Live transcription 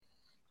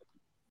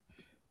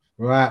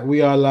Right, we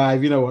are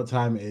live. You know what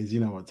time it is.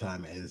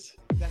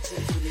 That's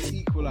it, the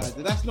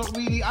equalizer. That's not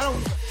really. I'm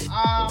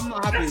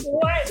not happy. That's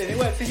alright then. It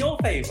works in your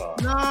favour.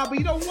 Nah, but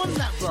you don't want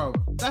that, bro.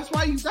 That's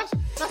why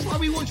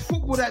we watch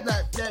football.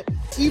 That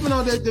even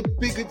though the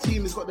bigger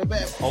team has got the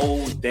better.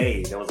 Whole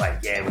day there was like,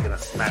 yeah, we're gonna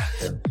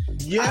smash them.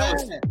 Yeah,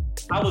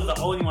 I was the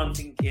only one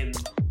thinking,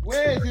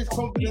 where is this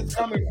confidence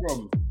coming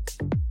from?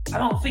 I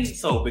don't think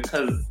so,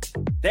 because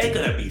they're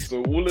gonna be.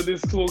 So all of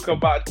this talk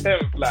about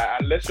 10th, like,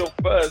 unless you're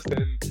first,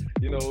 then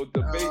the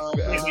base.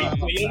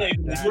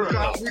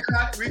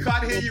 We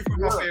can't hear you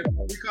from up here.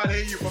 We can't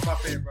hear you from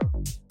up here,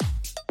 bro.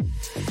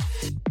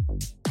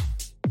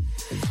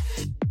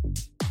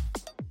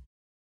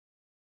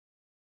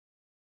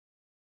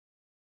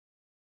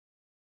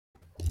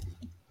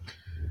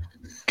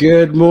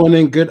 Good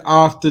morning, good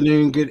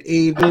afternoon, good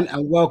evening,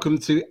 and welcome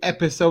to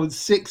episode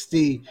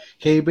 60.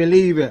 Can you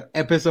believe it?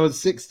 Episode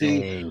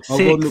 60 of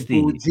On The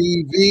Ball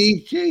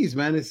TV. Jeez,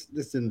 man,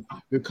 listen,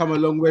 we've come a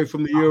long way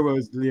from the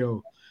Euros,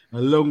 Leo. A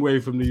long way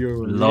from the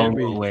Euros.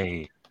 Long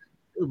way.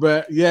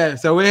 But yeah,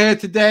 so we're here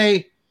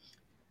today.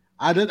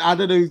 I don't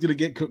know who's gonna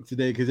get cooked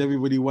today because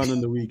everybody won on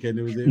the weekend.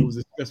 It was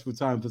a stressful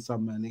time for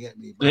some, man. You get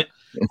me? But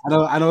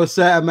I know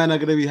certain men are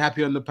gonna be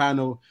happy on the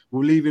panel.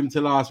 We'll leave him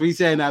to last. What are you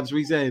saying, Abs? What are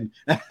you saying?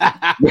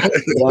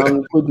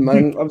 I'm good,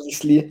 man.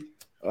 Obviously,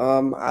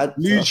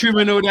 new trim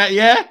and all that.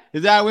 Yeah,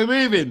 is that how we're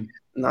moving?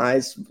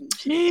 Nice,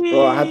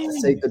 bro. I had to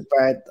say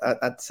goodbye. I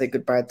had to say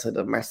goodbye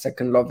to my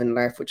second love in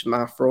life, which is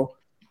my afro.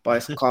 But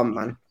it's calm,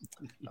 man.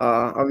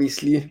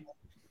 Obviously.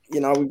 We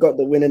got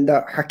the win in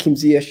that. Hakim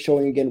Ziyech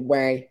showing again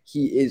why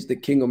he is the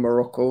king of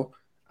Morocco.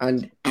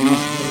 And he's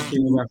not the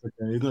king of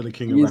Africa. He's not the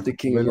king of Africa. The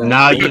king of Morocco.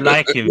 Now you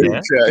like him, yeah?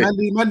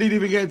 Man didn't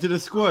even get into the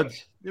squad.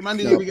 Man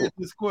didn't even get into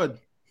the squad.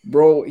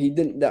 Bro, he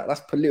didn't. That's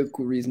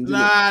political reasons.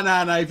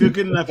 Nah. If you're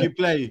good enough, you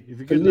play. If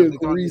you're good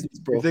political enough, reasons,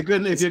 bro. If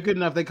you're good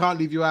enough, they can't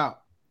leave you out.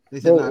 They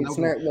said,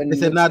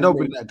 don't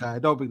bring that guy.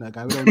 Don't bring that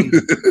guy. We don't need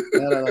him.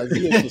 No.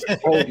 Ziyech is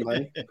cold,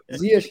 man.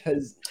 Ziyech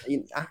has...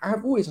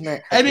 I've always...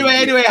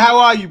 Anyway, how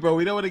are you, bro?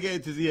 We don't want to get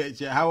into Ziyech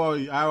yet. How are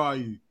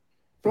you?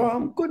 Bro,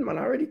 I'm good, man.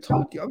 I already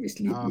told you.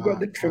 Obviously, we got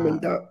the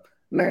trimmed up.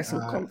 Nice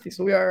and comfy,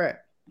 so we all right.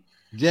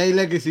 J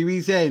Legacy, we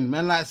saying?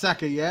 Man like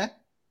Saka, yeah?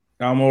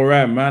 I'm all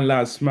right, man.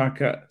 Like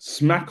Smacker,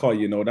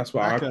 that's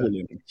what I call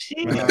him.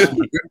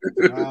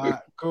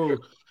 Cool.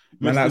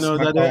 Man like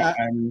Smacker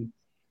and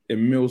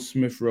Emil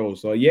Smith Rowe.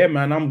 So yeah,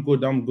 man, I'm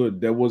good. I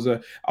was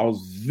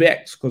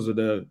vexed because of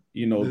the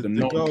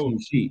non-clean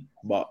sheet,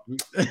 but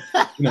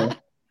Nah.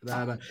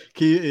 No,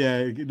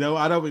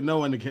 I don't think no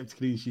one kept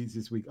clean sheets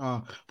this week.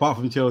 Apart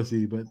from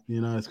Chelsea, but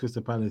it's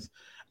Crystal Palace.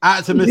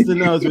 Out to Mr.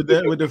 Nels with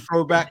the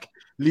throwback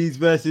Leeds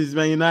versus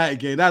Man United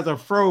game. That's a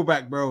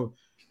throwback, bro.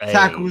 Hey.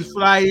 Tackles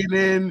flying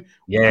in.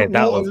 Yeah,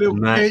 that was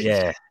mad.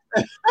 Yeah.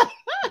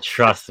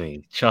 Trust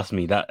me.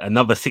 That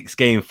another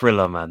 6-game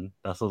thriller, man.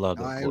 That's all I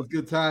got. It was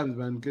good times,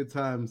 man. Good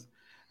times.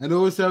 And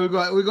also we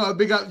got a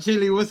big up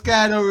Chili. What's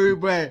going on,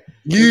 Ruben?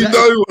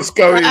 Know what's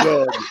going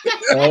on.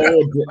 Who's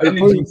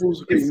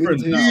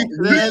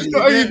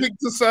got anything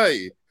to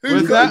say?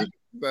 Who's got anything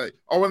to say?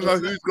 I want to know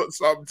who's got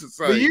something to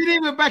say. But you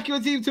didn't even back your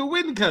team to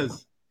win,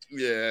 cuz.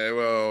 Yeah,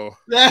 well.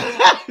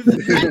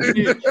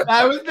 Let's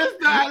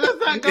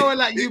not go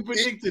like you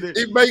predicted it.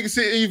 It makes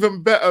it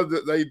even better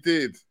that they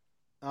did.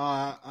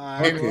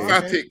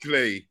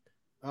 Emphatically.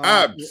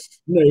 Abs.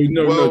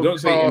 No, don't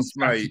say class,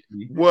 mate.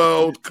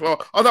 World class.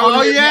 We'll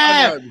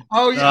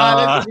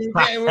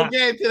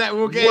get into that.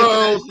 World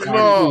class.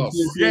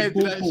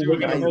 We're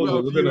gonna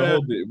hold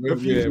it.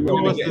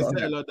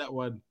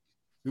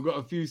 We've got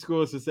a few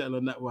scores to settle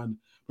on that one.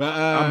 But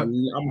I'm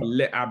gonna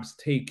let Abs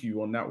take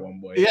you on that one,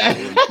 boy. Yeah.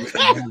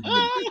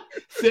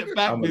 Sit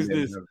back,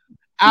 business.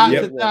 Out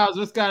to Downs.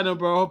 What's going on,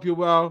 bro? Hope you're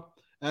well.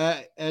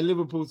 A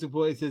Liverpool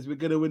supporter says we're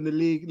gonna win the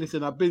league.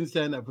 Listen, I've been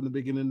saying that from the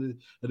beginning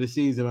of the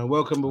season, man.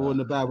 Welcome aboard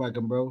the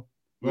bandwagon, bro.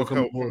 Welcome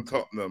aboard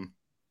from Tottenham.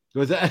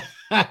 Was that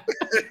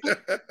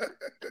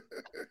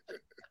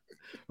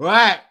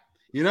right?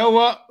 You know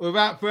what?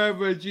 Without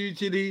further ado,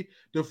 Chili,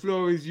 the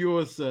floor is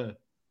yours, sir.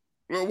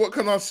 Well, what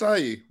can I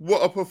say?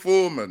 What a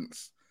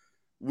performance!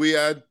 We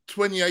had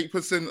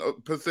 28%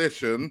 of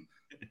possession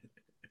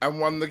and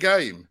won the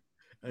game.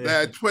 They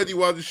had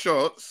 21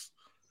 shots.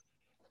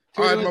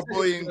 I had my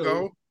boy in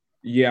goal.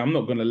 Yeah, I'm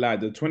not gonna lie.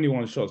 The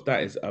 21 shots,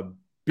 that is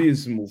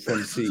abysmal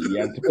from City.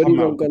 And to come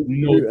out with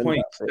no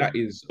points,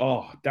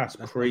 that's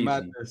crazy.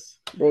 Madness.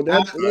 Bro,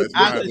 after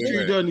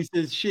Trudon, he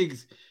says,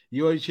 Shigs,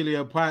 you're actually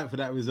a pint for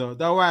that result.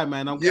 Don't worry,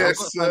 man. I've got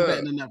something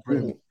better than that for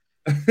him.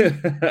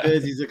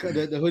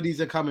 The hoodies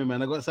are coming,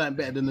 man. I got something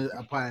better than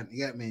a pint.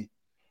 You get me?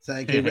 So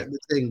I can get the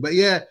thing. But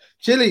yeah,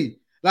 Chili,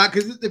 like,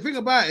 because the thing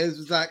about it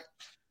is like,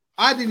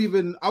 I didn't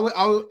even.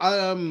 Hold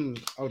on.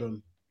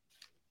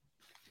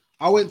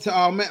 I went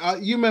to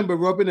you remember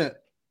Rob, innit?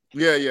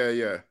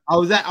 Yeah.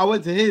 I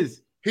went to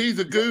his. He's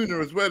a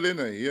gooner as well,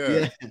 isn't he?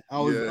 Yeah. I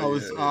was a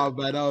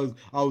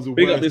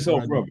big worst up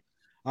yourself, Rob.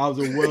 I was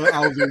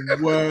the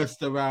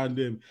worst around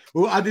him.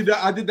 Well, I did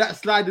that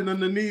sliding on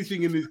the knees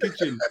thing in his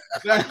kitchen.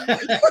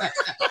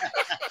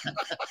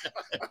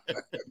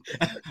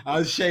 I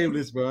was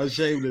shameless, bro. I was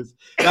shameless.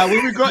 Now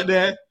when we got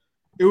there,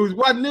 it was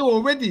 1-0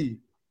 already.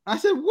 I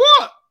said,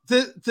 "What?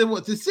 To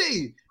what? To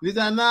City?" He's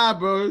like, "Nah,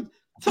 bro.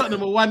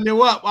 Tottenham are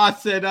 1-0 up." I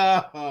said,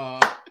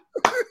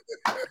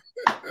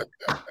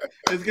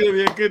 it's gonna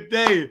be a good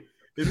day.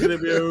 It's gonna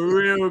be a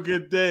real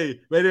good day.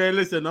 But anyway,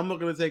 listen, I'm not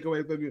gonna take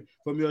away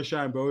from your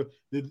shine, bro.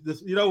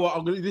 You know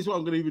what? This is what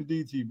I'm gonna even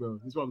do to you, bro.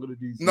 This is what I'm gonna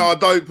do to you. No,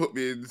 don't put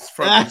me in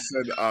front and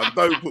center.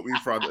 Don't put me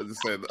front and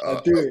center.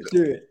 Do it.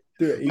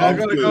 Go.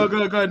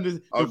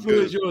 The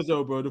floor is yours,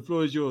 though, bro. The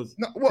floor is yours.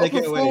 No, what take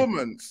a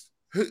performance!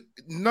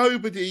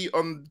 Nobody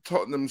on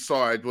Tottenham's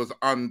side was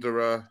under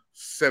a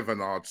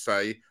 7, I'd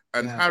say,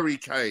 and Harry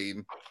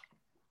Kane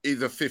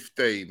is a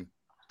 15.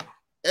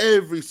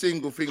 Every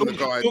single thing the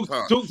guy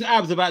touched. Talk to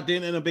Abs about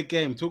doing it in a big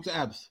game. Talk to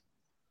Abs.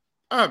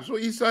 Abs, what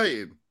are you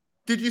saying?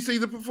 Did you see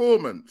the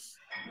performance?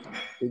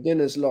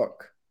 Beginner's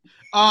luck.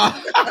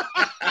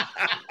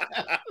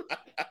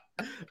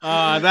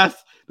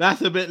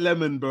 That's a bit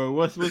lemon, bro.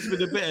 What's with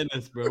the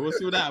bitterness, bro?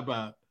 What's with that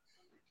about?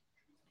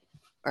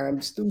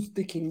 I'm still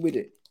sticking with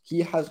it.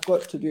 He has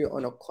got to do it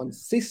on a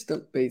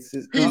consistent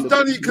basis. He's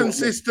done it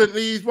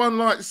consistently. He's won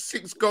like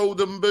 6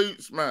 golden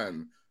boots,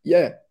 man.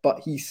 Yeah, but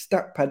he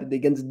stat padded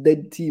against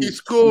dead teams. He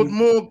scored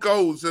more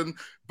goals, and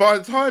by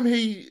the time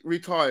he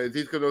retires,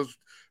 he's going to have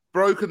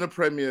broken the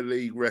Premier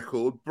League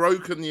record,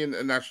 broken the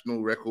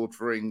international record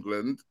for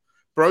England,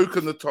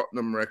 broken the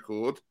Tottenham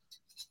record.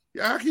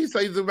 Yeah, how can you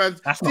say the man?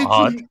 That's not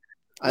hard.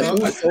 And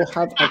also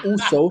have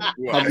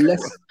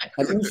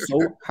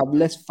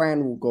less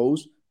final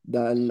goals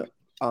than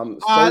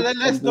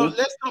let's not.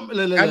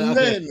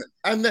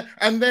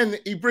 And then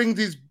he brings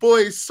his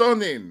boy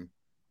Son in,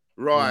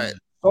 right?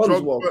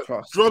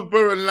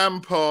 Drogba and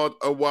Lampard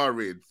are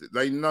worried.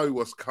 They know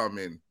what's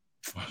coming.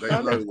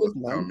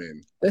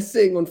 Coming. They're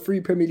sitting on 3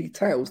 Premier League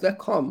titles. They're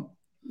calm.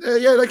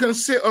 Yeah, they can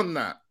sit on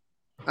that.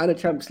 And a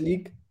Champions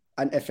League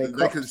and FA Cup.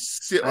 They can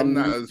sit on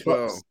that as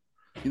well.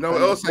 You know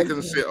what else they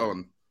can sit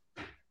on?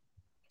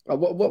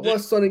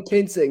 What's Son and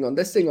Kane sitting on?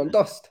 They're sitting on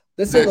dust.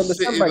 They're sitting on the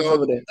sandbags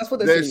over there. That's what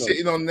they're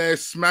sitting on there,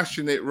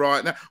 smashing it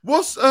right now.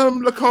 What's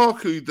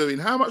Lukaku doing?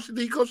 How much did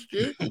he cost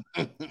you?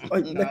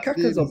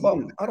 Lukaku's a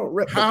bum. I don't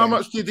rep. How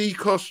much did he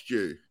cost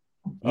you?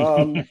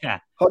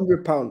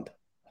 £100.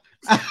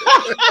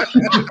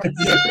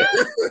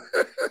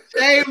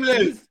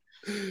 Shameless.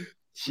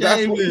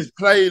 That's what he's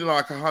playing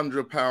like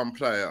 £100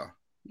 player.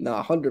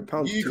 Nah,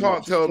 £100. You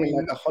can't tell me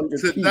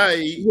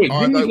today.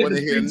 I don't want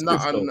to hear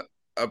nothing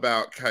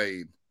about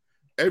Kane.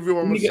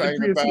 Everyone was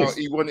saying about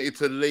he wanted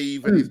to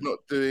leave and he's not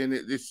doing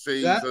it this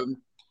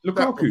season.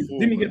 Lukaku,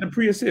 didn't he get the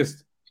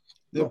pre-assist?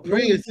 The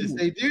pre-assist,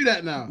 they do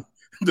that now.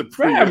 The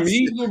pre-assist.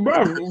 He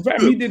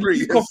did the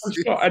kick off the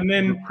shot and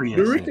then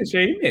the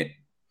ricochet, in it.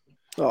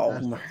 Oh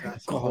my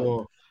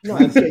God.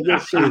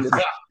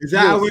 Is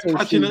that how we're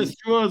touching at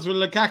straws with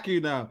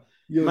Lukaku now?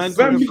 Man,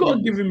 you got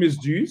to give him his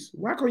dues.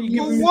 Why can't you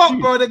give him his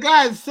dues? Bro? The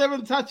guy has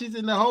 7 touches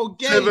in the whole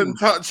game. 7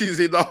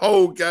 touches in the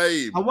whole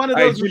game. And one of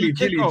those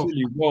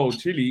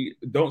Chile,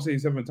 don't say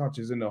 7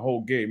 touches in the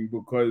whole game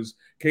because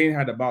Kane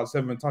had about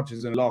 7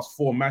 touches in the last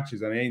 4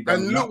 matches and he ain't done.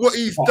 And look what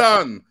he's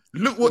done.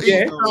 Look what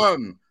he's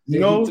done.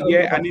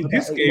 And in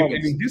this game,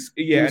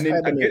 and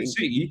then against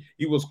City,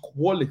 he was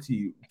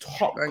quality,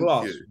 top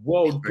class,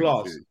 world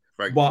class.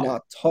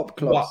 Top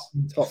class.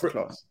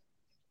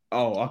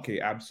 Oh, okay,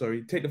 Abs.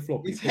 Sorry, take the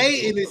floor. He's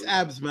hating his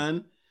Abs,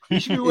 man. He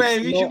should be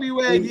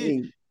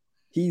wearing.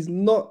 He's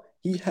not.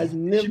 He has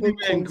never. He should be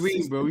wearing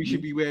green, bro. He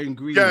should be wearing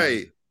green.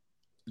 Jay,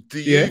 do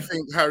you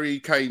think Harry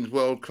Kane's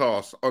world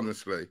class?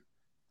 Honestly,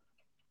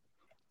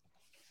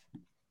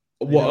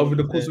 what over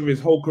the course of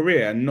his whole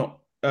career and not?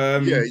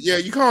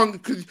 You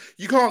can't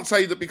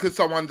say that because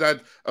someone's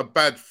had a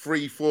bad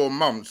 3-4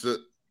 months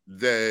that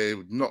they're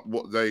not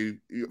what they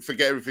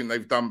forget everything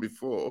they've done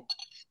before.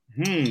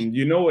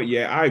 You know what?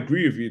 Yeah, I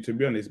agree with you, to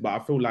be honest, but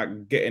I feel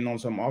like getting on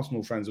some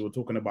Arsenal fans who were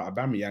talking about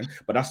Aubameyang,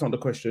 but that's not the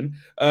question.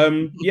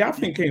 I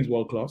think Kane's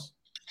world class.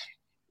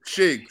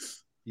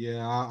 Shigs.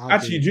 Yeah.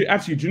 Actually, do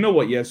you know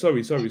what? Yeah,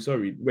 sorry.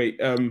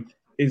 Wait,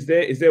 is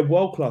there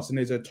world class and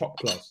is there top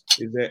class?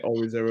 Is there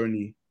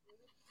only?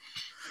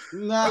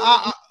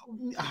 No,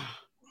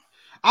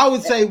 I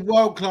would say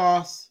world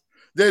class.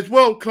 There's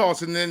world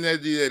class, and then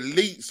there's the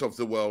elites of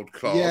the world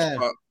class. Yeah.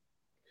 But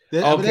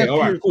okay, all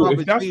right, cool.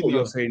 If that's what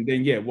you're saying,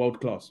 then yeah, world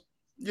class.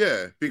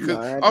 Yeah,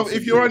 because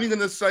if you're only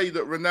going to say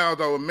that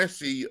Ronaldo and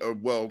Messi are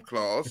world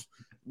class,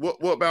 what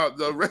about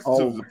the rest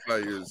of the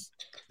players?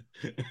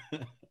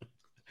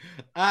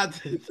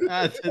 Shigs.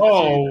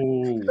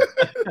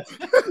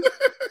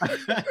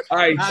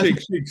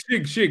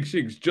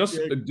 Just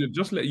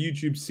let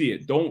YouTube see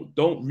it.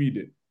 Don't read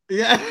it.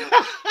 Yeah.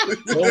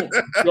 Don't.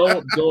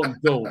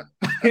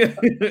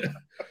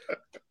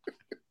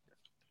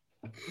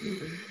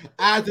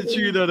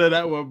 Attitude on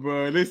that one,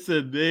 bro.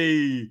 Listen,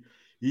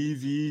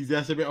 easy.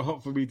 That's a bit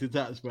hot for me to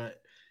touch, but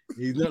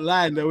he's not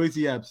lying though, is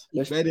he, Abs?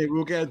 Anyway,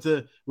 we'll get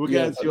into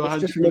your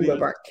 100. Just remember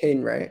about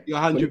Kane, right? Your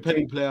 100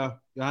 penny player.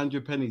 Your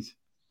 100 pennies.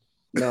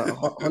 No,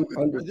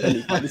 100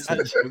 penny.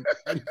 100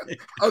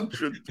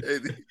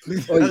 penny.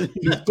 Oh,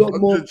 he's got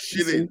more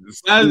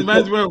shillings.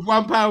 Man's worth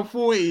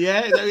 £1.40.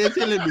 Yeah, is that what you're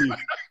telling me,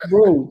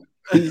 bro?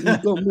 He's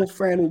got more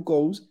final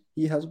goals.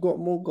 He has got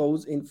more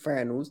goals in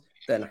finals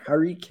than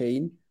Harry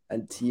Kane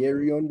and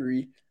Thierry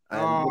Henry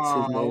and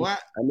what's his name?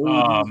 What?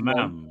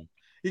 Man.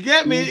 You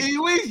get me? He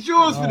wastes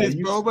yours for this,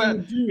 bro.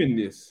 But doing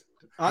this.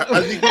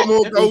 Has he got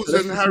more goals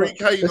than Harry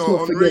Kane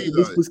or Henry?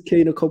 This was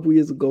Kane a couple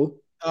years ago.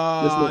 You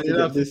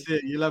love to see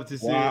it. You love to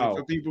see it.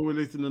 For people who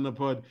listen on the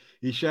pod,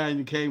 he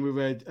shined Kane with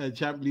a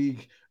Champions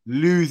League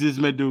losers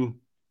medal.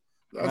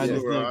 That's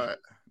all right.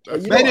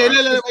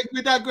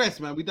 We digress,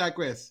 man. We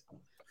digress.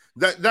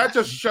 That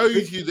just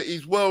shows you that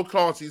he's world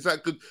class. He's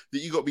that good that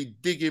you got to be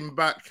digging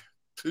back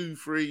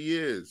 2-3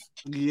 years.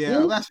 Yeah,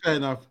 well, that's fair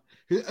enough.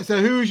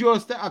 So who's your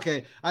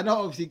okay? I know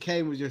obviously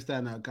Kane was your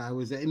standout guy.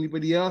 Was there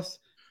anybody else?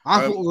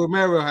 I thought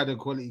Romero had a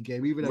quality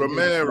game. Even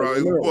Romero,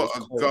 what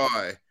a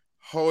guy!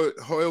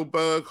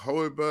 Hoiberg,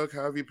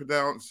 however you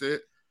pronounce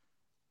it.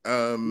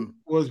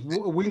 Was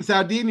Wings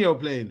Sardinio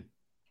playing?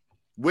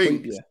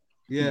 Wings,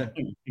 yeah.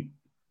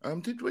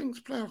 Did Wings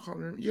play? I can't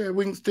remember. Yeah,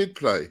 Wings did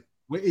play.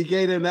 He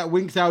gave them that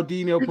Wings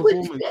Sardinio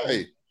performance.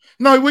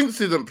 No, Winks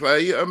didn't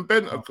play.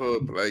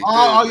 Bentancur played.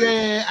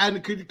 Yeah.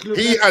 And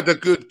he had a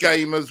good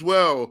game as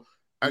well.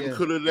 And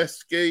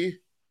Kulusevski,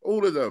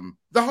 all of them.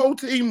 The whole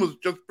team was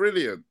just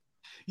brilliant.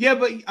 Yeah,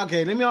 but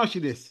okay, let me ask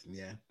you this.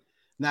 Yeah.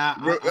 Now,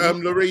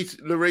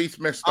 Lloris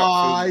messed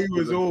up. He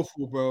was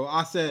awful, bro.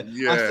 I said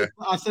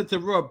to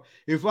Rob,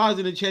 if I was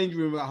in the changing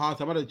room at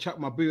halftime, I'd have chucked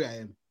my boot at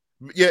him.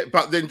 Yeah,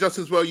 but then just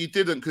as well you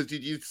didn't, because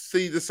did you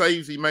see the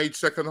saves he made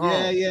second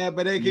half? Yeah,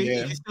 but he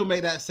can still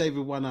make that save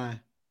with one eye.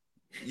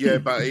 Yeah,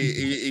 but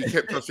he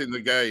kept us in the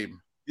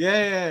game.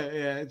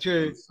 Yeah,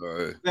 true.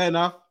 So, fair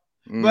enough.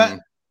 But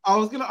I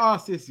was gonna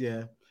ask this,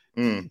 the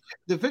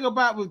thing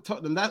about with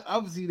Tottenham, that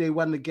obviously they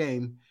won the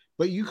game,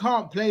 but you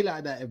can't play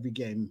like that every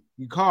game.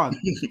 You can't.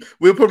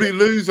 We'll probably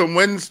lose on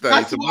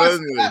Wednesday to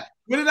Burnley.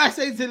 What did I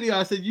say to Leo?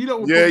 I said you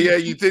don't. Yeah,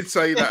 you did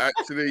say that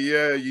actually.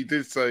 Yeah, you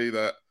did say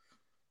that.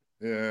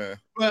 Yeah.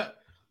 But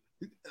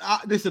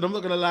listen, I'm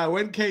not gonna lie.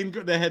 When Kane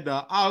got the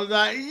header, I was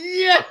like,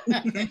 yeah.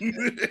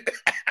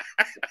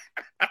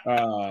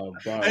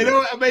 You know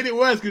what made it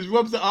worse? Because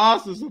Rob's an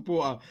Arsenal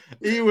supporter.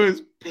 He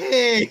was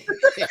pissed.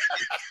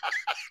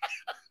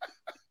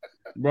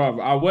 Bro,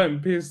 I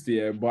wasn't pissed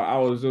here, but I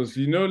was just,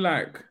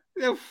 like.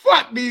 Yeah,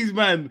 fuck these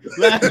man.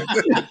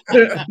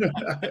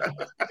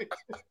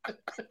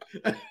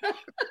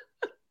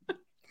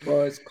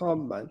 Bro, it's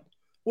calm, man.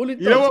 You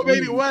know what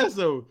made it worse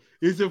though?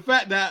 Is the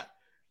fact that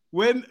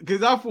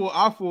because I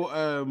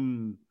thought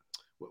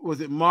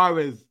was it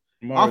Mahrez?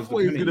 I thought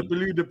he was going to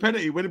believe the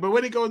penalty. But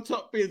when he got on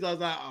top bins, I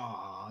was like,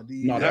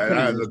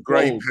 that was a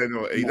great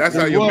penalty. That's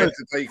how you're meant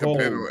to take a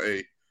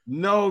penalty.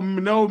 No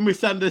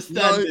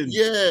misunderstanding.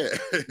 No,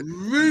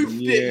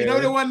 roofed it. You know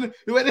the one.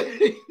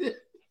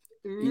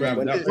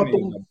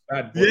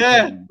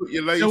 Put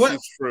your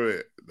laces through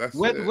it. That's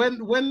when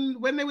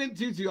they went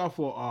 2-2, I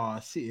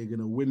thought, City are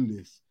gonna win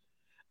this.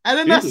 And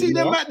then I see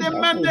them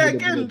man there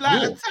again,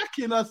 like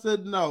attacking. I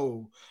said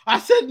no.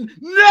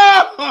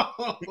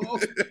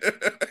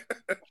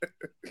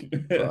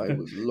 It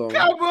was long.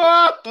 Come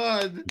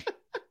on.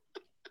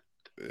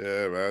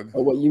 Yeah, man.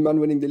 Oh, what, you man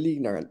winning the league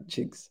now,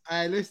 Chigs?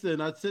 Hey,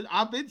 listen, I've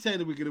been saying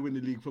that we're gonna win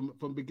the league from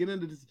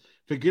beginning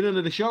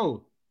of the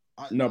show.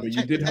 No, but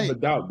you did have a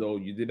doubt, though.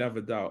 You did have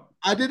a doubt.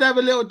 I did have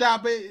a little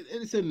doubt, but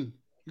listen,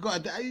 you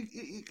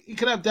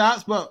can have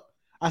doubts, but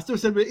I still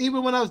said,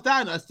 even when I was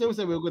down, I still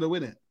said we were gonna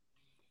win it.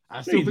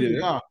 I still think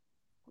we are.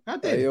 I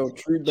did. Hey, yo,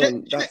 true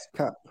done. That's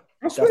cap.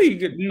 I swear you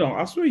did. No,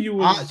 I swear you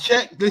were.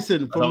 Check.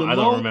 Listen, I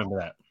don't remember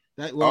that.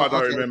 I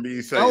don't remember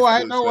you saying. All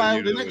right.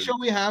 The next show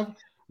we have,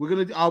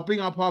 I'll bring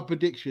up our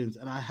predictions,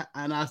 and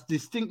I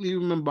distinctly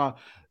remember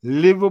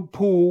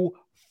Liverpool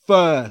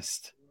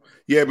first.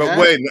 Yeah, but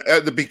when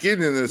at the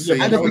beginning of the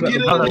season? At the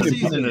beginning of the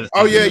season.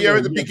 Oh yeah,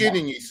 at the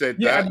beginning you said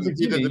that. At the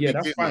beginning,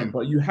 that's fine.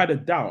 But you had a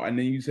doubt, and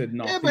then you said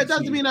no. Yeah, but it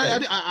doesn't mean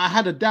I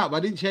had a doubt, but I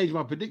didn't change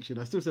my prediction.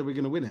 I still said we're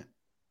gonna win it.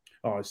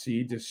 Oh, see,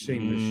 you just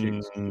shameless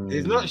shit.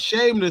 It's not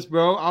shameless,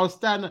 bro. I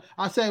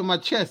say it with my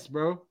chest,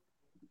 bro.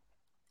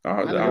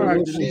 And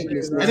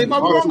if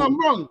I'm wrong, I'm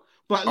wrong.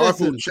 But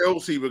listen, I thought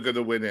Chelsea were going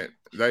to win it.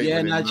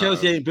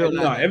 Chelsea ain't built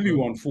like that.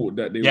 Everyone thought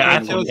that they were. Yeah, I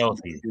thought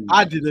Chelsea.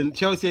 I didn't.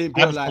 Chelsea ain't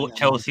built like that.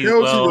 Chelsea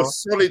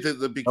was solid at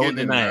the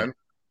beginning, man.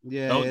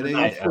 Yeah,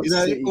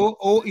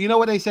 you know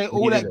what they say?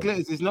 All that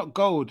glitters is not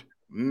gold.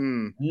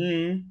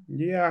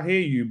 Yeah, I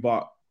hear you,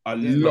 but a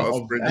lot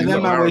of and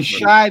then man was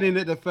shining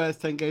at the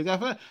first 10 games.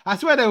 I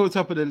swear they were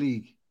top of the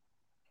league.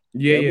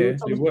 Yeah,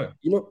 they were.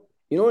 You know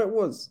what it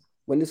was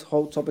when this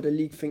whole top of the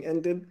league thing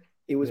ended.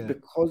 It was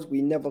because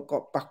we never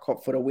got back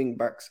up for the wing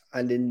backs,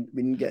 and then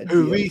we didn't get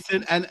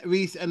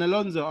Reece and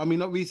Alonso. I mean,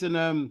 not Reece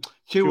and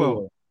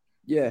Chilwell.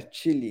 Yeah,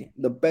 Chile,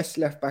 the best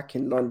left back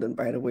in London,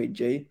 by the way,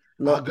 Jay.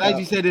 I'm glad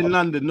you said in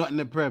London, not in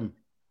the Prem.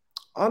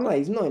 Oh no,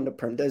 he's not in the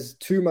Prem. There's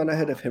two men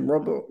ahead of him,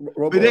 Robert.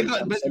 But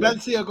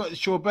Man City got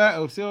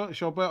Shawberto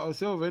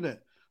Silva, innit?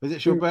 Was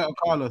it Roberto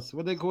Carlos?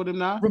 What do they call him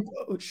now?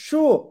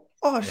 Sure.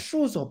 Oh,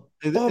 Shaw's a bomb,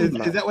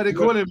 is that what they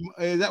call him?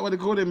 Is that what they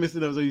call him,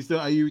 Mr. Nubs?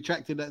 Are you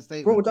retracting that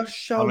statement? Bro, that's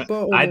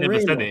Shalberto I never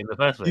said it in the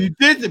first place. You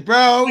did it,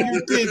 bro.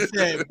 You did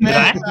say it.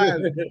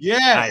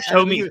 Yeah. Right,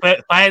 show me.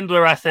 Find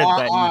where I said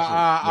that.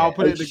 I'll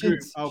put it in the group.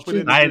 I'll put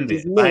it in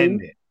the group.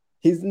 Find it.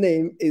 His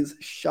name is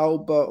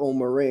Shalberto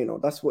Moreno.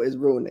 That's what his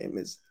real name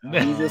is.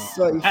 He's a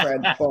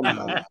certified bomb,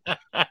 man.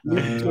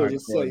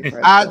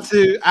 Out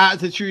to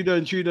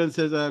Trudon. Trudon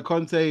says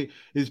Conte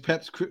is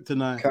Pep's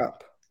kryptonite.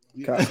 Cap.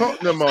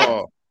 Tottenham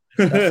are.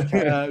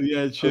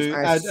 Yeah, true.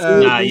 That's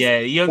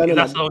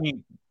only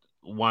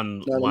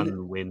one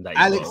win that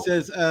Alex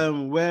says,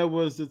 where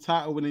was the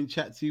title winning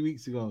chat 2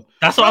 weeks ago?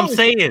 That's what I'm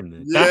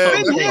saying.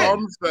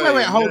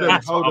 Wait, hold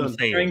on.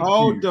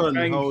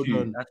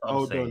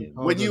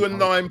 When you were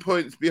 9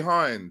 points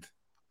behind.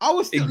 I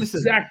was still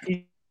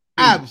exactly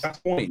Abs.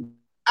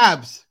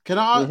 Can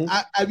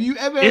I have you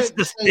ever this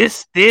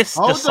just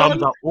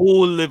sums up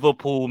all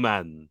Liverpool,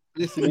 man.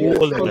 Listen,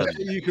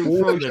 you can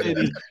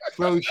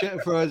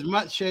throw as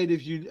much shade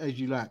as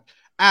you like.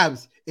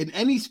 Abs, in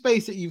any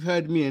space that you've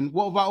heard me in,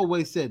 what have I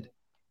always said?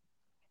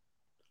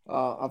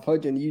 I've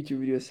heard you in the YouTube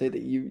video say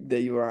that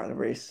you were out of the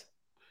race.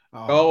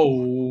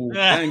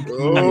 Thank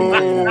you.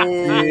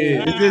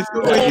 Is this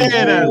what we're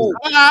doing?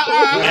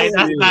 That's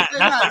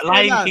that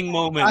Lion King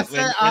moment. I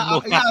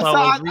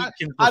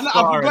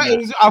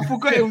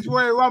forgot it was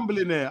Royal Rumble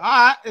in there. All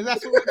right, if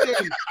that's what we're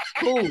doing.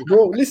 Cool.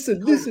 Bro,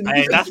 listen.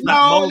 Hey, that's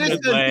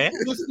moment,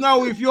 just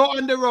know if you're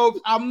on the ropes,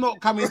 I'm not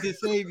coming to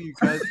save you,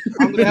 because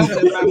I'm going to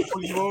help the man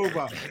pull you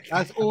over.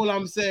 That's all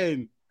I'm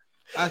saying.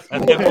 Was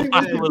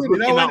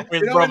looking out for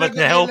his brother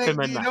to help him,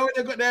 and you know when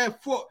they got their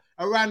foot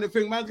around the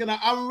thing, man's gonna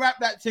unwrap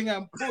that thing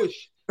and push.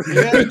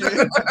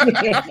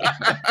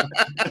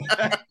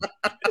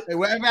 Hey,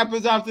 whatever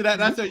happens after that,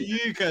 that's on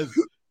you, cuz.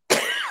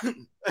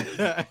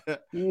 At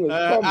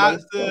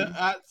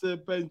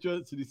Ben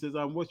Johnson, he says,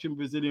 I'm watching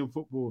Brazilian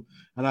football,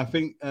 and I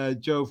think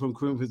Joe from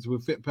Corinthians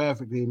would fit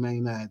perfectly in Man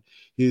United.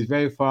 He is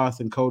very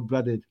fast and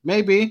cold-blooded.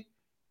 Maybe.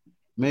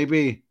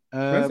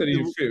 I said he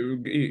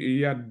would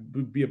be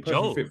a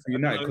perfect fit for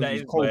United because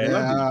he's cold.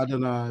 I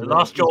don't know. The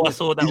last Joe I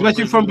saw that he's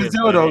actually from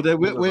Brazil, though.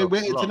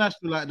 We're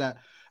international like that.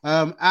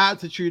 Out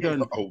to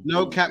Trudon.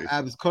 No cap,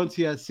 Abs.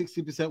 Conte has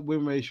 60%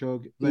 win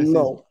ratio.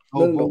 No.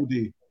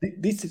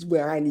 This is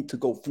where I need to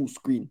go full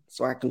screen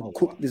so I can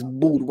cook this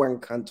bald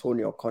wank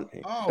Antonio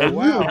Conte. Oh,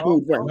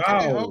 wow.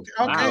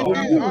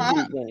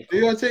 Okay. Do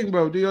your thing,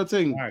 bro. Do your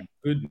thing. My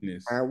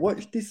goodness. I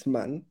watched this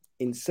man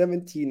in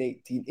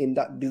 17-18 in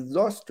that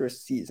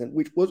disastrous season,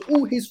 which was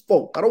all his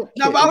fault. I don't.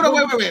 No, but hold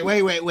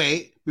on,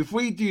 wait.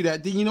 Before you do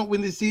that, did you not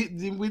win the season?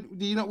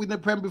 Did you not win the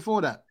Prem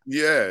before that?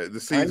 Yeah, the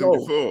season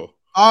before.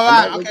 All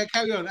right, okay,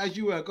 carry on. As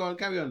you were, go on,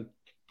 carry on.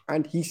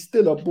 And he's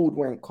still a bald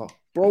wanker,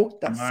 bro.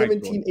 That's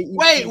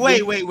 17-18.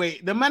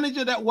 Wait. The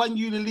manager that won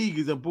you the league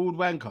is a bald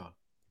wanker.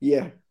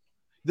 Yeah.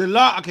 The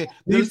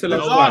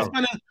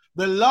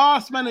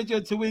last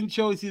manager to win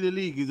Chelsea the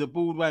league is a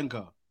bald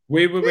wanker.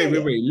 Wait.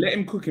 Let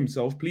him cook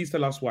himself. Please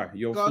tell us why.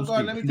 Go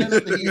on, let me tell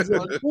him. He's a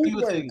bald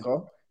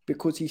wanker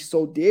because he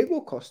sold Diego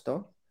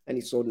Costa and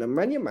he sold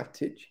Nemanja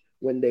Matic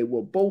when they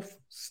were both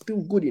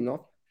still good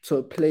enough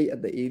to play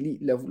at the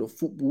elite level of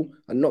football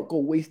and not go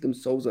waste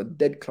themselves at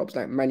dead clubs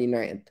like Man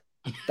United.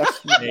 That's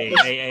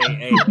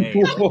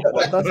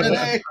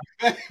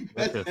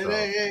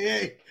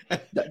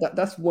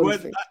that's one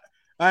thing.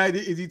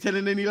 Is he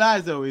telling any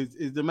lies though?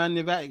 Is the man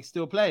Nivatic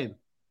still playing?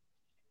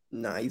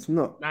 Nah, he's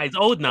not. Nah, he's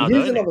old now.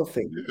 Here's another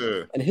thing.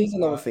 Yeah. And here's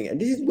another thing. And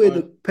this is where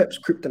the Pep's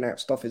kryptonite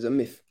stuff is a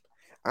myth.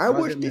 I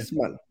watched this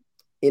man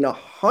in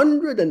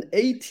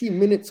 180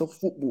 minutes of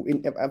football.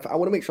 I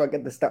want to make sure I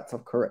get the stats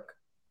up correct.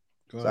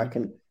 So I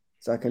can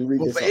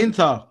read this. For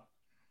Inter?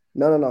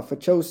 No, for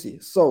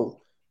Chelsea.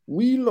 So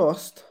we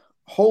lost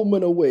home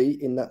and away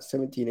in that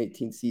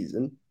 17-18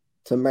 season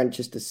to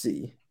Manchester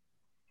City.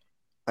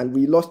 And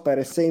we lost by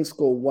the same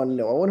score 1-0.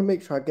 I want to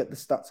make sure I get the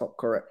stats up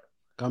correct.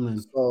 Come on.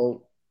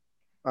 So,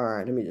 all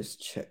right, let me just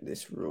check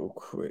this real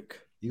quick.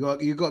 You got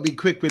to be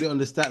quick with it on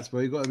the stats, bro.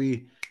 You got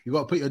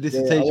to put your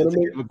dissertation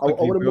together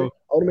quickly, I want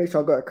to make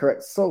sure I got it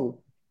correct.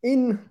 So,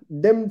 in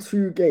them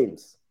two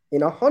games,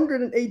 in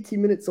 180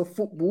 minutes of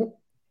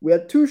football, we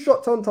had 2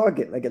 shots on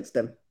target against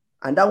them.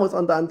 And that was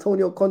under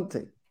Antonio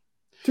Conte.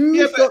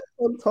 2 shots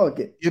on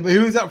target. Yeah, but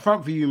who was up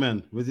front for you,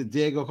 man? Was it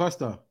Diego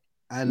Costa?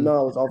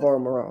 No, it was Alvaro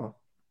Morata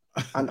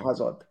and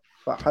Hazard.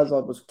 But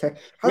Hazard was...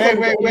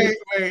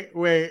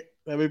 Wait.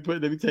 Let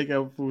me take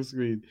out full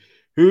screen.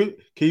 Who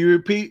can you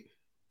repeat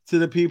to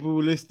the people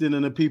listening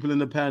and the people in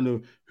the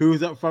panel? Who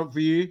was up front for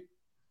you?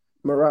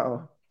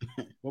 Morata.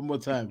 One more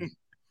time.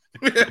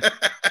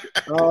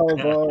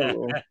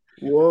 Alvaro.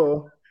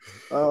 Whoa.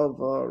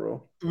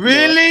 Alvaro.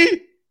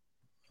 Really?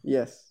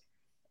 Yes.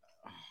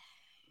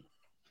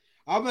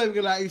 I'm not even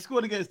gonna lie, he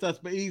scored against us,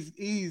 but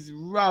he's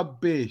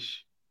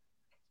rubbish.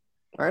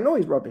 I know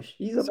he's rubbish.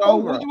 He's a so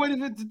what do you want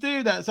him to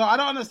do that? So I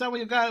don't understand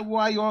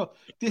why you're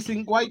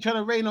trying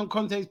to rain on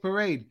Conte's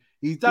parade.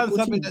 He's done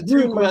something that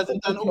Tuchel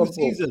hasn't done all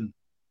season.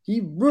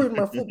 He ruined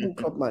my football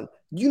club, man.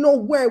 You know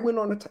where I went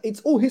on the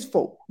it's all his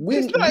fault.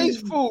 It's not his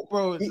fault,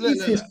 bro. It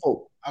is his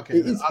fault. Okay,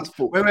 it is his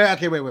fault. Wait.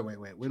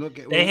 We're not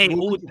getting. They hate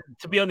all.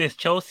 To be honest,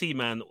 Chelsea,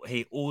 man,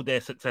 hate all their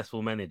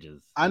successful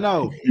managers. I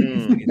know.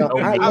 They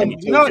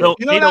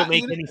don't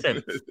make any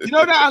sense. You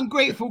know that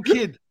ungrateful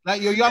kid,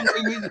 like your young.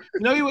 You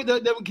know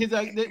them kids,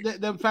 like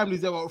them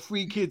families that got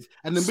 3 kids,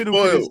 and the middle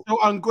kid is so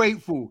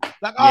ungrateful.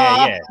 Like,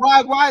 why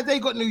have they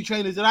got new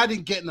trainers and I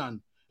didn't get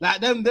none? Like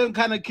them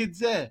kind of kids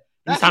there.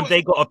 Sometimes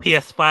they got a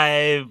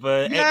PS5,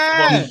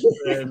 Xbox,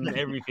 and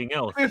everything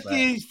else.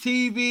 50-inch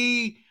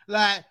TV,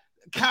 like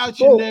couch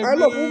bro, in their room. I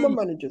love all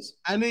my managers.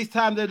 And this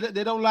time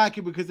they don't like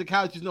it because the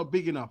couch is not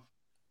big enough.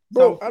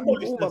 Bro, I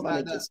love all my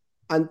managers.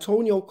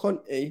 Antonio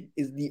Conte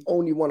is the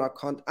only one I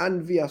can't,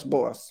 and Villas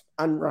Boas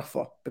and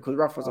Rafa, because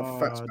Rafa's a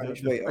fat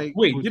Spanish waiter.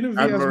 Wait, didn't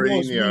Villas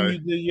Boas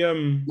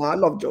the No, I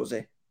love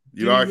Jose.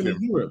 You like him?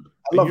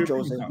 I love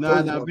Jose.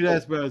 No,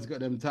 Villas Boas got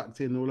them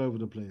tucked in all over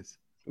the place.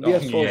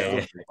 Villas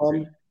Boas,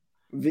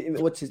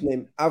 what's his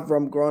name?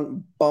 Avram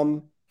Grant,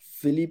 bum.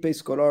 Felipe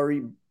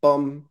Scolari,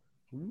 bum.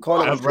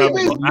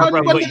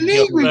 Avram won the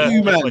league with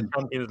you, man.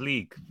 Champions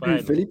League.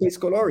 Felipe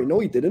Scolari, no,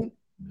 he didn't.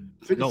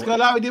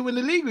 Scolari didn't win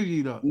the league with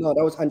you, though. No,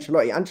 that was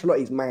Ancelotti.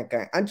 Ancelotti's my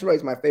guy.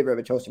 Ancelotti's my favorite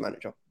ever Chelsea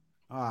manager.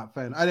 All right,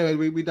 fair enough.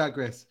 Anyway, we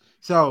digress.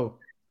 So,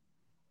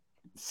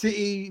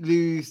 City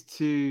lose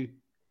to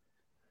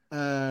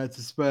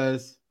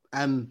Spurs,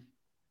 and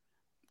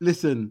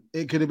listen,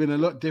 it could have been a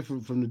lot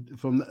different from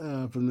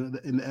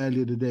in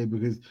earlier today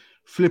because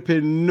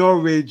flipping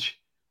Norwich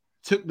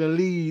took the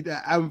lead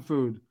at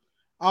Anfield.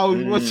 I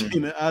was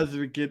watching it as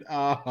a kid.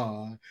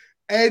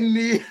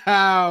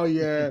 Anyhow,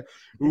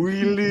 we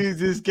lose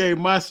this game.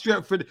 My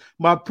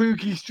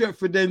Pookie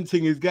Stretford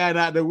ending is going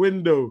out the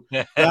window.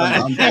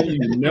 I'm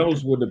telling you,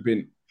 Nels would have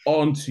been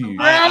on to you.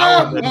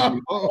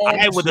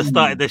 I would have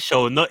started the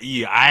show, not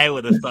you. I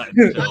would have started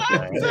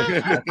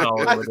the show.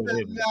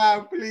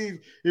 Nah, please.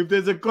 If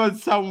there's a God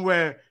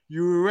somewhere,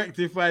 you will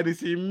rectify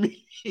this in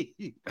me.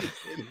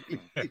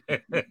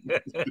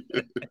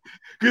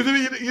 Because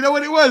you know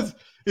what it was?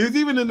 It was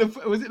even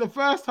was it the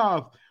first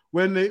half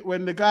when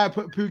the guy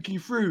put Pookie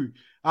through?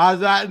 I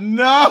was like,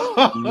 no.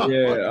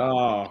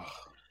 Yeah.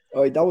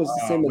 Oh, that was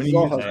the same as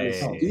Zaha's.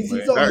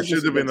 That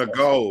should have been a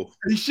goal.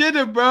 He should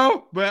have,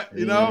 bro. But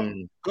you know,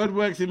 God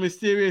works in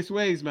mysterious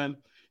ways, man.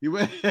 He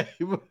works.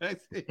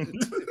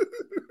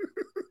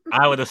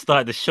 I would have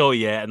started the show,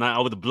 and I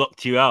would have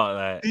blocked you out.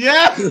 Like,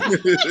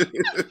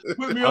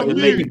 put me on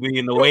mute. Be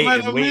in the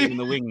waiting in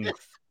the wings.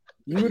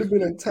 You would have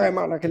been in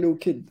timeout like a little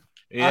kid.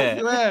 Yeah. I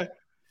swear.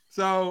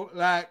 So,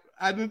 like,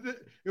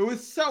 it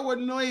was so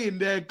annoying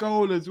their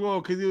goal as well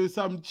because it was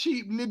some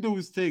cheap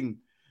Lidl's thing,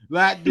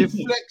 like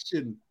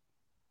deflection.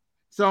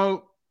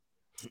 So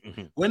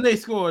when they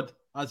scored,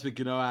 I was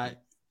thinking, all right,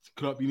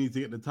 Klopp, you need to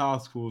get the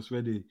task force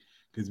ready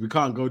because we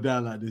can't go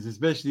down like this,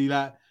 especially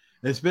like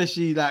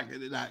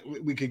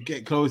we could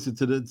get closer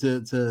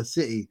to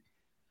City.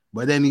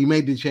 But then he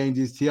made the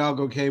changes.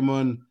 Thiago came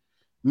on,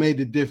 made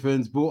the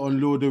difference, brought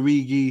on Lord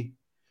Origi.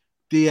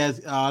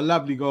 Diaz,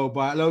 lovely goal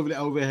by lovely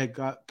overhead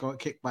got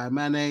kicked by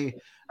Mane.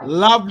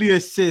 Lovely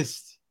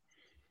assist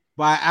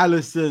by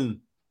Alisson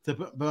to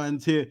put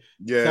send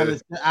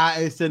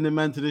the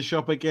man to the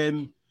shop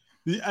again.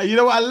 You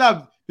know what I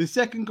love? The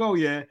second goal,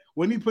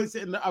 when he puts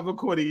it in the other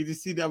corner, you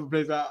just see the other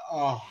players like,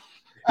 oh.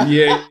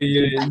 Yeah.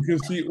 You can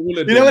see all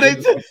of them. You know what they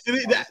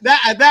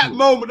at that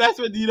moment, that's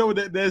when you know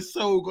that their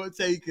soul got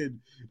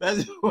taken.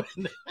 That's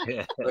when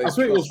I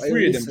swear it was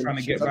 3 of them trying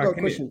to get back. I've got a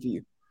question for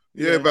you.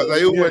 Yeah, but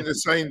they all went the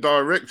same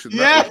direction.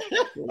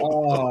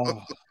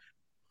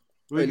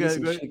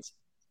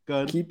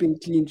 Keeping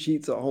clean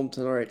sheets at home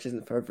to Norwich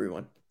isn't for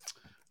everyone.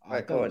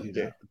 Don't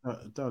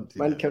do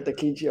Man kept a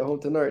clean sheet at home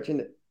to Norwich,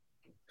 innit?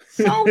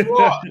 So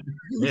what?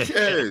 Who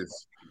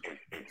cares?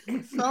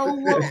 So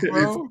what,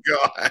 bro? This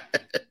guy.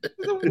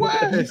 The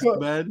worst,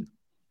 man.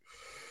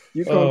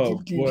 You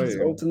can't keep clean sheets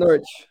at home to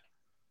Norwich.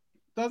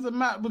 Doesn't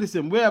matter. But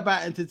listen, we're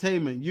about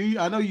entertainment.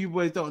 I know you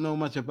boys don't know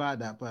much about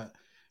that, but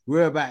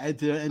we're about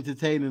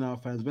entertaining our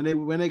fans.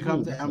 When they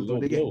come to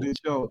Anfield, they get a good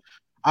show.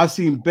 I've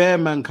seen Bear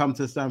Man come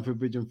to Stamford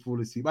Bridge and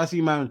fall asleep. I've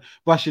seen man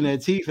brushing their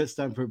teeth at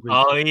Stamford Bridge.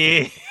 Oh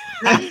yeah.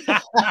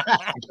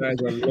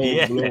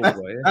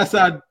 That's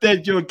how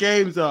dead your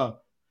games are.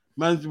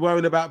 Man's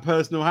worrying about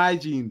personal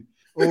hygiene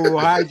or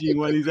hygiene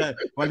when he's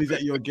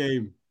at your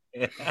game.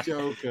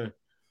 Joker.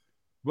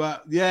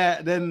 But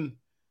then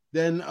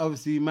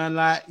obviously, man,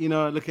 like,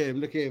 look at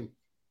him.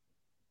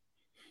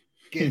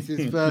 Gets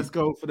his first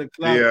goal for the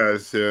club.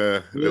 Yes,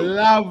 yeah.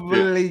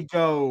 Lovely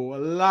goal.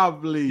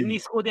 Lovely. Didn't he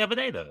score the other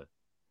day though?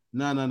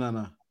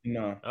 No.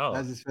 Oh.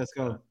 That's his first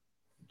goal.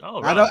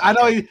 Oh, right.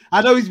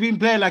 I know he's been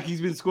playing like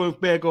he's been scoring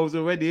bare goals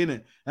already,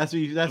 innit? That's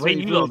what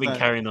you lot have been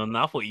carrying on.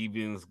 I thought you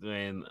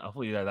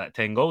had like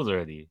 10 goals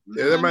already.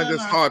 Yeah, that man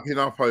just hyping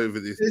up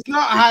over this. It's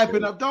not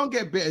hyping up. Don't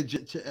get bitter,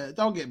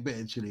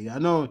 Chile. I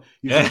know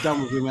you've been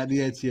done with him at the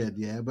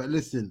Etihad, but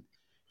listen,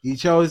 he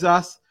chose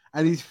us.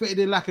 And he's fitted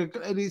in like he's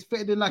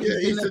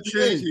a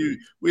cheese.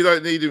 We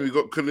don't need him. We've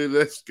got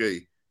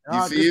Kulusevski.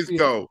 You see his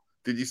goal.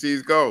 Did you see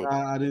his goal?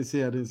 I didn't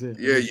see it.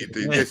 Yeah, you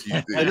did. Yes,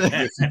 you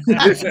did.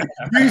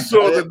 You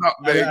saw the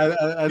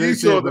nutmeg. You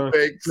saw the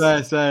pigs.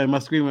 Sorry, my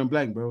screen went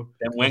blank, bro.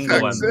 Then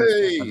Wenger one.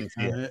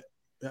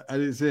 I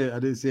didn't see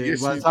it.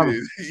 Yes, By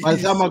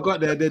the time I got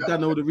there, they'd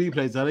done all the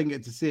replays. I didn't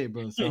get to see it,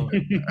 bro. So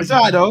it's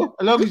all right, though.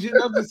 As long as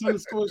it's on the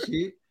score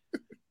sheet.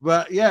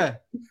 But yeah,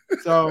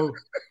 so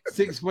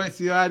 6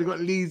 points. I got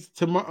Leeds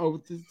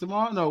tomorrow.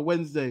 No,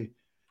 Wednesday.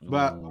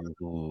 But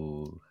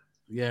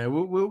yeah,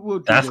 we'll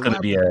do that's going to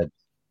be a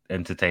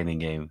entertaining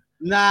game.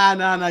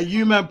 Nah.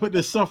 You man put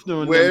the softener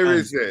on. Where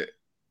is it?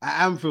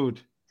 At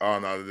Anfield. Oh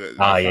no!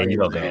 Yeah, you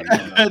got to go.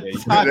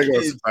 They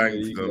got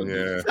spanked them.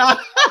 Yeah.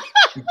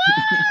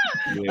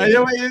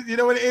 You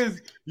know what it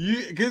is?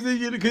 Because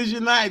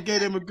United gave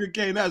them a good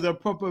game. That was a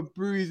proper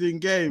bruising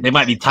game. They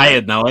might be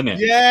tired now, innit?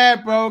 Yeah,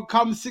 bro.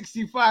 Come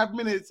 65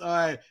 minutes, all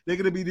right. They're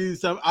gonna be doing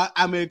some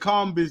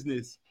calm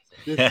business.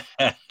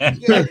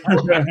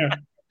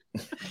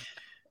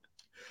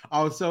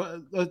 I was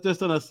so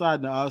just on a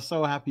side note. I was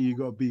so happy you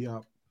got beat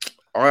up.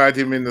 I had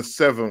him in the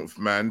 7th,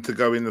 man, to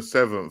go in the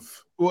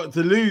 7th. What,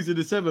 to lose in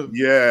the 7th?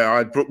 Yeah, I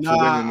had Brook to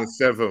win in the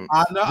 7th.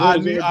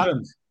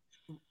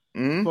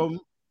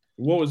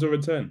 What was the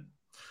return?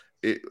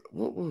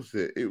 What was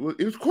it? It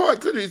was quite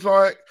good. It's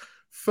like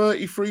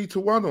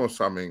 33-1 or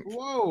something.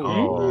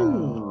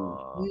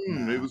 Whoa!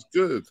 It was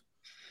good.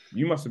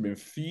 You must have been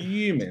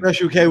fuming.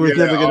 Special K was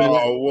never going to.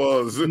 I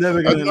was.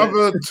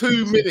 Another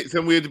 2 minutes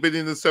and we'd have been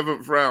in the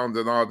 7th round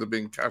and I'd have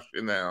been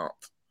cashing out.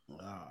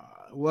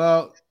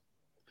 Well,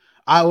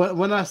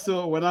 when I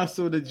saw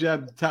the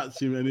jab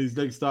touch him and his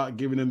legs start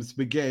giving him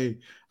spaghetti,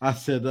 I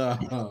said,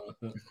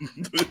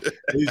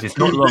 "It's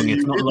not long.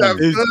 It's not long."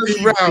 First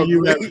round,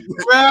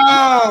 bro.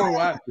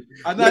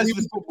 I know it's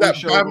a football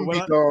show. Bambi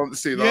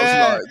dancing. Yeah,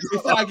 I was like, he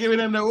started giving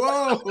him the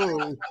whoa,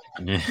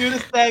 do the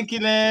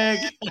stanky leg.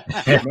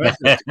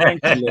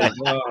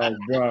 Oh,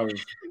 bro.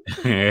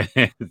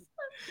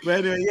 But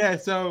anyway, yeah.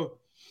 So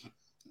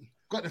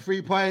got the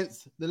 3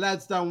 points. The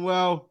lads done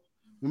well.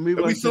 Are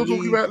we still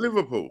talking about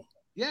Liverpool?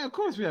 Yeah, of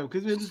course we have,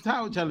 because we're the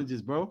title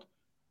challenges, bro.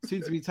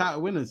 Seem to be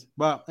title winners.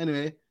 But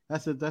anyway,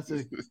 that's a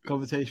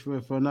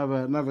conversation for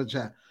another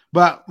chat.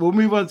 But we'll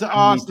move on to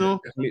Arsenal.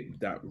 Clip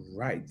that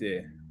right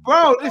there.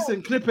 Bro,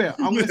 listen, clip it.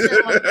 I'm gonna say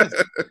it like this.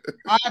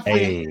 I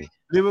think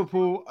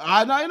Liverpool.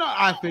 I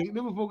think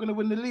Liverpool gonna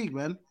win the league,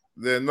 man.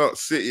 They're not.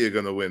 City are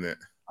gonna win it.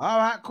 All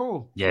right,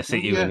 cool. Yeah,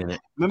 City winning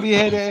it. Remember you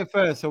heard it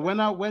first. So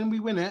when we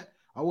win it,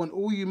 I want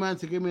all you man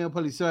to give me a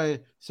apology. Sorry,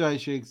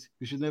 Shigs.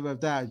 We should never have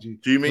doubted you.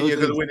 Do you mean you're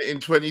going to win it in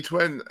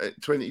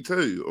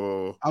 2022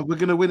 or? We're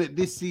going to win it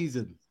this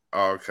season.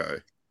 Oh, okay.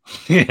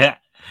 Yeah.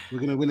 We're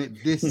going to win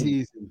it this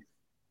season.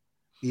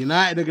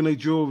 United are going to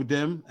draw with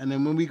them, and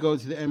then when we go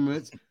to the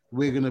Emirates,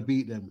 we're going to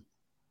beat them.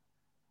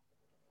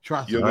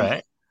 Trust me. All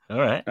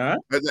right. At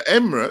the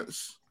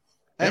Emirates?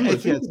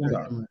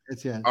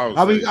 It's yeah. Oh,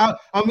 I mean,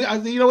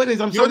 you know what it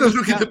is? You're just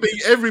looking to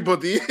beat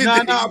everybody.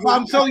 No, but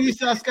I'm so used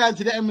to us going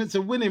to the Emirates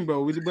and winning,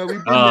 bro. We've been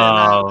there.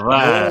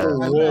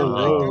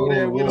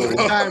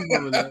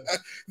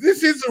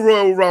 This is a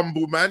Royal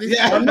Rumble, man.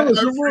 Yeah, I know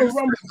it's a Royal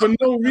Rumble for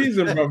no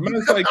reason, bro.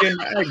 Man, started getting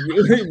the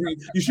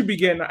abs. You should be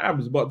getting the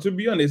abs, but to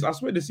be honest, I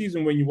swear the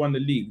season when you won the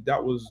league,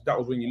 that was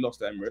when you lost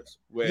the Emirates.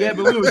 Yeah,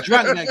 but we were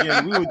drunk that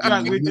game. We were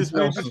drunk. We just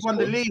won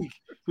the league.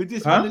 We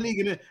just won the league,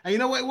 and you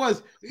know what it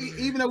was?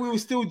 Even though we were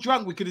still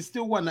drunk, we could have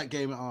still won that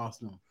game at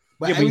Arsenal.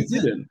 But you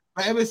didn't.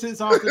 But ever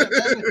since after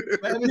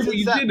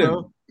that,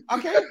 bro.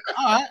 Okay,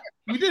 all right,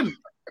 we didn't.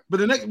 But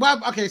the next,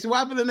 so what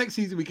happened the next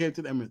season we came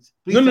to the Emirates?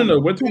 No.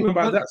 We're talking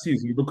about that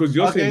season because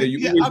you're saying that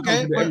you always come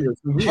to the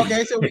Emirates.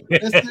 Okay, so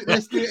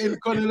let's do it in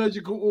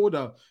chronological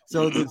order.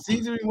 So the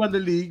season we won the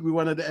league, we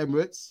won at the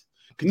Emirates.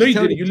 No, you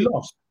didn't. You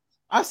lost.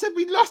 I said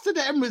we lost to the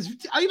Emirates.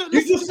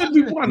 You just said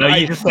we won. No,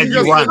 you just said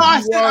you won.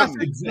 I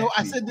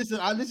said, listen.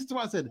 I listened to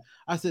what I said.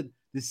 I said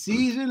the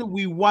season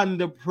we won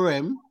the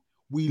Prem,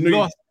 we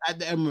lost at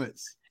the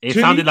Emirates. It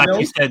sounded like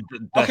you said.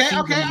 Okay,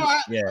 all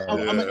right. Yeah.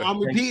 I'm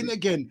repeating it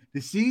again.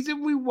 The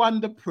season we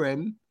won the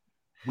Prem,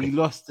 we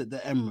lost at the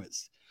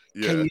Emirates.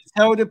 Yeah. Can you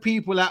tell the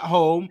people at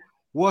home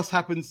what's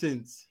happened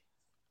since?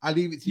 I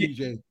leave it to you,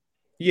 Jay.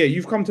 Yeah,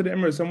 you've come to the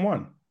Emirates and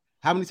won.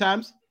 How many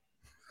times?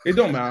 It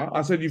don't matter.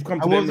 I said you've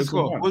come to the Emirates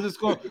and won. What's the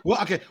score?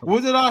 Okay.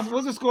 What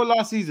was the score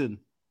last season?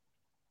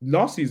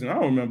 Last season, I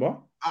don't remember.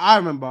 I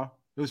remember.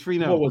 It was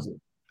 3-0. What was it?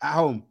 At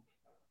home.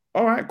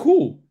 All right,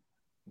 cool.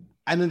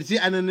 And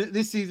then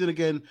this season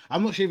again,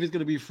 I'm not sure if it's going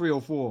to be 3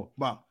 or 4,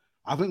 but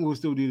I think we'll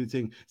still do the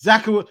thing.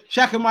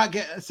 Saka might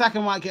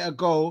get a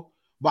goal,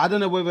 but I don't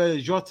know whether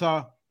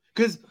Jota,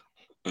 because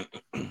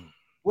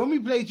when we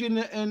played you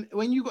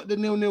when you got the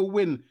 0-0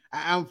 win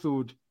at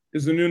Anfield,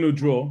 it's a 0-0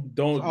 draw. It's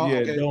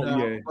a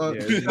 0-0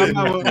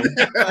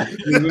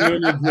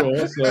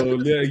 draw. So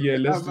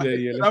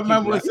Some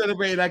man was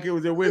celebrating like it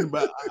was a win,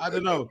 but I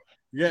don't know.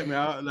 You get me?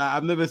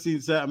 I've never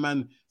seen certain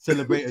man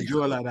celebrate a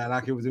draw like that,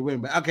 like it was a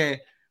win. But okay,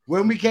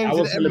 when we came, I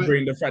was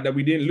celebrating the fact that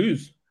we didn't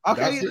lose.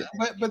 Okay,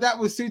 but that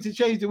was soon to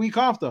change the week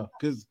after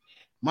because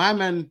my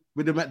man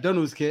with the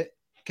McDonald's kit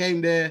came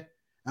there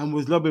and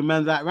was lobbing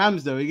man like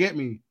Ramsdale. You get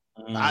me?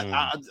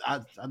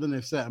 I don't know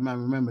if certain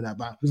man remember that,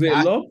 but was it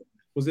a lob?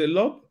 Was it a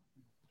lob?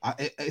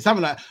 It's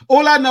something like.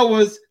 All I know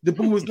was the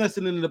ball was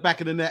nestling in the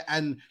back of the net,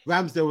 and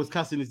Ramsdale was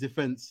cussing his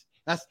defense.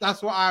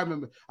 That's what I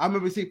remember. I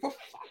remember seeing, for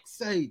fuck's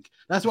sake,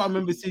 that's what I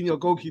remember seeing your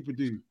goalkeeper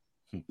do.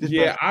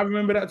 I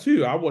remember that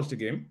too. I watched the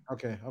game.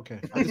 Okay.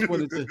 I just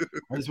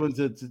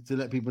wanted to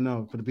let people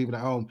know, for the people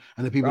at home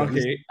and the people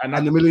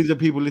and the millions of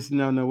people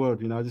listening around the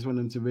world. You know, I just want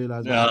them to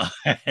realize. That's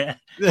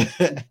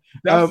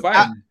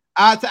fine.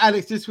 Out to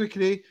Alex, just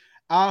quickly.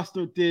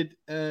 Arsenal did.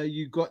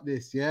 You got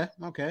this, yeah?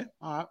 Okay,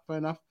 all right, fair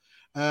enough.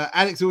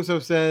 Alex also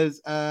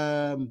says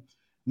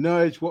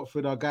Norwich,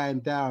 Watford are going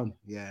down.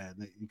 Yeah,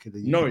 you could.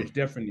 Norwich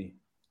definitely.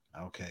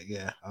 Okay,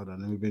 yeah. Hold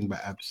on, let me bring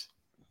back Abs.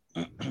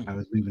 I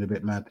was moving a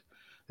bit mad.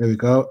 There we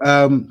go.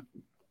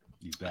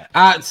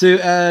 Out to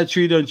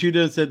Trudon.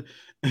 Trudon said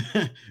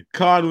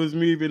Khan was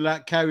moving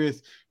like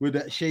Karius with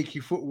that shaky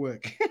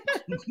footwork.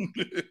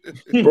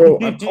 Bro,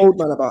 I told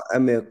man about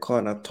Amir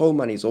Khan. I told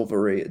man he's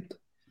overrated.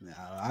 No,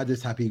 I'm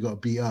just happy he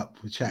got beat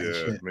up with chatting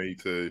shit. Me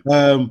too.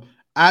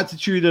 Out to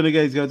Trudon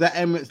again. He goes, that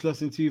Emirates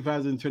loss in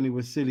 2020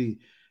 was silly.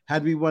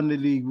 Had we won the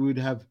league, we would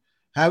have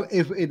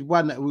if it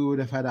won that, we would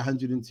have had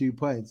 102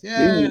 points.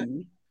 Yeah.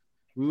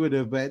 We would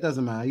have, but it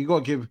doesn't matter. You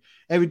got to give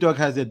every dog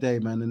has their day,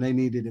 man, and they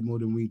needed it more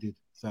than we did.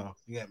 So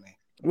you get me.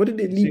 What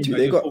did it lead to?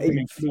 They got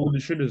 8th. All the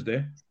shooters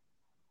there.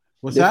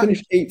 What's that? They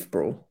finished 8th,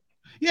 bro.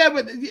 Yeah,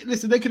 but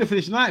listen, they could have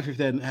finished 9th if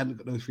they hadn't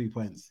got those 3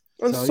 points.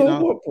 And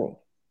so what, bro?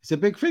 It's a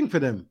big thing for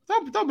them.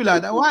 Don't be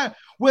like that. Why?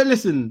 Well,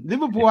 listen,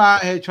 Liverpool are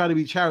out here trying to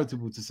be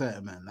charitable to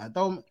certain man. Like,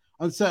 don't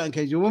on certain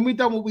occasions when we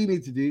done what we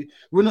need to do,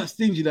 we're not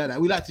stingy like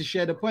that. We like to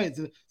share the points,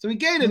 so we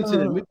gave them to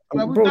them. We've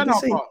done our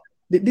part.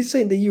 This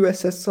ain't the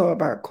USSR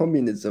about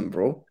communism,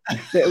 bro.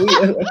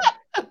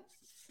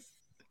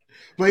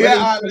 But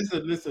yeah,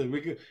 listen.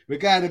 We're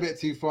going a bit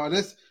too far.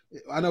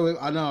 I know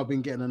I've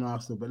been getting on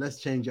Arsenal, but let's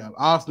change it up.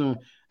 Arsenal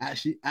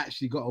actually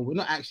got a win,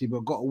 not actually,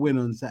 but got a win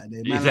on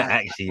Saturday. Man,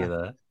 actually,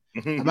 a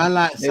man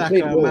like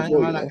Saka,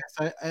 man like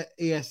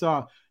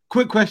ESR.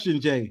 Quick question,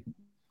 Jay.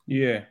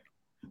 Yeah.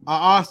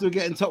 Are Arsenal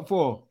getting top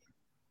 4?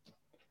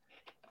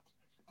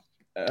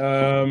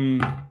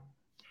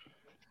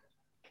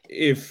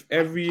 If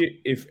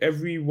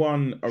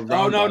everyone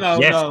around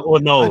yes or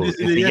no.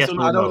 Yes or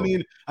no.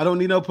 I don't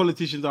need no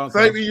politicians answer.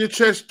 Say with your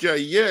chest, Jay.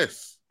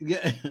 Yes.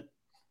 Yeah.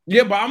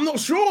 Yeah, but I'm not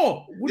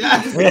sure.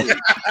 I'm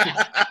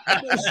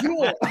not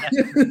sure.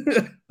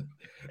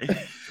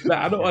 Like,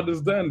 I don't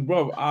understand,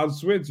 bro. I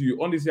swear to you,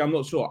 honestly, I'm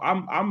not sure.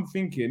 I'm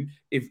thinking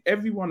if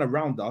everyone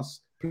around us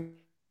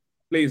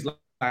plays like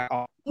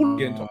we'll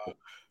get top 4.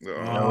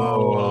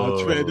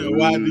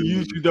 Why the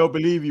YouTube don't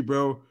believe you,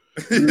 bro?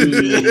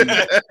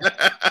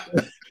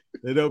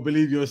 They don't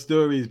believe your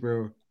stories,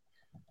 bro.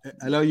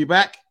 Hello, you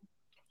back?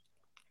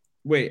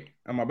 Wait,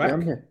 am I back? Yeah,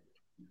 I'm here.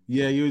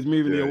 Yeah, you was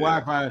moving your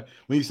Wi-Fi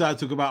when you started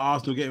talking about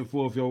Arsenal getting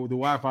 4th. The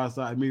Wi-Fi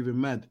started moving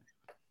mad.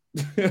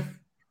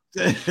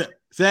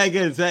 Say it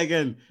again.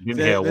 You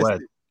didn't hear a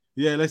word.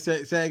 Yeah, let's say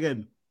it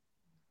again.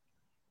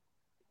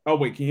 Oh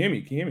wait, can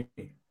you hear me?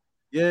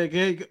 Yeah,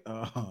 okay.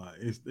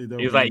 It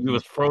was like you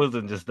was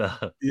frozen just there.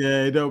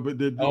 Yeah, no, but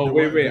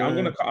wait. I'm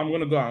gonna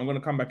go. I'm gonna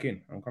come back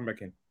in. All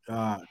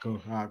right, cool.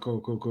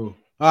 All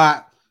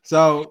right,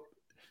 so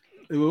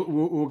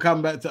we'll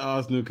come back to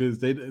Arsenal because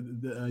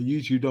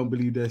YouTube don't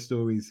believe their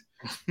stories.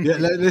 Yeah,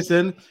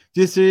 listen,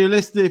 just so you're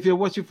listening, if you're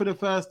watching for the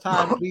first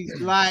time,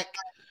 please like,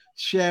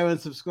 share, and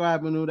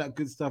subscribe and all that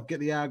good stuff. Get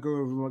the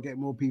algorithm or get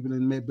more people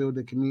and build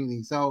a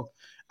community. So,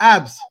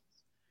 Abs,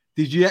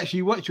 did you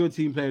actually watch your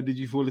team play or did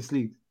you fall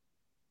asleep?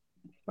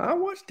 I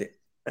watched it.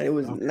 And it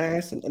was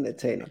nice and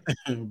entertaining.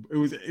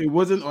 It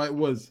wasn't or it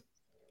was?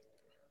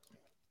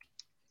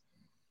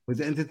 Was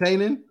it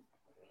entertaining?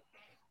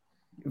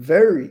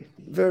 Very,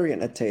 very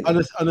entertaining.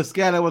 On a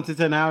scale of 1 to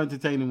 10, how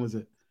entertaining was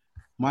it?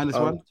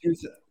 -1?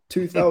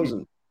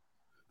 2,000.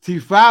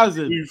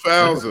 2,000.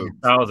 2,000.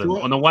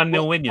 On a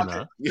 1-0 win, you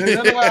know.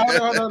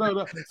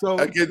 No. So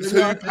against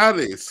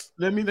Palace.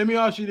 Let me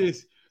ask you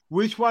this: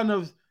 which one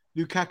of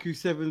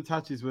Lukaku's 7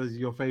 touches was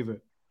your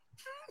favorite?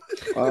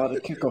 The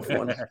kickoff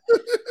one.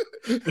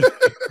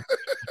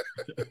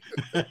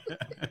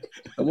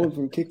 The one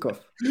from kickoff.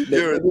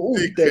 You're a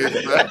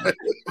dickhead, man.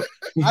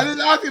 I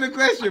didn't ask you the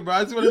question, bro.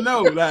 I just want to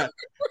know.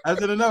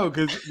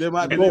 Because there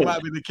might be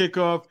the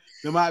kickoff,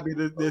 there might be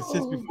the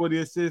assist before the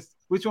assist.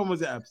 Which one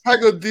was it, Abs?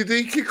 Hang on, did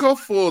he kick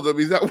off for them?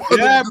 Is that one?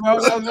 Yeah, bro.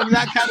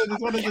 That counted as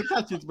one of the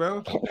touches,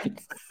 bro.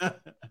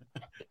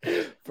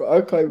 Bro,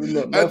 I can't even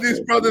look. And this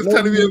brother's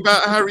telling me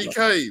about Harry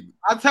Kane.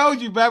 I told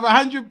you, bro.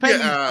 100 pennies.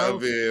 Get out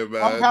of here,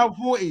 man.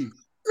 £1.40.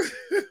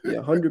 Yeah,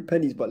 100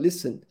 pennies. But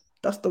listen,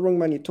 that's the wrong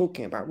man you're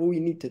talking about. What we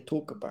need to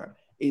talk about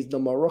is the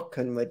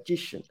Moroccan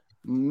magician,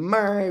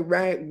 my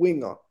right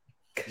winger.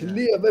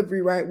 Clear of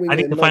every right winger. I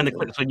need to find the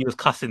clips when you was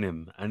cussing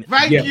him. And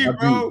Thank you,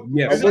 bro.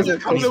 Yeah, it was a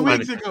couple of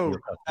weeks ago.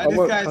 And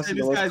this guy's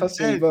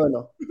dead.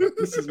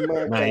 This is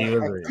my guy.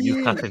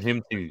 You cussing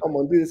him too. Come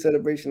on, do the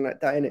celebration like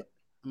that, innit?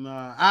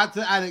 Nah, out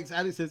to Alex.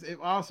 Alex says if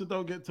Arsenal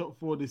don't get top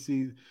 4 this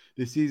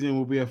season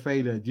will be a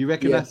failure. Do you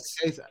reckon that's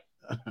the case?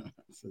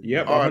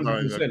 Yep,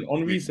 100%.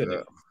 Henry said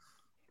it.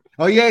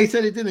 Oh yeah, he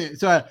said it, didn't it?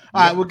 So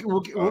all right,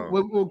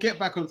 we'll get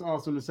back onto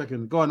Arsenal in a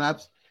second. Go on,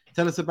 Abs.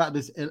 Tell us about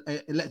this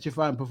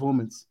electrifying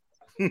performance.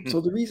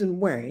 So the reason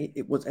why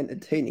it was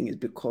entertaining is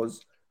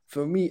because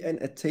for me,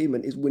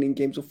 entertainment is winning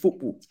games of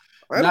football.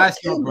 Nice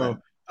one, bro.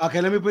 Okay,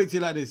 let me put it to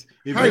you like this.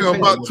 Hang on,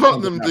 but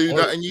Tottenham do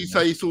that, and you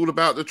say it's all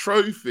about the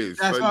trophies.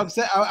 That's what I'm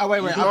saying.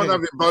 Wait. You can't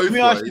have it both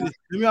ways.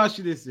 Let me ask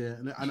you this, yeah,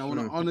 and I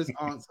want an honest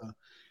answer.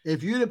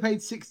 If you'd have paid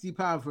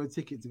 £60 for a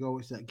ticket to go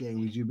watch that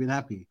game, would you have been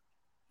happy?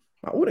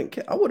 I wouldn't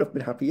care. I would have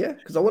been happy, yeah,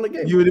 because I won a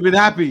game. You would have been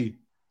happy?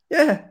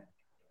 Yeah.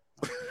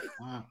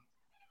 Wow.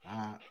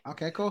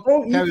 Okay, cool.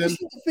 Bro, you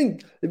seem to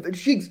think,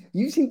 Shigs,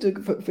 you seem to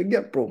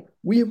forget, bro.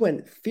 We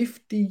went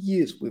 50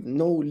 years with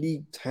no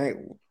league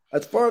title.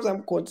 As far as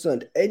I'm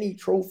concerned, any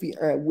trophy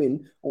I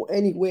win or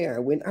any way I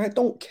win, I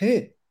don't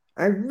care.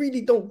 I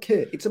really don't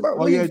care. It's about.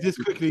 Oh yeah,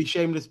 just quickly,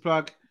 shameless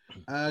plug.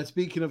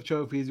 Speaking of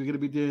trophies, we're going to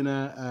be doing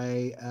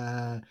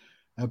a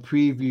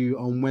preview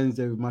on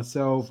Wednesday with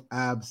myself,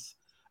 Abs,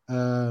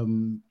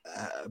 Ben,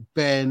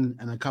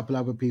 and a couple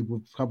other people,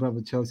 a couple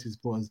other Chelsea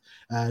supporters,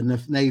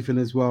 Nathan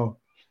as well.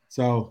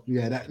 So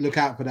yeah, look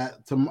out for that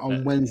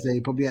on Wednesday,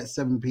 probably at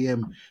 7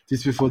 p.m.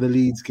 just before the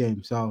Leeds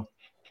game. So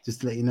just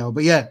to let you know.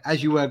 But yeah,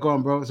 as you were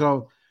going, bro.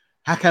 So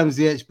Hakim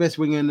Ziyech, best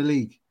winger in the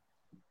league.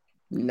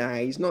 Nah,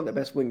 he's not the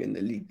best winger in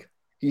the league.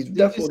 He's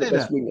definitely the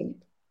best winger.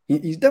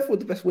 He's definitely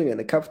the best winger in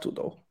the capital,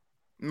 though.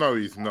 No,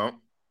 he's not.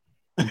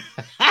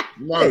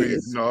 No,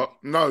 he's not.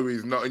 No,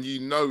 he's not. And you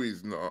know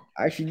he's not.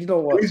 Actually, you know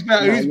what? Who's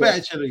better? Who's better,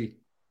 actually?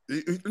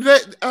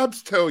 Let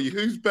Abs tell you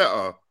who's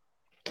better.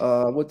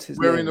 What's his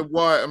Wearing name? a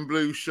white and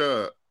blue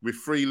shirt with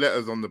 3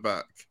 letters on the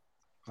back.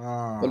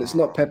 Well, it's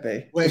not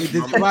Pepe. Wait,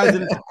 does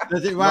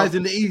it rise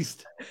in the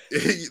east?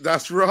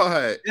 That's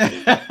right.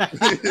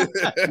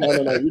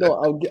 No. You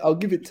know, I'll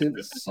give it to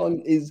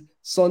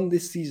Son.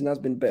 This season has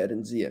been better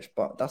than Ziyech,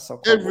 but that's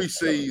every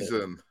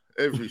season.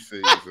 Every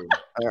season.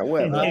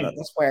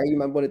 That's why you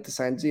man wanted to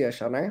sign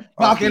Ziyech,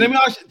 I? Okay, let me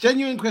ask you a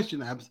genuine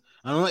question, Abs.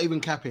 I'm not even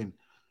capping.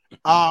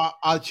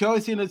 Are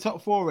Chelsea in the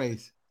top 4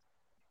 race?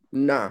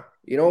 Nah.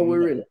 You know what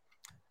we're in?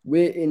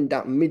 We're in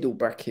that middle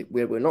bracket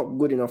where we're not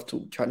good enough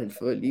to challenge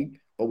for a league,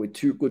 but we're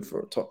too good for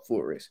a top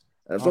 4 race.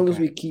 As long as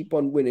we keep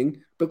on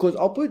winning, because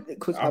I've read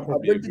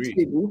the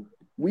table,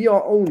 we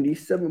are only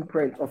 7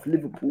 points off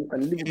Liverpool,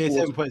 and Liverpool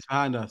 7 points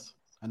behind us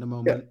at the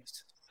moment.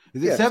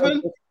 Yeah. Is it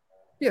 7?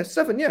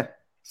 7. Yeah.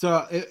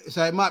 So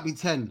it might be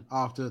 10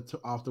 after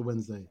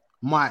Wednesday.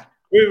 Might.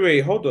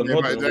 Wait, hold on.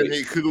 Then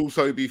it could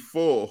also be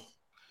 4.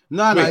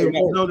 No,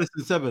 no less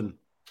than 7.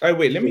 Oh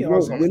wait, let me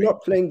ask something. We're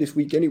not playing this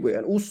week anyway,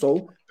 and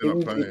also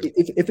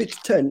if it's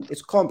 10,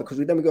 it's calm because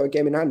we got a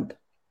game in hand.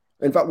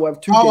 In fact, we'll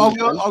have 2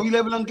 games. Are we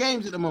level on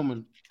games at the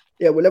moment?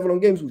 Yeah, we're level on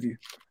games with you.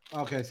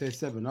 Okay, so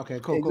 7. Okay,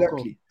 cool,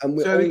 exactly. Cool.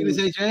 And so are you going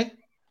to say, Jay?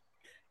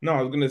 No,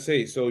 I was going to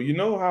say, so you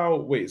know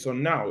how, so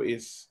now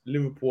it's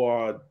Liverpool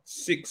are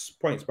 6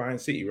 points behind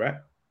City, right?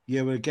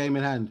 Yeah, with a game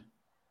in hand.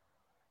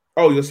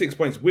 Oh, you're 6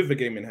 points with the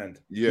game in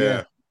hand?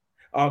 Yeah.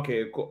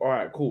 Okay, cool. All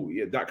right, cool.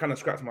 Yeah, that kind of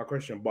scratched my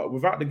question. But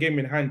without the game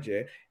in hand,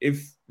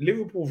 if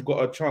Liverpool's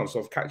got a chance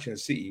of catching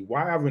City,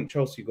 why haven't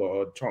Chelsea got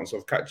a chance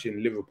of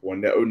catching Liverpool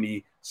and they're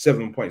only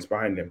 7 points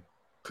behind them?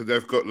 Because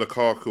they've got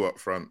Lukaku up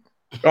front.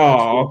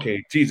 Oh,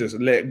 okay. Jesus. All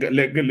right,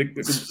 let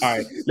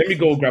me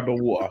go grab a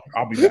water.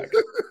 I'll be back.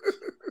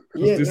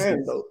 He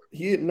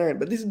hit 9.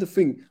 But this is the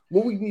thing.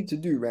 What we need to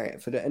do,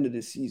 right, for the end of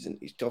the season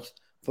is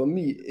just, for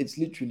me, it's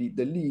literally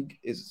the league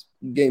is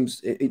games.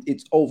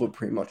 It's over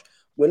pretty much.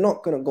 We're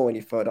not going to go any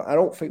further. I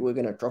don't think we're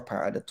going to drop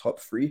out of the top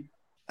 3,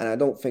 and I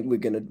don't think we're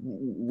going to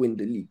win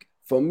the league.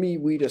 For me,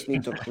 we just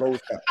need to close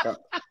that gap.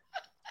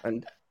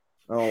 And,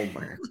 oh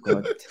my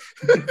God.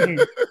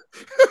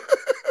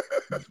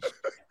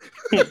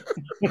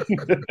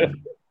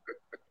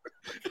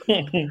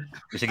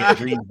 We should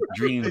get a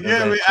dream.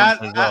 Yeah,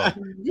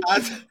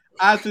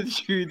 after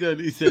Tudor,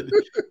 he said,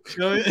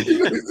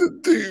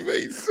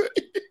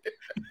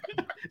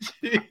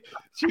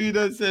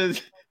 Tudor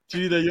says,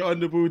 Tudor, you're on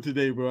the ball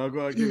today, bro. I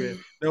gotta give it.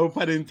 No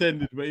pun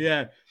intended, but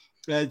yeah,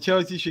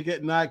 Chelsea should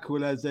get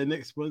NyQuil as their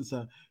next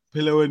sponsor.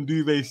 Pillow and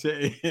duvet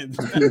settings.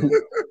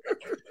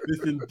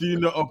 Listen, do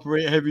not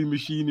operate heavy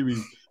machinery.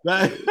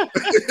 But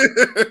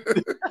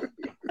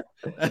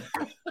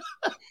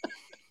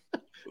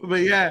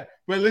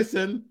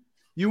listen,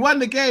 you won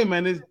the game,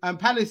 man, and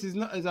Palace is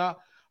not as a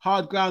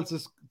hard ground to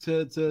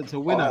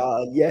win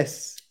at.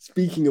 Yes.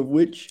 Speaking of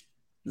which,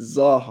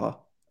 Zaha.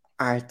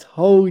 I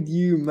told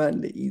you,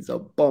 man, that he's a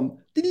bum.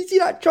 Did you see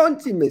that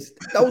chance he missed?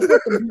 That was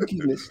what the rookie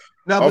missed.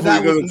 No, but I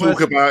thought you were going to talk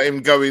about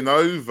him going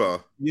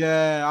over.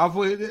 Yeah, I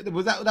thought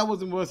that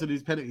wasn't worse than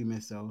his penalty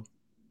miss, though.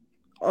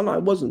 Oh no,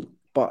 it wasn't.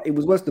 But it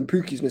was worse than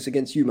Pookie's miss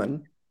against you,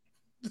 man.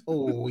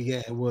 Oh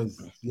yeah, it was.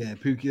 Yeah,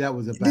 Pookie, that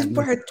was a bad. This is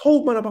what I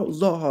told man about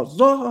Zaha.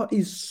 Zaha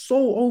is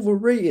so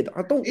overrated.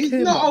 I don't. He's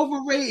care, not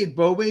overrated,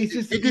 bro. But it's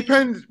just. It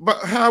depends.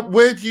 But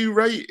where do you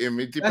rate him?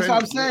 It depends.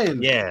 That's what I'm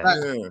saying. Yeah.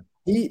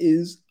 He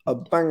is a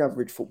bang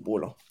average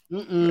footballer.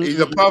 He's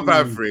above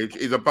average.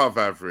 He's above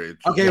average.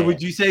 Okay,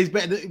 would you say he's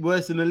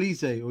worse than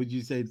Elise, or would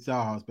you say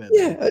Zaha's better?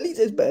 Yeah, Elise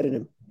is better than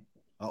him.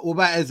 What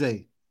about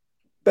Eze?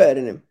 Better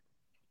than him.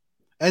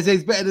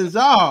 Eze's better than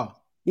Zaha?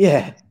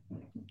 Yeah.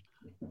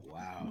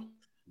 Wow.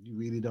 You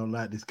really don't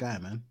like this guy,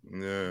 man.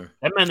 Yeah.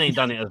 That man ain't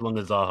done it as long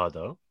as Zaha,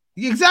 though.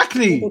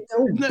 Exactly.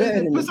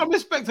 Put some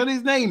respect on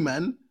his name,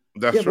 man.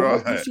 That's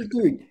right. This is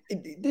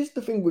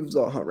the thing with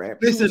Zaha, right?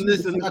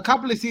 Listen. A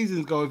couple of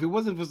seasons ago, if it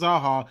wasn't for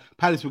Zaha,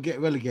 Palace would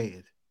get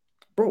relegated.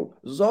 Bro,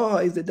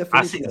 Zaha is the definition.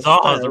 I think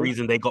Zaha's the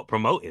reason they got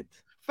promoted.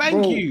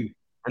 Thank you.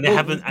 And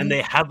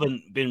they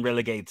haven't been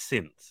relegated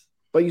since.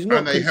 But he's not.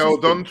 And they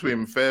held on to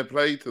him. Fair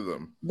play to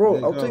them.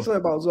 Bro, I'll tell you something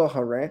about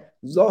Zaha, right?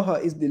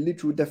 Zaha is the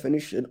literal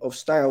definition of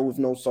style with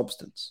no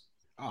substance.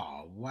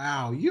 Oh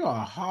wow, you're a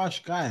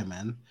harsh guy,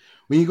 man.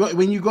 When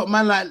you got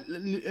man like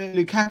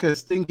Lukaku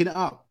stinking it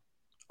up.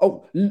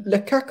 Oh,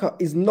 Lukaku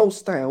is no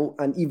style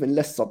and even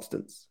less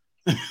substance.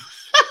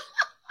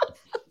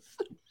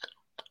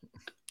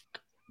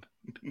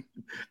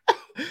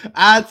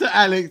 Add to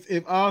Alex,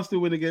 if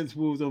Arsenal win against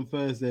Wolves on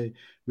Thursday,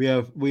 we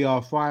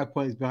are 5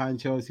 points behind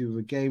Chelsea with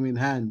a game in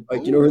hand.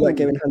 Do you know who that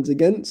game in hand's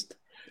against?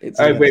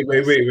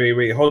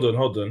 Wait. Hold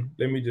on.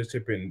 Let me just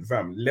chip in,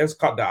 fam. Let's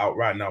cut that out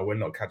right now. We're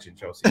not catching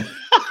Chelsea.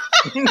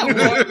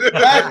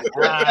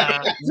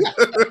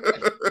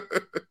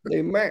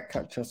 They might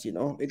catch us, you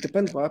know. It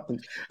depends what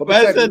happens. But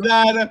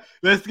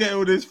let's get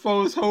all this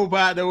false hope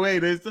out of the way.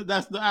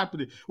 That's not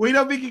happening. Well, you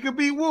don't think you can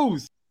beat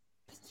Wolves?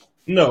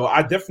 No,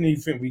 I definitely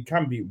think we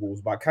can beat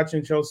Wolves, but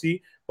catching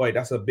Chelsea, boy,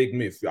 that's a big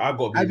myth.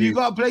 Have you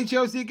got to play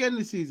Chelsea again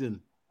this season?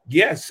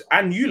 Yes,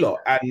 and you lot,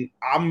 and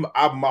I'm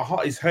my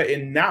heart is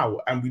hurting now,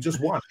 and we just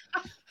won.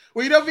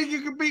 Well, you don't think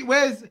you can beat?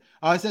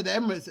 I said the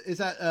Emirates. It's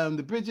at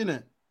the bridge, isn't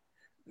it?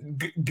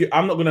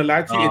 I'm not gonna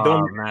lie to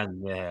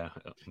you.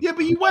 Yeah,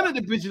 but you won at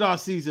the bridge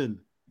last season,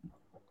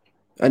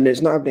 and it's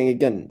not happening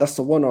again. That's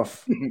the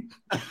one-off.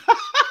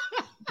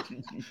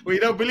 Well, you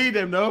don't believe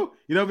them, no?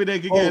 You don't think they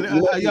can get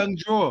a young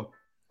draw?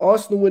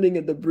 Arsenal winning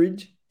at the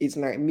bridge is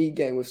like me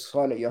getting with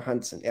Scarlett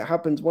Johansson. It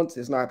happens once,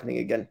 it's not happening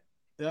again.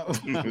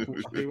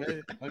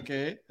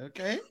 Okay.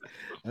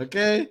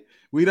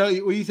 We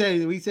don't. What you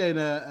saying?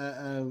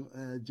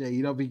 Jay,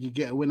 you don't think you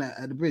get a win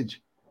at the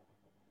bridge?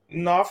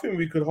 No, I think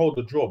we could hold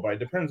the draw, but it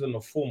depends on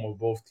the form of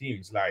both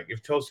teams. Like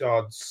if Chelsea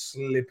are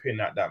slipping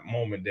at that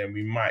moment, then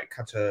we might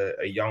catch a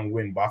young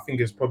win. But I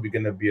think it's probably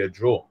going to be a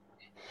draw.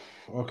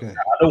 Okay.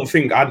 I don't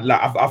think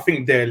I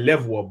think they're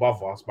level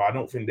above us, but I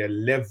don't think they're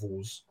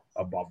levels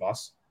above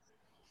us.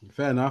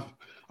 Fair enough.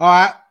 All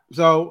right,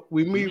 so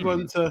we move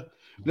on to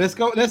let's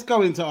go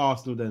into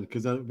Arsenal then,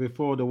 because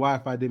before the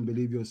Wi-Fi didn't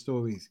believe your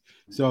stories.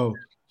 So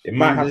it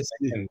might have.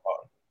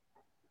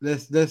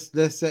 Let's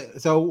say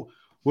so.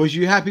 Was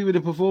you happy with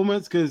the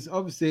performance? Because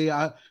obviously,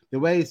 the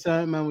way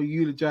certain man were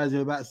eulogizing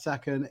about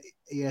Saka and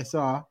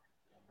ESR,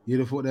 you'd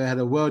have thought they had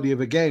a worldie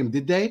of a game.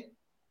 Did they?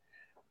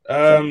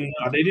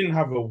 They didn't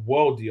have a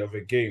worldie of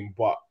a game,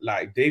 but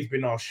like they've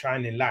been our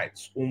shining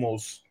lights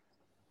almost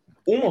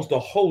the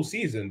whole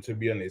season, to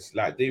be honest.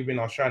 Like they've been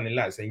our shining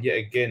lights, and yet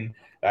again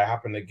that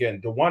happened again.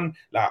 The one,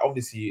 like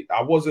obviously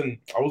I wasn't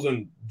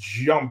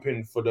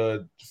jumping for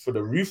the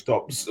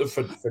rooftops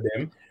for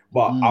them,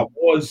 but I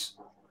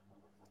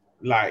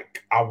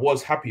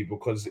was happy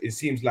because it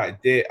seems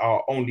like they're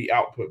our only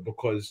output,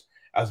 because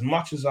as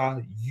much as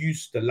I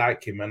used to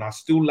like him and I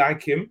still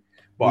like him,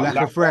 but like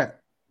a threat.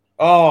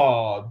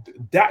 Oh,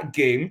 that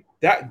game,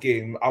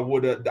 I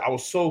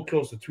was so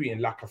close to tweeting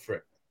like a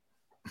threat.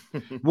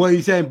 What are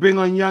you saying? Bring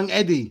on young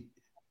Eddie.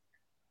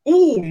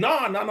 Oh, no.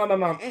 Hold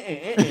on.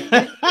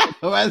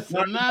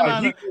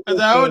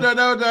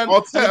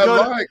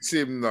 Arteta likes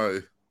him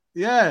though.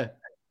 Yeah.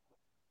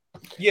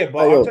 Yeah,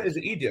 but Arteta is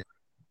an idiot.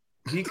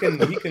 He can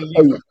leave.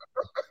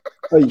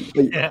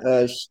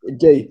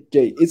 Jay,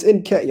 it's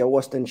Nketiah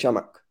worse than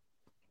Shamak?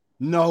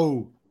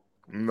 No,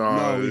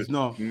 he's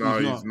not.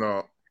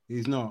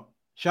 He's not.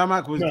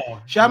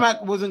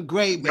 Shamak wasn't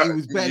great, but he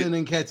was better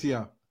than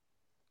Nketiah.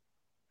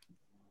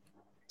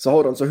 So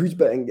hold on. So who's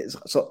betting?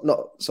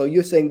 So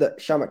you're saying that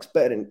Shamak's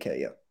better than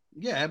Nketiah?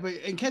 Yeah, but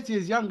Nketiah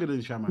is younger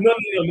than Shamak. No.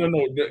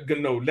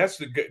 Let's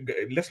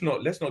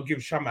not give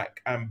Shamak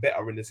and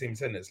better in the same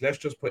sentence. Let's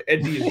just put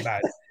Eddie is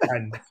bad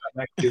and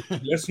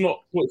let's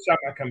not put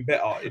Shamak and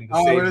better in the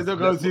same. Oh, let's not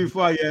go too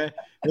far. Yeah,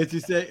 let's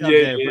just say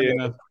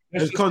enough.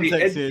 There's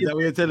context here. Is that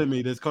what you're telling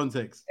me? There's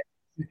context.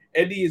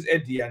 Eddie is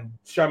Eddie and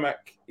Shamak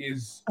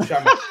is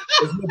Shamak.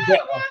 There's no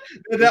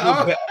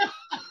better.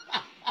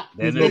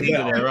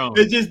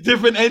 They're just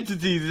different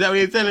entities. Is that what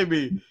you're telling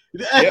me?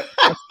 Yep.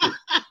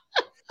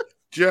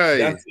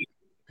 Jay.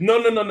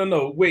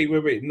 No.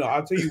 Wait. No,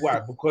 I'll tell you why.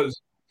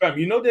 Because, fam,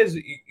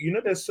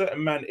 there's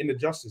certain men in the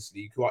Justice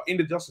League who are in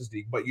the Justice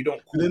League, but you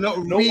don't. They're not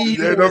really.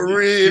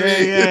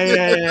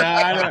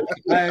 Yeah.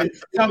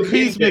 Some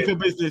peacemaker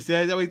business.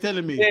 Yeah, is that what you're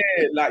telling me? Yeah,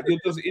 like you're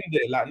just in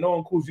there. Like no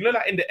one calls.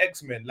 Like in the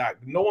X-Men, like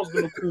no one's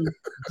gonna call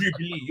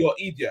Jubilee. You're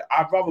idiot.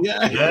 I'd rather.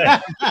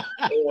 Yeah.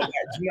 Or, do you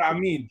know what I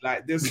mean?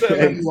 Like there's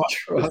certain men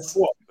who are,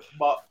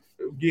 but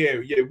yeah,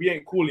 we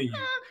ain't calling you.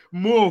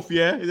 Morph,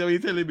 yeah? Is that what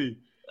you're telling me?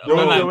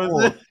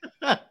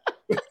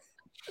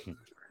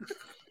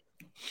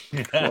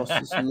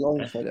 It's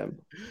long for them.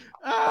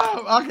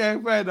 Okay,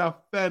 fair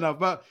enough.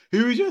 But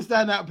who is your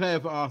standout player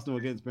for Arsenal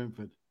against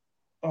Brentford?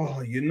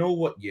 Oh, you know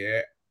what?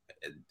 Yeah,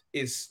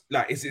 it's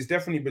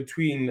definitely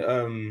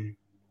between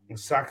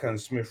Saka and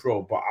Smith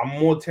Rowe, but I'm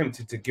more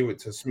tempted to give it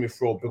to Smith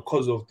Rowe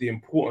because of the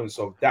importance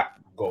of that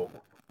goal.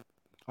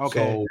 Okay.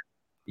 So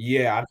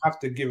yeah, I'd have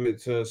to give it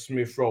to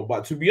Smith Rowe.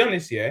 But to be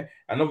honest, yeah,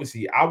 and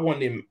obviously I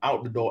want him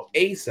out the door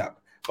ASAP.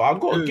 But I've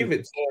got to give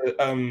it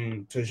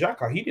to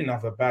Xhaka. He didn't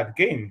have a bad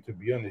game, to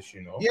be honest,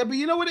 you know. Yeah, but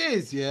you know what it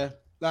is, yeah?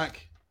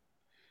 Like,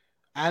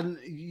 and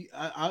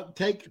I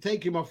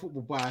taking my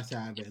football bias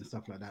out of it and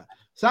stuff like that.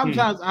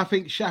 Sometimes I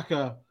think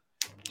Xhaka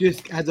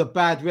just has a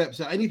bad rep.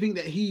 So anything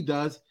that he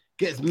does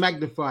gets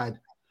magnified.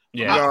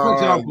 Yeah. For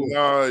example.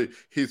 No,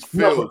 he's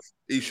filth.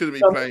 He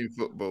shouldn't be playing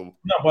football.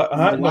 No, but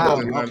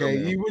okay,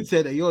 you would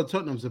say that you're a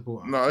Tottenham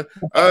supporter. No.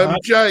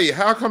 Jay,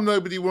 how come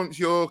nobody wants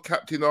your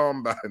captain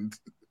armband?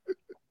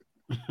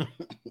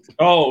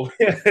 Oh,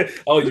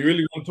 you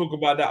really want to talk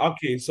about that?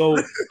 Okay, so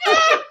no,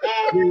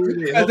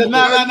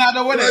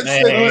 don't want it.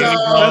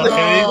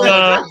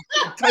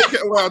 Take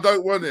it away. I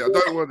don't want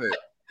it.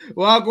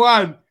 Well, go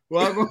on.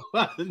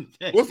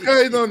 What's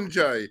going on,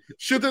 Jay?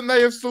 Shouldn't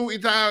they have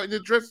sorted that out in the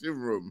dressing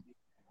room?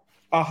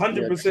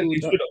 100% he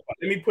should have.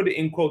 Let me put it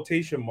in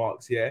quotation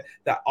marks, yeah,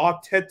 that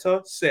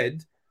Arteta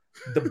said,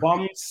 the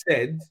bum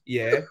said,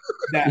 yeah,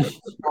 that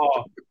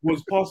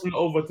was passing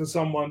over to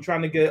someone,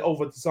 trying to get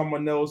over to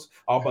someone else,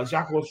 but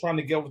Xhaka was trying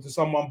to get over to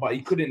someone, but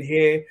he couldn't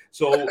hear.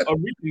 So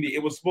originally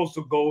it was supposed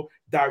to go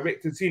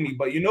direct to Tini,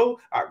 but you know,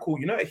 cool,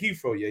 you know at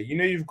Heathrow, yeah, you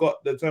know you've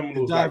got the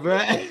terminals.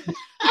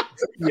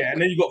 Yeah,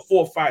 and then you got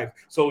 4 or 5.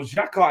 So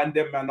Xhaka and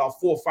them man are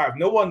 4 or 5.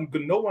 No one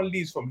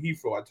leaves from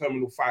Heathrow at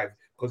Terminal 5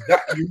 because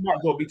that you might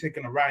as well be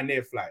taking a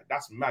Ryanair flight.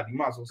 That's mad. You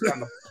might as well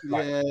stand up.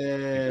 Like,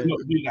 not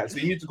do that. So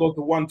you need to go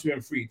to 1, 2,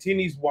 and 3.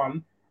 Tini's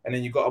 1, and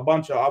then you got a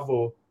bunch of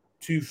other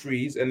 2,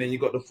 3s, and then you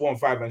got the 4 and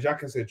 5. And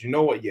Xhaka said, you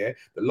know what? Yeah,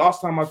 the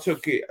last time I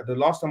took the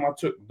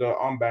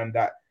armband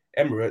at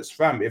Emirates,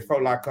 fam, it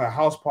felt like a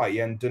house party,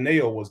 and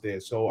Daneo was there.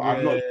 So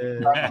I'm not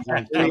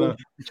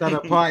trying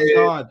to party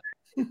hard.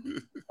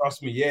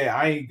 Trust me, yeah,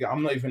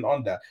 I'm not even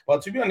on that.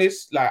 But to be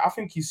honest, like I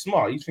think he's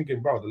smart. He's thinking,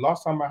 bro, the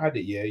last time I had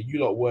it, yeah, you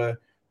lot were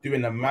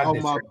doing the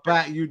madness. On my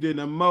back, you did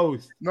the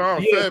most.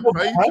 No, fair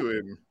play to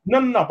him.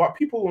 No, but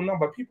people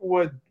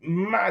were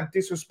mad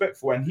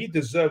disrespectful, and he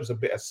deserves a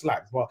bit of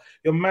slack. But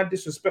you're mad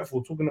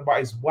disrespectful, talking about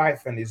his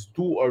wife and his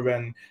daughter,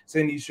 and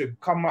saying he should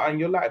come out. And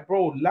you're like,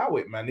 bro, allow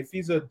it, man. If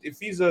he's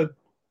a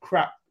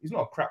crap, he's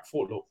not a crap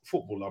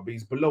footballer, but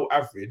he's below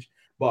average.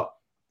 But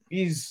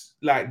he's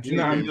like, do you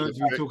know what I mean?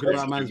 You're talking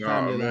about man's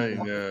family.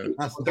 Yeah.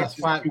 That's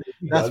fight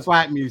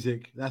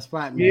music. That's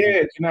fight music.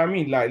 Yeah, do you know what I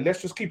mean? Like,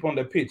 let's just keep on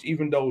the pitch.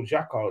 Even though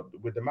Xhaka,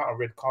 with the amount of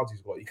red cards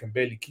he's got, he can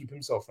barely keep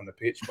himself on the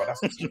pitch. But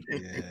that's that's his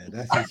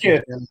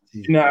speciality.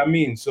 You know what I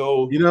mean?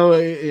 So you know,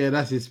 yeah,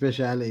 that's his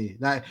speciality.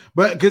 Like,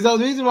 but because the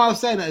reason why I was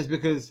saying that is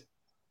because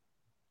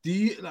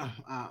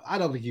I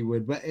don't think he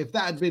would. But if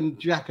that had been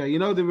Xhaka, you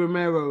know, the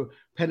Romero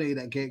penalty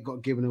that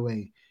got given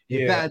away.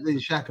 If that had been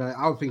Xhaka,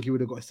 I would think he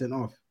would have got sent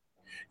off.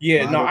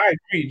 Yeah, I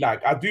agree.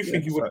 Like, I do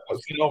think he would have got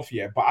sent off,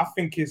 yeah, but I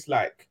think it's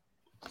like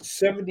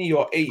 70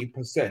 or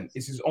 80%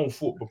 is his own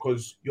fault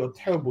because you're a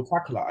terrible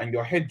tackler and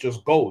your head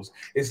just goes.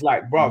 It's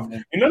like, bruv,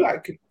 you know,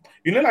 like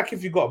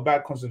if you got a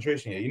bad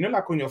concentration, yeah, you know,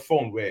 like on your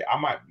phone where I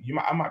might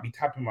be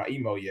tapping my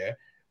email, yeah,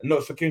 a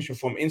notification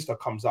from Insta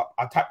comes up.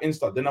 I tap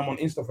Insta, then I'm on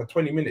Insta for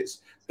 20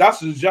 minutes.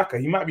 That's Xhaka.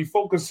 He might be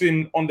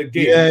focusing on the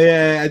game.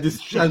 Yeah,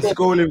 just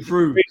scrolling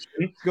through.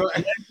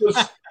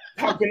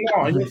 Tapping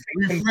out and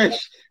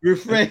refresh.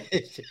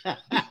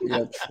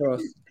 Yeah,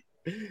 trust.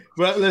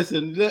 But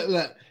listen,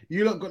 look,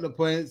 you lot got the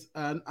points,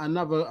 and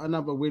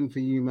another win for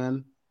you,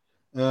 man.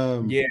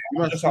 You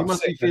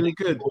must be feeling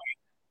good.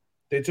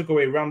 They took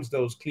away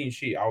Ramsdale's clean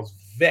sheet. I was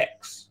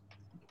vexed.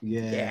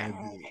 Yeah.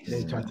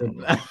 They tried to.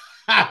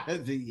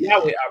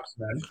 It ups,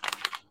 man.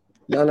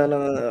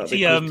 No.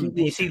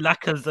 You see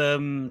Laka's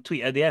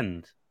tweet at the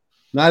end?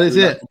 That is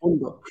it.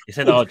 He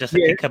said, just a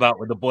kick about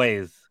with the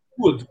boys.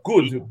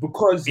 Good,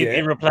 because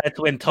in reply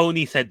to when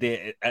Tony said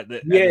it at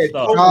the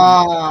start.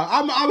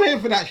 I'm here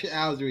for that shit,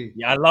 Alsbury.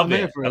 Yeah, I love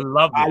it.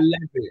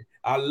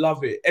 I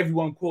love it.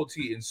 Everyone quote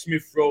tweeting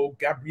Smith Rowe,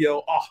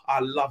 Gabriel. I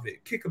love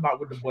it. Kick about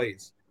with the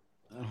boys.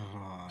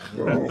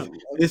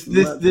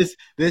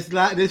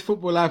 This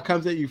football life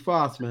comes at you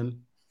fast,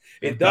 man.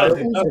 It does.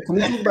 Can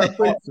we talk about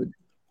Brentford?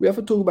 We have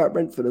to talk about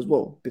Brentford as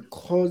well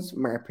because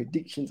my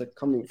predictions are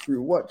coming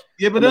through. What?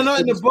 Yeah, but they're not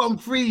in the bottom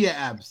 3 yet,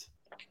 Abs.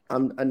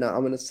 I'm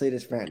going to say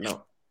this right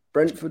now.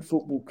 Brentford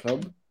Football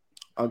Club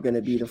are going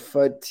to be the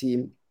 3rd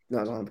team. No,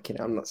 I'm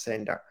kidding. I'm not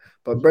saying that.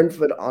 But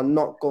Brentford are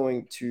not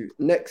going to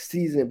next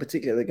season in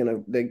particular.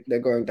 They're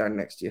going down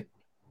next year.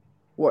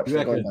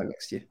 They're going down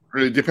next year.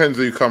 It depends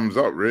who comes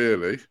up,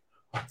 really.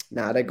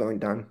 Nah, they're going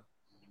down.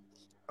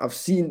 I've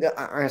seen that.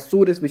 I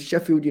saw this with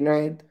Sheffield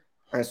United.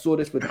 I saw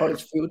this with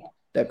Huddersfield.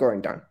 They're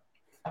going down.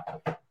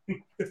 All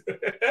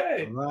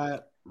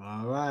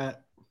right.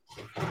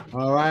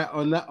 All right,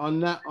 on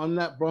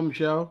that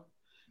bombshell,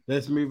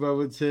 let's move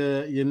over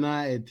to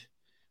United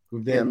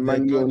with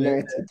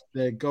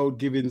their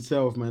goal-giving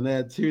self, man. They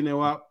had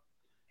 2-0 up.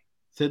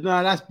 Said,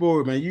 no, that's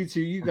boring, man.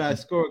 You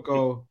guys score a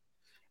goal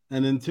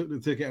and then took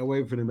it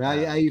away from them.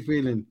 How you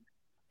feeling?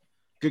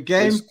 Good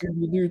game?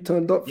 Scooby-Doo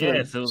turned up for him.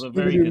 Yes, it was a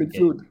very good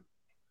game.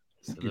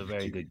 It was a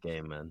very good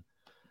game,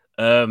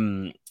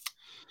 man.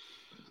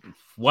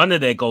 One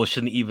of their goals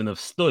shouldn't even have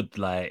stood.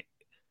 Like,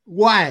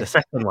 why? The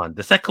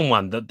second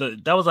one,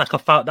 that was like a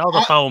foul. That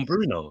was a foul on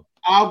Bruno.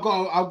 I've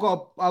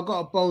got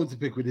a bone to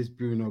pick with this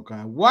Bruno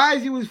guy. Why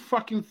is he always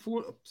fucking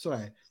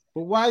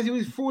why is he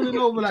always falling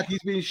over like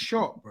he's being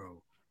shot,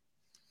 bro?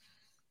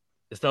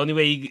 It's the only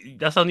way.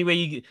 That's the only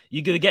way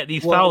you're gonna get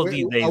these fouls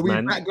these days, are we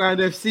man.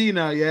 Background FC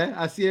now, yeah.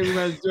 I see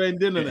everyone's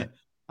joined in on it.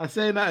 I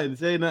say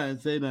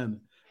nothing.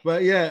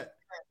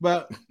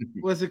 But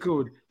what's it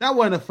called? That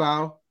wasn't a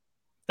foul.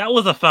 That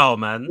was a foul,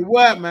 man. It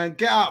worked, man.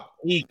 Get up.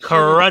 He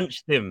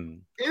crunched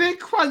him. He didn't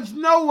crunch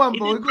no one,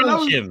 bro. He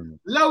crunch him.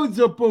 Loads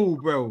of ball,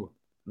 bro.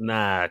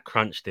 Nah,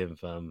 crunched him,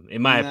 fam.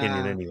 In my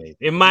opinion, anyway.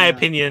 In my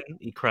opinion,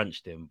 he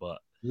crunched him, but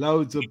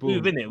loads of ball.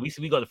 Moving it.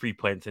 We got the 3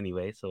 points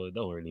anyway, so it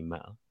don't really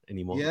matter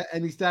anymore. Yeah,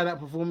 any standout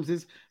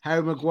performances?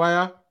 Harry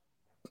Maguire.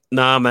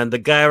 Nah, man, the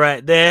guy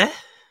right there,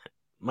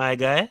 my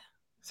guy,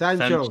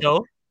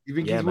 Sancho. You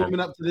think he's warming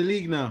up to the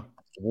league now?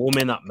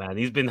 Warming up, man.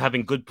 He's been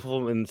having good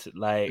performance,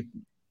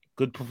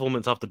 good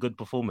performance after good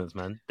performance,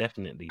 man.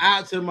 Definitely.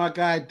 Out to my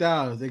guy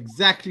Dowes.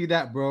 Exactly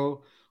that,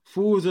 bro.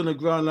 Falls on the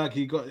ground like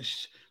he got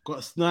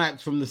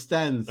sniped from the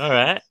stands. All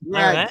right.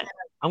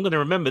 I'm gonna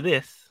remember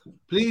this.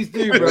 Please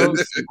do, bro.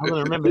 I'm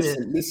gonna remember this.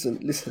 Listen.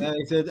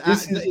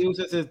 He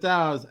also says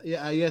Dowes.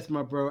 Yeah, yes,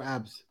 my bro,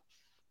 abs.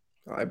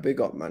 All right, big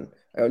up, man.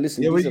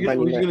 Listen. Yeah, what you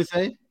gonna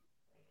say?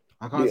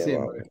 I can't see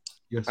it.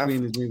 Your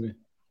screen is moving.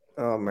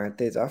 Oh my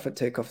days! I have to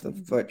take off the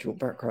virtual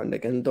background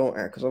again, don't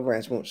I? Because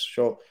otherwise it won't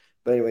show.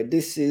 But anyway,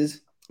 this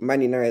is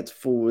Man United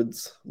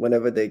forwards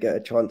whenever they get a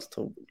chance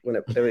to,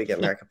 whenever they get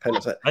like a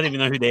penalty. I don't even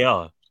know who they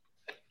are.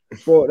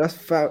 Bro, that's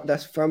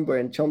Fanboy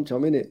and Chom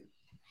Chom, innit?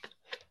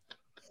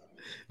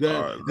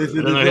 I don't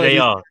know who they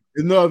are.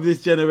 It's not of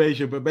this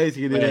generation, but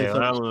basically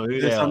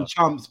there's some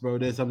chumps, bro.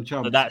 There's some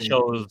chumps. So that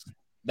shows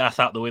that's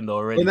out the window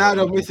already. But now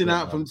they're missing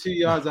out from 2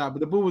 yards out, but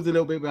the ball was a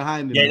little bit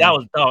behind him. Yeah,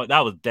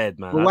 that was dead,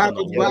 man. But what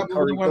happened with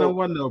the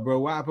one-on-one though, bro?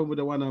 What happened with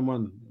the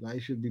one-on-one? Like, he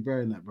should be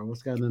burying that, bro.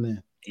 What's going on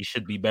there? He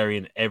should be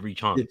burying every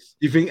chance.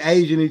 You think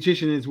Asian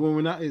nutrition is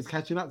warming up, is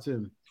catching up to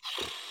him?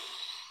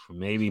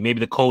 Maybe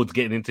the cold's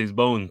getting into his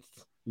bones.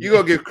 You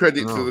gotta give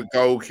credit to the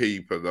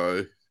goalkeeper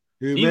though.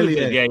 He was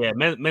good, yeah.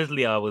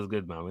 Meslier was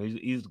good, man.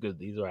 He's good.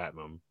 He's all right,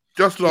 man.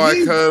 Just like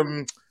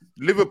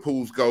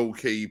Liverpool's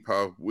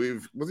goalkeeper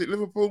was it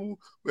Liverpool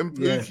when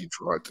Pukki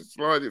tried to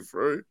slide it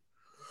through?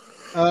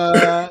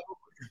 No,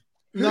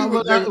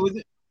 but that was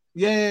it.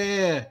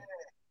 Yeah.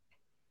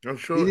 I'm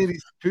sure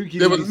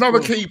there was another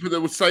keeper that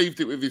was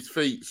saved it with his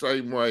feet,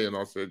 same way, and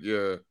I said,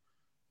 yeah.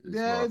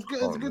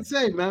 It's a good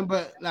save, man.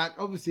 But like,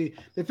 obviously,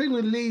 the thing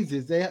with Leeds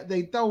is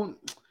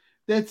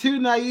they're too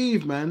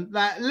naive, man.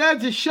 Like, learn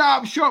to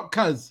sharp shot,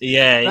 cuz.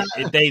 Yeah,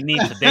 like, they need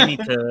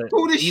to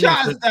pull the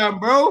shots down,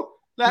 bro.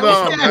 Like,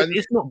 no, man,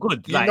 it's not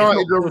good. United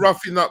are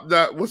roughing up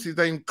that, what's his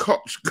name,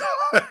 Koch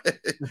guy.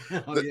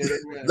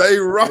 They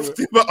roughed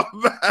him up,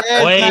 man.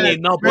 Yeah,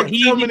 wait, no, but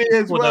he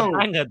needed for the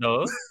banger,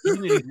 though. He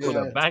needed for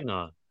the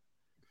banger.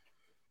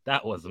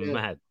 That was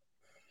mad.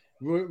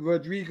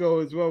 Rodrigo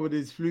as well with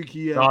his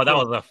fluky. That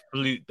was a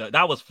fluke.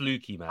 That was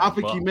fluky, man. I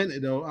think he meant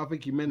it though.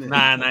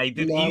 Nah, he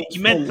did. He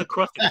meant to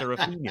cross it to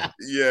Rafinha.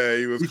 Yeah,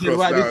 he was. He said,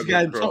 "Right, this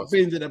guy top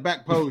bins at the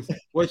back post.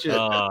 Watch it."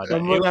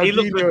 He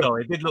looked good though.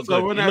 It did look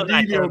good.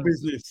 Ronaldinho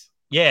business.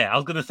 Yeah, I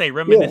was gonna say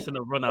reminiscent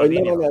of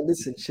Ronaldinho. No,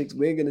 listen, Shiggs,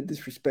 we ain't gonna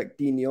disrespect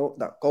Dino.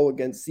 That goal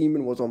against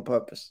Seaman was on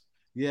purpose.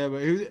 Yeah,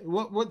 but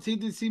what team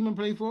did Seaman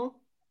play for?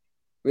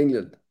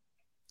 England.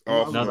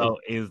 No,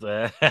 is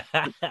I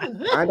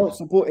don't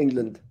support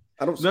England.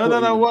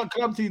 No. What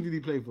club team did he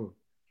play for?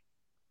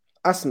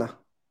 Arsenal.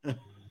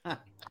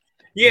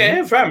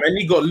 Yeah, fam, and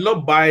he got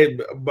loved by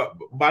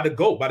the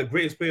GOAT, by the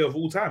greatest player of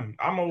all time.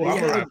 I'm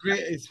the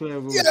greatest player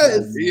of all time.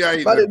 Yes, he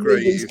ain't the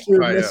greatest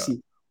player.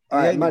 All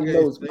right, man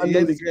knows. He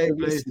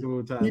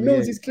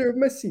knows he's clear of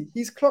Messi.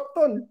 He's clocked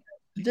on.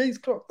 Jay's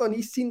clocked on.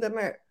 He's seen the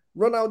night.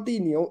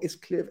 Ronaldinho is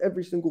clear of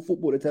every single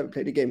footballer to ever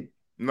play the game.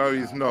 No,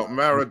 he's not.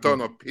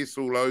 Maradona piss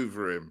all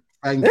over him.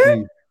 Thank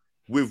you.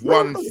 With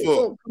one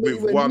foot.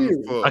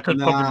 I could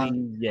probably.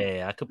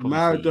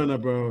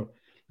 Maradona, bro.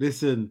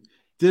 Listen,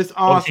 this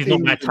obviously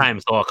it's not my time,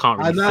 so I can't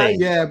really say.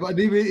 Yeah, but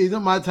it's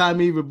not my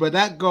time either. But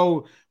that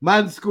goal,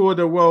 man scored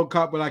a World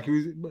Cup, but he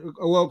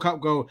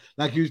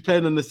was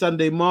playing on the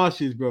Sunday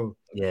Marshes, bro.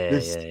 Yeah,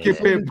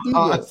 skipping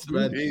past,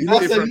 man.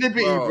 That's a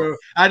liberty, bro.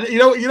 And you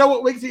know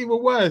what makes it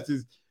even worse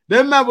is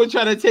them man were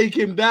trying to take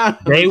him down.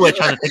 They were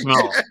trying to take him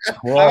out.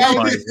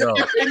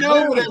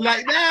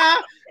 Like,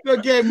 nah.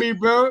 Don't get me,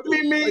 bro.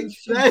 Me.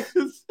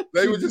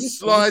 They were just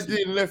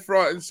sliding left,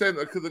 right, and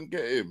centre. Couldn't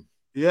get him.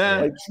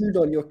 Yeah. Like,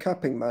 Trudon, you're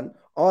capping, man.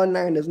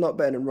 R9 is not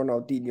better than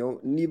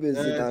Ronaldinho. Neither is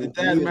Zidane.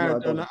 Zidane,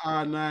 Maradona,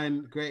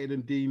 R9 greater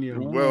than Dino.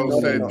 Well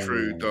said,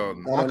 True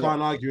Don. I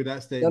can't argue with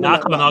that statement. I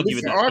can't argue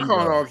with that. I can't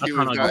argue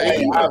with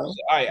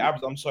that.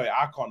 Abs, I'm sorry,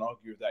 I can't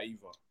argue with that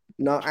either.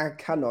 No, I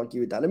can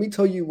argue with that. Let me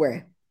tell you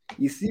where.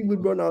 You see,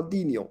 with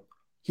Ronaldinho,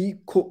 he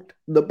cooked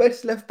the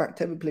best left back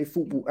to ever play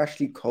football,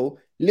 Ashley Cole,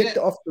 licked it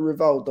off to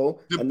Rivaldo.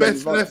 The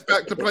best left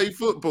back to play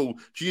football.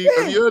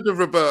 Have you heard of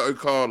Roberto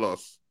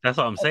Carlos? That's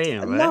what I'm saying,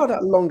 right? Now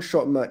that long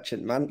shot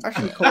merchant, man.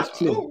 Ashley Cole's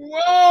clear.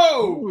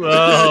 Whoa!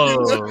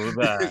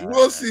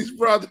 What's his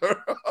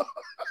brother?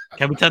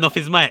 Can we turn off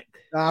his mic?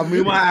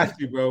 We might have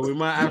to, bro. We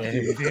might have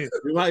to.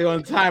 We might. You're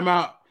on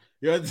timeout.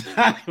 You're on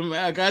time,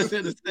 man. Guys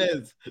set the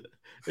stairs.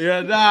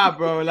 Yeah, nah,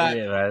 bro. Like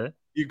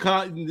you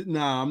can't.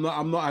 Nah, I'm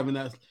not having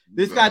that.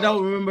 This guy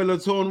don't remember Le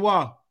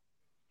Tournoi.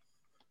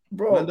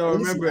 Bro,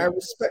 I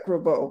respect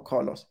Roberto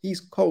Carlos. He's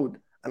cold,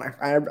 and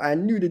I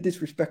knew the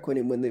disrespect on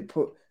him when they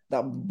put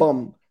that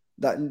bum,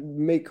 that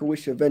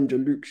Make-A-Wish Avenger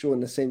Luke Shaw in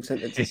the same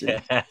sentence as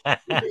him.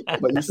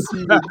 But you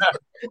see,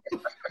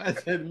 I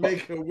said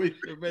Make-A-Wish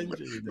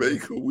Avenger.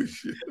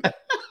 Make-A-Wish.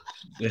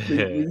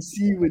 You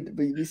see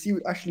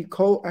with Ashley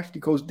Cole. Ashley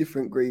Cole's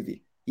different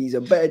gravy. He's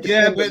a better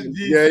defender.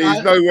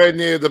 He's nowhere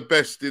near the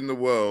best in the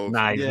world.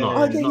 Nah, he's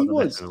not. He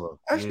was.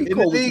 Ashley in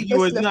Cole the league, he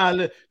was.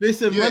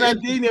 Listen,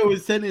 Ronaldinho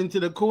was sent into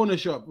the corner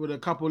shop with a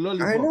couple of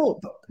lollipops. I know,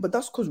 but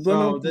that's because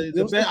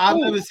Ronaldinho. I've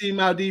never seen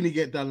Maldini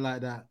get done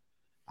like that.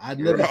 I've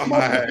never seen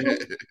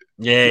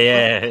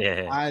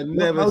Yeah. I've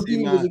never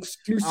seen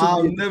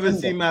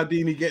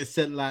Maldini get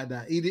sent like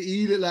that.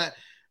 He looked like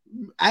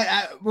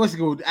what's it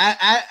called?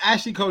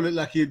 Ashley Cole looked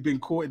like he had been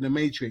caught in the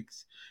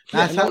Matrix.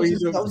 That's how he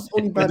looked. That was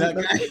only bad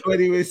when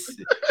he was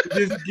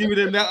just giving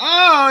him that.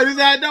 Oh, this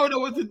I don't know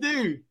what to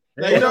do.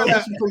 Like,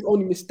 that's his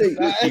only mistake.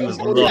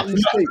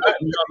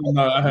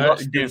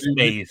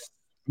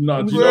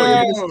 No,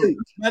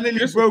 man,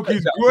 he broke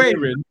his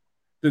brain.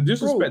 The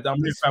disrespect that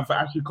I'm fan for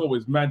Ashley Cole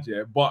is mad,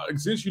 yeah. But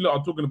since you lot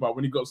are talking about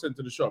when he got sent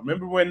to the shop,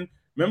 remember when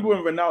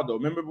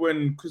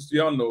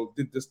Cristiano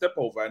did the step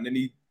over and then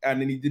he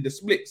did the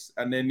splits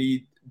and then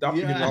he dumped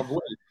him the other way.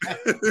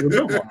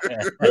 Remember?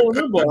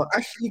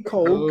 Ashley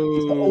Cole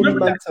is the only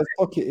man to have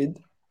pocketed.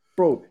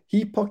 Bro,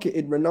 he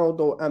pocketed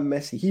Ronaldo and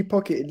Messi. He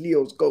pocketed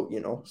Leo's GOAT, you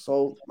know.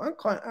 So man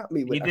can't at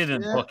me with that. He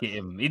didn't pocket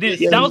him. He did.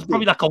 Yeah, that was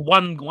probably like a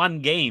one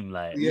game.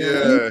 Like he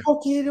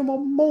pocketed him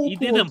on multiple He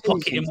didn't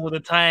pocket him all the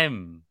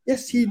time.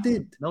 Yes, he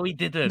did. No, he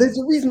didn't. There's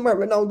a reason why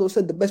Ronaldo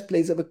said the best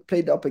players ever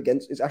played up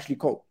against is Ashley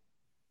Cole.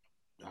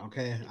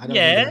 Okay. But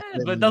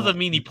it doesn't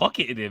mean he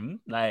pocketed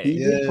him. Like he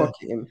did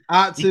pocket him.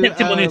 He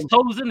kept him on his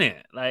toes,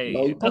 innit? Like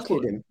no, he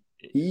pocketed him.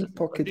 He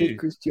pocketed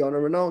Cristiano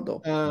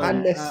Ronaldo.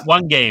 And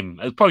one game.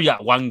 It was probably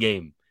like one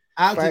game.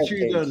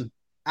 Altitude.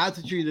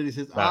 He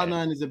says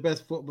R9 is the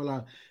best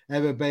footballer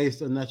ever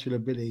based on natural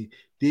ability.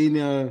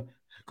 Dino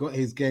got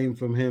his game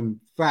from him.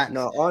 Fact.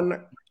 No,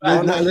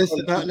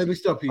 listen, let me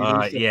stop you.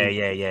 Let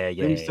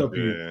me stop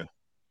you.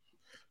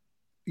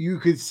 You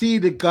could see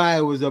the guy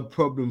was a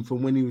problem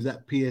from when he was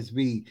at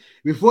PSV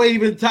before he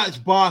even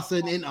touched Barca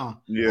and Inter.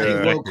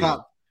 Yeah, World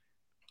Cup.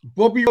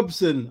 Bobby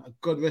Robson,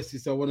 God rest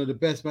his soul, one of the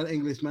best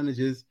English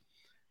managers.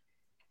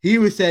 He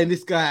was saying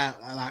this guy,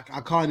 like,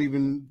 I can't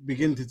even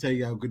begin to tell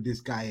you how good this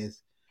guy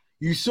is.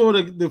 You saw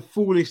the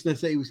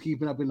foolishness that he was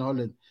keeping up in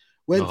Holland.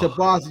 Went to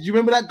Barca. Do you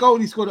remember that goal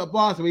he scored at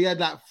Barca where he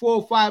had like 4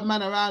 or 5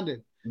 men around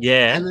him?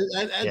 Yeah. And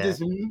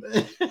just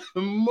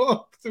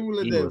mocked all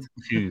of them.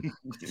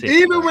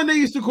 Even when they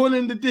used to call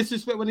him the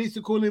disrespect, when they used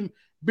to call him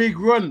Big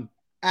Run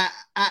at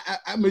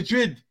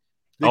Madrid.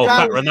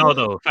 Fat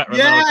Ronaldo.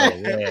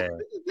 Yeah.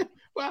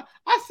 Well,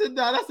 I said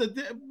that's a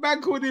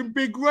man called him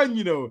Big Run,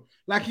 you know,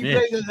 like he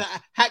plays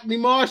at Hackney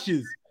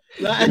Marshes.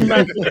 Like,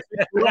 what's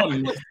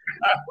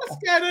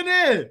going on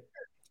here?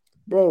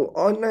 Bro,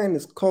 R9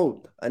 is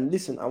cold. And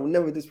listen, I will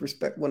never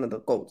disrespect one of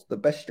the GOATs, the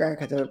best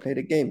striker to ever play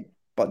the game.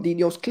 But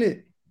Dino's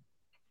clear.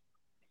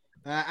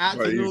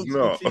 He's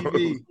not.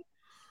 TV.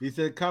 He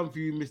said, "Come for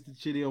you, Mr.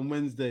 Chili, on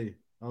Wednesday."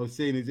 I was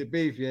saying, "Is it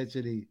beef, yeah,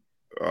 Chili?"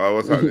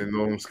 What's happening,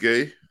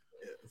 Normski?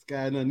 What's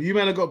going on? You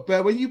man have got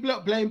when you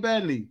playing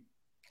Burnley.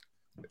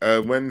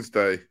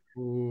 Wednesday.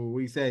 Ooh, what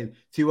are you saying?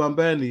 2-1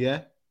 Burnley,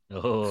 yeah?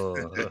 Oh.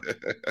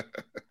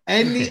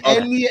 Anyhow.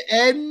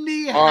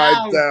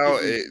 I doubt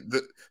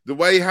it. The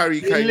way Harry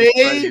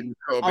Kane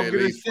I'm going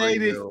to say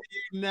this to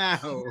you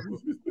now.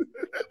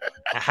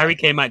 Harry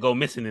Kane might go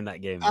missing in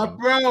that game.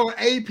 Bro,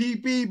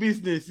 APB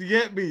business. You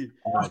get me?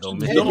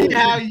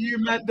 Anyhow, you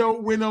man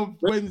don't win on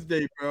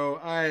Wednesday, bro.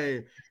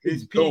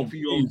 It's peak for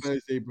you on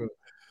Thursday, bro.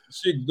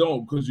 Shit,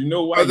 don't, because you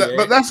know why.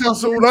 But that's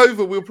us all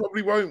over. We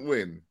probably won't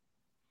win.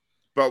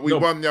 But we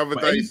won the other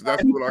day, so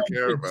that's all I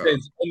care about.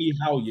 Says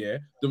anyhow, yeah,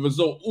 the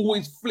result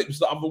always flips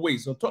the other way.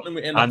 So Tottenham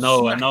will end up. I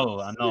know.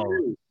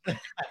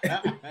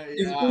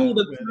 It's all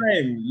the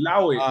time.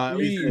 Allow it,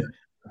 please.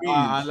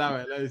 Allow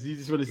it. You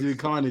just want to see the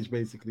carnage,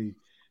 basically.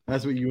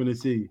 That's what you want to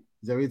see.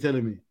 Is that what you're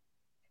telling me?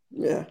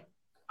 Yeah.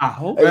 I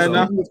hope.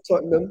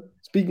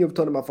 Speaking of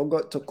Tottenham, I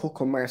forgot to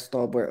cook on my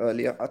Starboy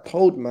earlier. I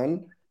told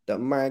man that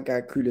my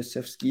guy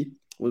Kulusevski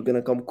was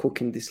gonna come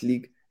cook in this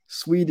league.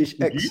 Swedish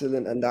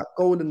excellent, and that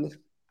golden.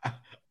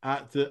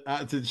 Out to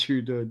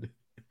Trudon.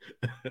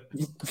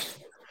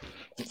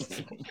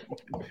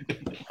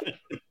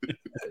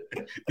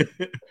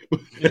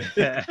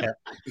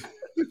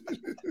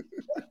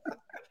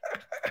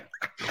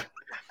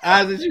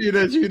 As a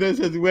Trudon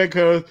says,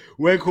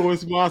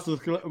 Weghorse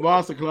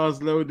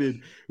masterclass loaded.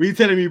 Were you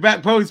telling me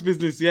back post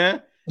business, yeah?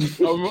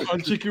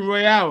 on Chicken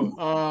Royale.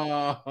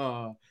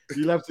 Oh,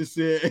 you'll have to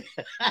see it.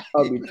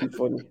 That'll be too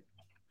funny.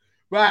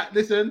 Right,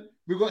 listen,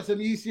 we've got some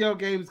UCL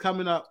games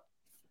coming up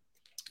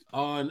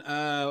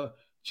on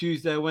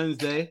Tuesday,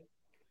 Wednesday.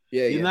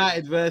 Yeah,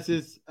 United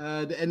versus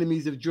the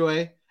enemies of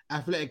joy,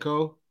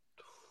 Atletico.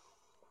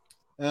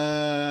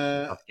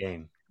 Tough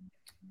game.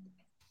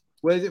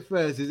 Where's it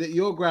first? Is it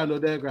your ground or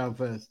their ground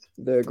first?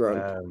 Their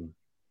ground.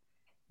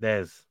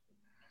 Theirs.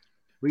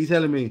 What are you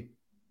telling me?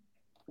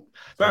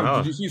 Fam,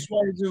 did you see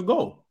Suarez's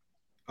goal?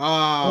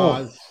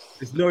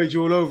 It's Norwich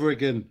all over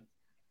again.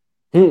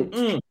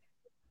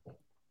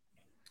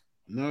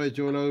 Norwich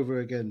all over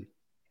again.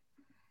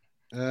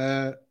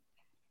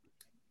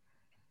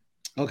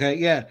 Okay,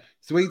 yeah.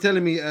 So what are you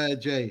telling me,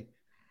 Jay?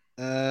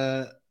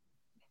 Man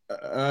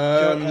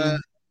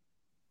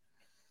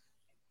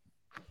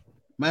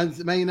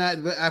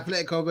United,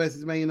 Atletico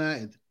versus Man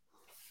United.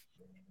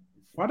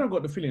 Why don't I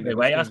got the feeling that?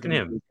 Why are you asking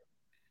him?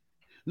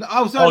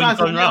 No, sorry.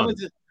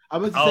 I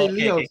meant to say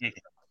Leo. Okay.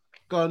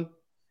 Go on.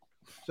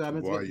 So I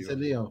meant to say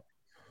Leo.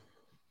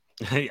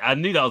 I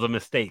knew that was a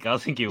mistake. I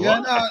was thinking, yeah,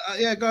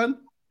 what? Go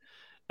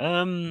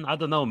on. I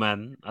don't know,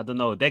 man. I don't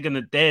know.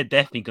 They're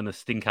definitely gonna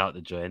stink out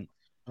the joint.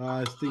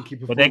 Stinky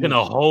performance. But they're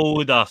gonna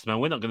hold us, man.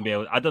 We're not gonna be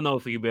able. I don't know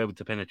if we can be able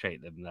to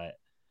penetrate them. Like,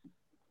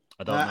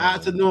 I don't know.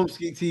 Out to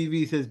Normski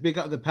TV says, big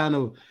up the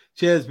panel.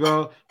 Cheers,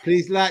 bro.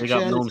 Please like,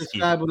 share, and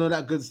subscribe, and all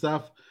that good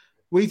stuff.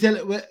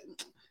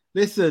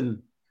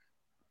 Listen.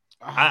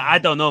 I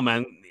don't know,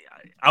 man.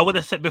 I would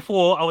have said,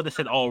 oh,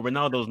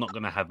 Ronaldo's not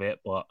gonna have it,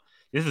 but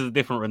this is a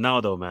different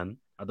Ronaldo, man.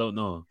 I don't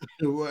know.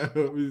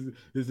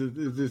 Is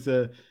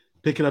this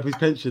picking up his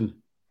pension?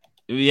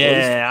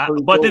 Yeah,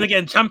 but then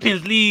again,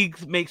 Champions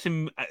League makes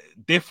him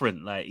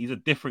different. Like, he's a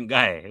different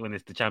guy when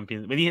it's the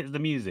Champions. When he hits the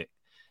music,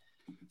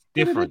 it's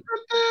different.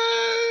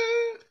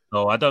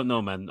 So I don't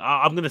know, man.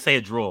 I'm gonna say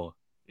a draw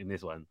in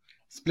this one.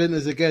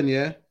 Splinters again,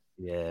 yeah.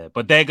 Yeah,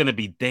 but they're gonna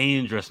be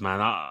dangerous,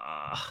 man.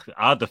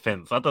 Our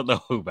defense, I don't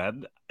know,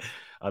 man.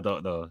 I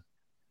don't know.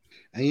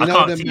 And you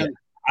know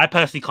I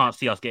personally can't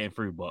see us getting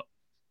through, but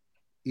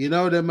you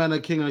know the man are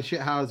king of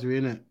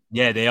shithousery, innit?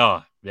 Yeah, they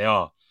are,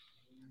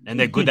 and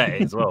they're good at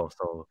it as well.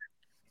 So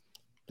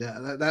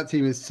that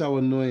team is so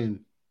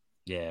annoying.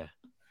 Yeah.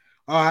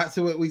 All right,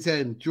 so what we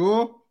saying?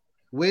 Draw,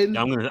 win.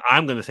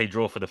 I'm gonna say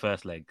draw for the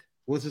first leg.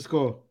 What's the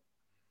score?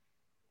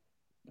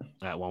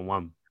 At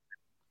 1-1.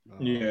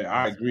 Yeah,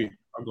 I agree.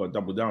 I've got to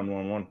double down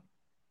 1-1.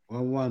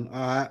 1-1.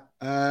 All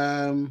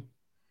right.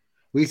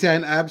 We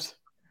saying Abs?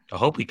 I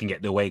hope we can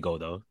get the away goal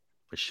though,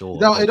 for sure.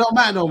 No, it don't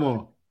matter no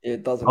more.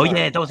 It doesn't. Oh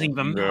yeah, it doesn't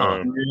even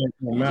matter.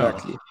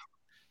 Exactly.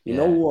 You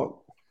know what?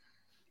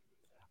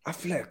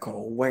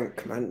 Atletico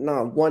wank, man.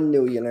 Nah,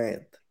 1-0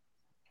 United.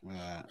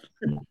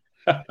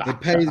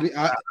 It pays me.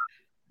 All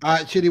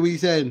right, Chili, what you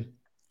saying?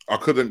 I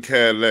couldn't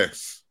care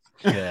less.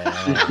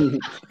 Yeah.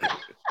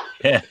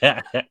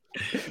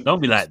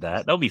 Don't be like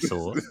that. Don't be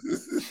sore.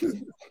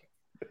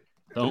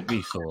 Don't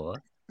be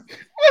sore.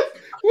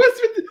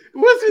 What's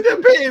with the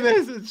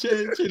bitterness,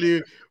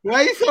 Chili? Why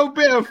are you so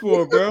bitter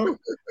for, bro?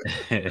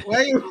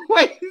 Why you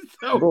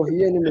so? Bro,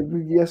 he ain't in the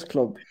VVS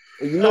club.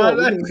 You know what?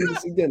 We're gonna do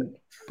this again.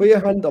 Put your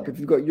hand up if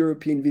you've got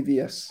European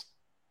VVS.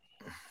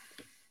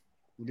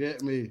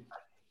 Get me.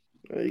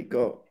 There you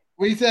go.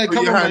 What you say?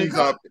 Put your hands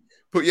up.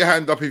 Put your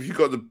hand up if you've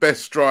got the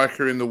best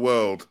striker in the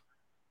world.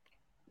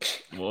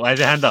 Why is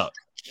your hand up?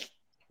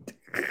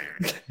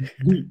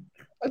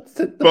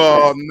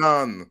 Bar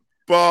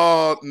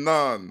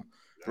none.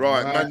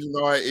 Right, Man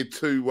United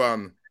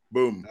 2-1.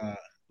 Boom.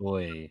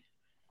 Boy.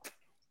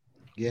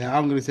 Yeah,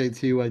 I'm going to say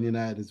 2-1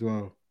 United as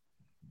well.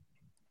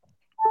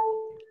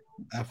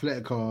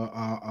 Atletico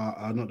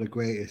are not the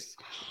greatest.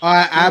 All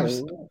right,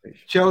 Abs.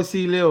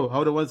 Chelsea, Lille.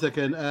 Hold on 1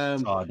 second. They're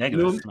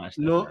going to smash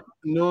that.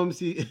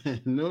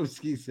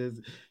 Normski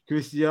says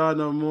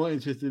Cristiano more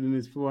interested in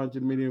his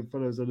 400 million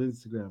followers on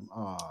Instagram.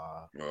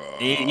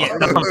 Yeah,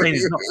 that's what I'm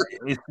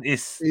saying.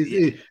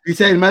 He's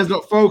saying man's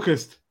not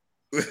focused.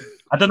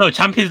 I don't know.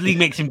 Champions League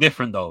makes him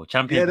different, though.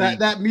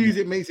 That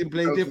music makes him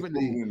play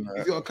differently.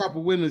 He's got a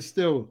couple winners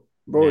still.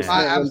 Bro, it's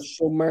like when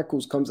Shawn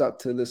Michaels comes out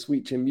to the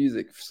Sweet Chin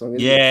Music song.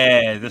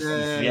 This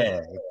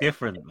is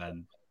different,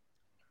 man.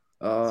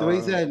 So what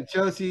he said,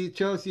 Chelsea,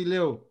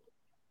 Lille.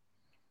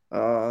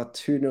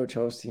 2-0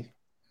 Chelsea.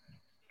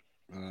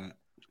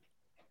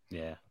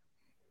 Yeah.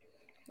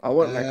 I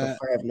want like a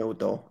 5-0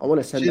 though. I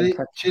want to send them.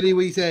 Chili,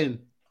 what you saying?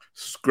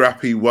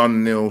 Scrappy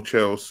 1-0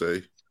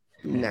 Chelsea.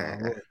 Nah.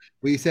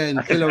 What you saying?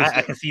 I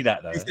can see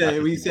that though.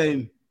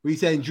 We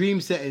saying dream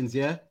settings,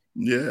 yeah?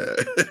 Yeah.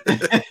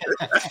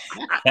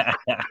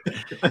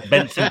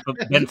 Benson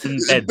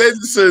bed.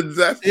 Benson's,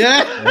 that's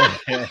yeah.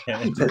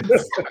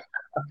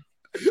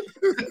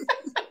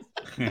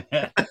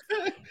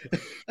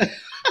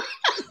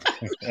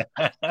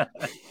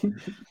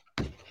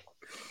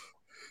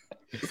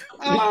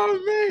 Oh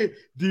man,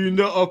 do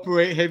not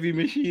operate heavy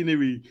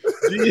machinery.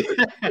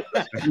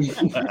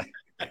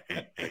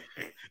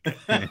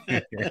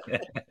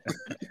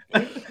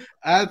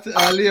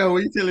 Leo, what are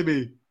you telling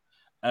me?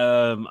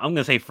 I'm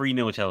gonna say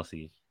 3-0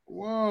 Chelsea.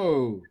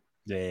 Whoa.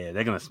 Yeah,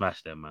 they're gonna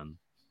smash them, man.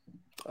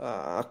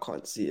 I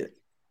can't see it.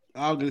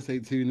 I'm gonna say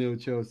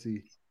 2-0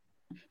 Chelsea.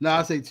 No,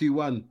 I'll say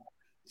 2-1.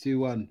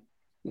 2-1.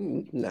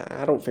 Nah,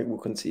 I don't think we'll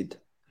concede.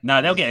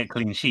 No, they'll get a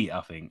clean sheet,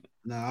 I think.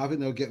 No, I think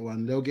they'll get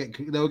one. They'll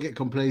get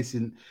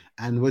complacent,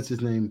 and what's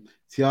his name?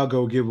 Thiago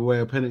will give away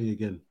a penalty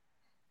again.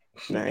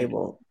 Nah, he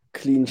won't.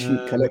 Clean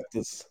sheet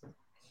collectors.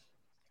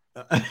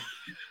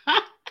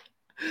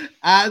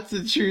 Add to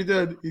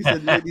Trudon. He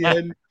said,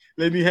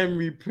 Lenny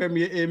Henry,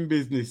 Premier in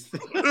business.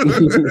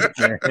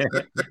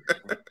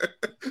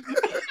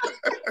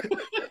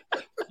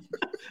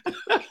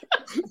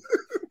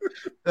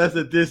 That's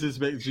a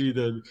disrespect,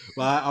 Trudon.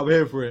 But I'm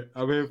here for it.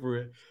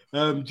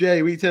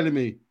 Jay, what are you telling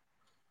me?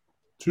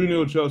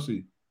 2-0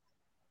 Chelsea.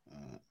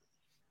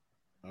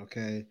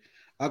 Okay,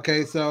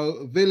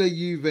 so Villa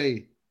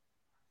Juve.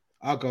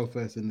 I'll go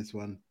first in this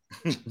one.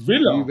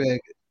 Villa?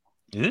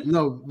 Juve.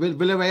 No,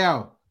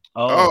 Villarreal.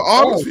 Oh,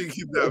 I was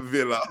thinking that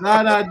Villa. No,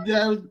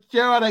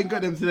 Gerard ain't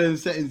got them to them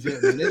settings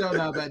yet, man. They don't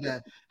know about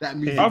that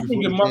music. I'm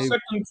thinking my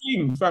second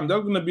team, fam, they're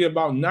going to be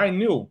about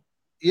 9-0.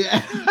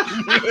 Yeah.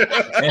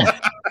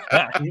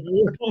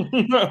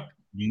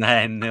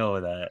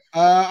 9-0 that.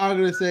 I'm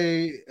going to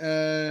say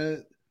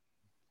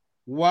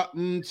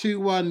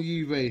 2-1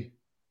 Juve.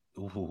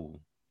 Ooh.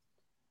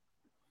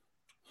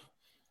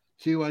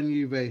 2-1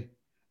 Juve.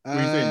 What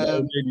are you saying? The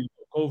old lady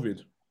got COVID.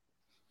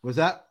 What's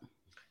that?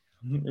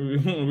 What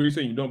are you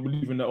saying? You don't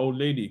believe in the old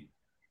lady?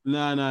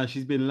 No,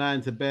 she's been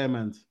lying to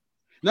Bearmans.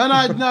 No,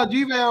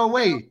 Juve are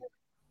away.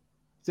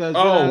 So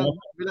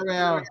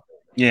Villarreal.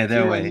 Yeah,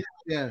 they're away.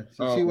 Yeah,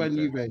 so 2-1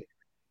 Juve.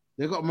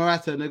 They got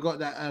Morata and they got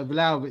that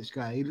Vlahovic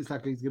guy. He looks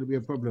like he's going to be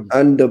a problem.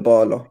 And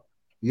Dybala.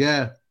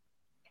 Yeah.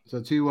 So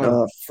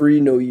 2-1.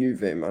 3-0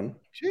 Juve, man.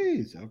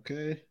 Jeez,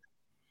 okay.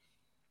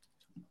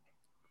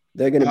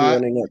 They're going to be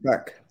running it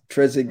back.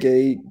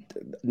 Trezeguet,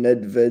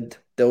 Nedved,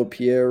 Del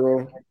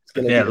Piero.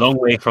 Yeah, long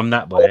way from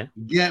that, boy.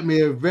 Get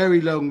me a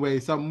very long way.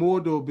 Some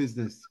Mordor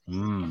business.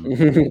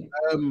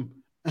 Mm.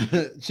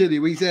 Chili,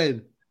 what you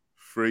saying?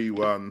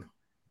 3-1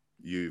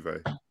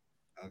 Juve.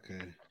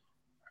 Okay.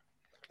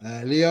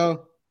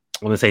 Leo?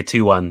 I'm going to say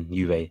 2-1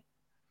 Juve.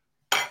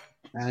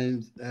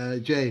 And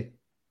Jay?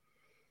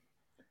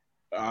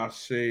 I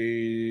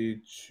say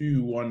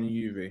 2-1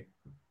 Juve.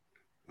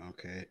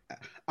 Okay.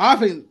 I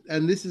think,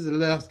 and this is the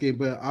last game,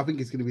 but I think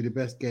it's going to be the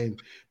best game.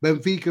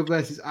 Benfica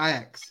versus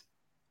Ajax.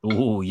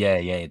 Oh,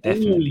 yeah,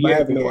 definitely.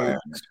 Ajax,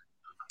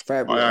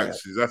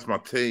 that's my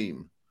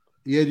team.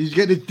 Yeah, did you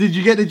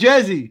get the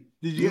jersey?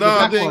 Did you get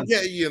I the didn't one?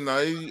 get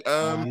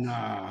it,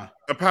 Nah.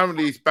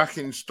 Apparently it's back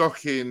in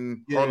stock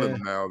in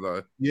Holland now,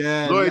 though.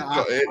 Yeah. Lloyd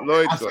got it.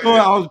 I saw it.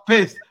 I was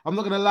pissed. I'm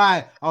not going to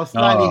lie. I was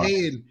slightly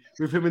hating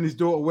with him and his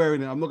daughter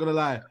wearing it. I'm not going to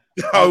lie.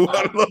 I'm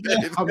not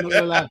going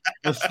to lie.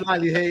 I was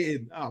slightly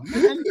hating. Oh,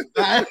 man.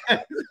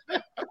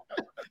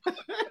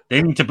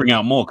 They need to bring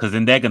out more because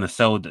then they're going to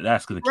sell.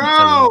 That's going to keep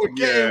selling. Bro,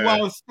 get it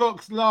while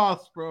stocks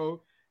last,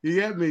 bro. You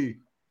get me?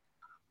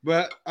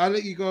 But I'll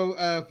let you go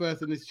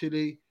first on this,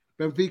 Chili.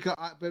 Benfica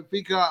at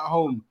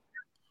home.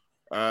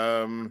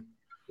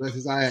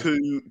 Versus Ajax.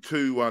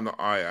 2-1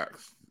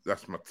 Ajax.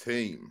 That's my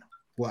team.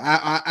 Well,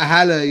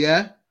 Ahala,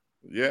 yeah?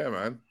 Yeah,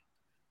 man.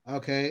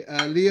 Okay.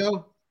 Leo?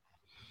 I'm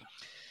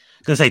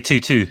going to say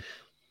 2-2.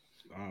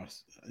 Oh,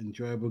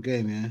 enjoyable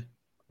game, yeah?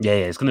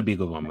 Yeah, it's going to be a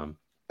good one, man.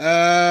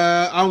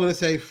 I'm going to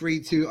say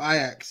 3-2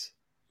 Ajax.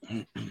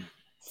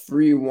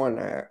 3-1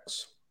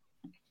 Ajax.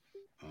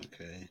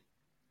 Okay.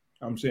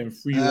 I'm saying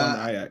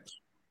 3-1 Ajax.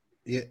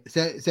 Yeah,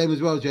 same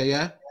as well, Jay,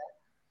 yeah?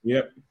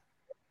 Yep.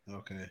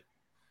 Okay.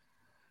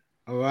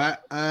 All right.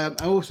 And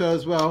also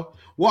as well,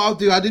 what I'll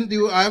do,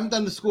 I haven't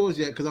done the scores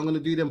yet because I'm going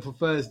to do them for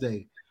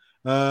Thursday.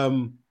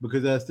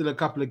 Because there's still a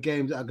couple of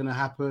games that are going to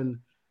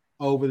happen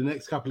over the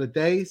next couple of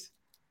days.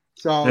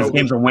 So there's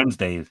games on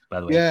Wednesdays, by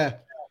the way. Yeah.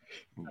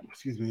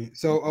 Excuse me.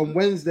 So on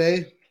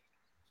Wednesday,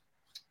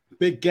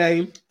 big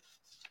game.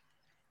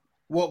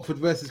 Watford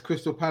versus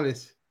Crystal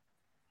Palace.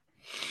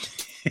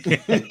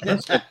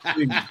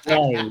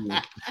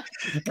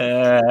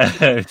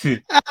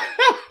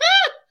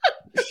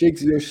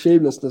 Shiggs, your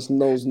shamelessness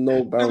knows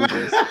no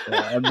boundaries.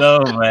 I know,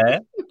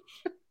 man.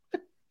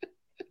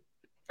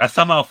 I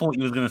somehow thought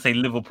you was going to say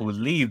Liverpool's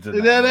Leeds.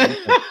 Watford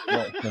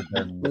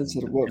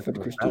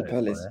Crystal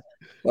Palace.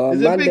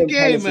 It's a big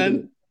game,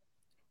 man.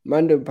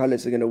 Mando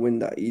Palace are going to win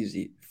that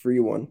easy.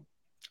 3-1.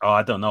 Oh,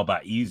 I don't know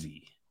about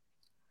easy.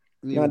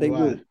 No, they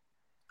will.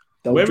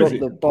 They'll drop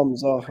the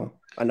bombs Zaha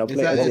and they'll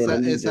play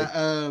it. It's at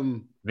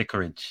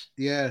Vicarage.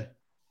 Yeah.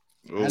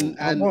 Ooh,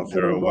 and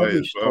Watford are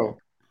rubbish, though.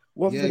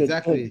 Yeah,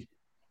 exactly.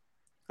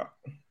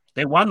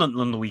 They won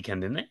on the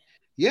weekend, didn't they?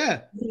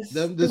 Yeah.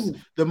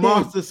 The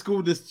master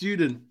schooled the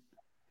student.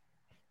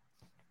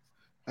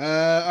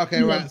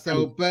 Okay, right.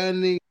 So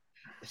Burnley,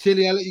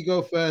 Chile, I'll let you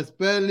go first.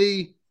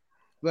 Burnley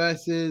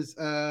versus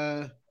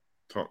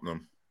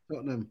Tottenham.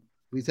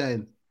 We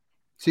saying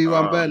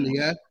 2-1 Burnley,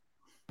 yeah?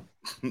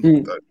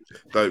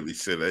 Don't be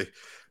silly.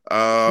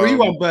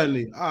 3-1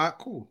 Burnley. All right,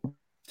 cool.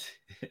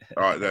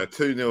 All right, there.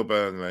 2-0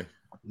 Burnley.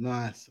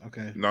 Nice.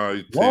 Okay.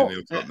 No,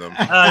 2-0 Tottenham.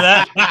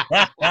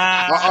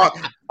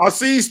 I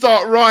see you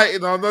start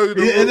writing. I know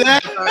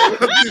the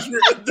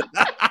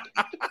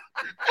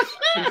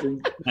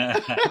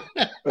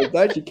If that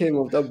actually came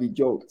off, that'd be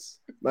jokes.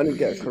 Man would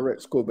get a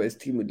correct score, but his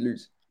team would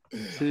lose.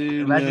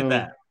 Imagine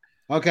that.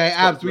 Okay,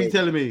 Abs, what are you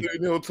telling me?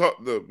 2-0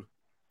 Tottenham.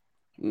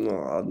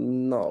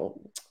 No.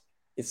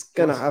 It's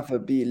gonna have to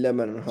be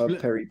Lemon and her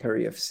Perry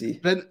FC.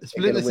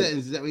 Split the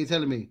settings, is that what you're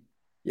telling me?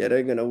 Yeah,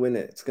 they're gonna win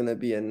it. It's gonna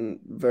be a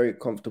very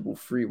comfortable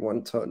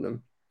 3-1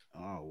 Tottenham.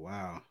 Oh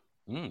wow.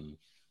 All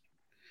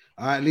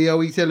right, Leo,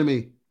 what are you telling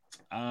me?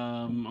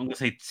 I'm gonna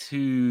say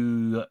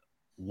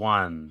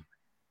 2-1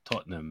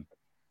 Tottenham.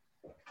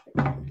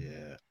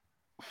 Yeah.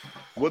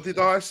 What did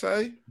I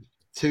say?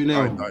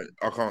 2-0.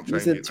 I can't change you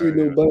said it.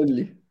 2-0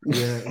 Burnley.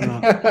 Yeah.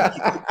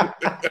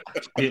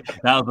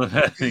 That was the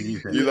first thing you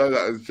said. You know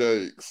that as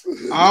jokes.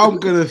 I'm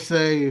gonna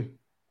say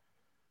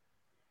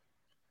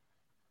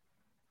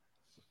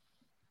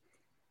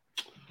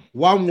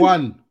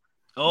 1-1.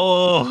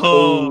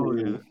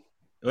 Oh,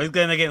 he's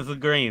going against the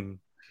green.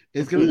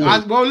 It's gonna.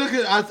 Look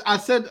at. I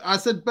said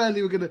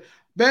Burnley were gonna.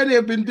 Burnley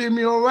have been doing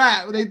me all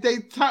right. They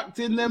tucked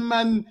in them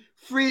man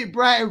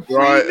Brighton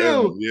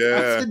 3-0. Yeah.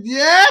 I said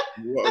yeah.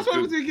 That's what I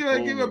was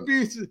gonna give a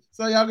boost.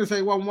 So yeah, I'm gonna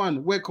say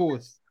 1-1.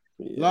 Weghorst.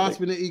 Yeah, Last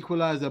minute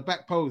equalizer,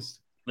 back post.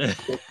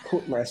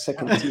 Put my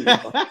second team.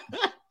 What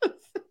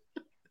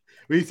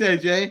you say,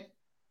 Jay?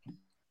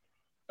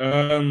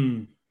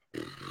 I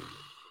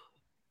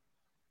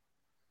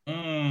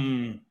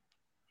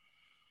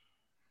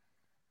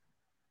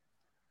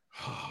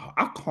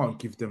can't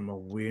give them a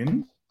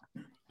win.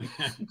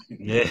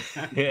 Yeah.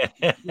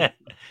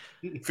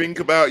 Think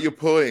about your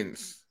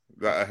points.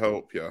 That'll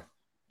help you.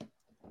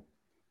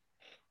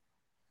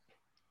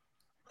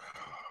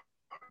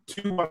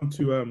 2-1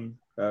 to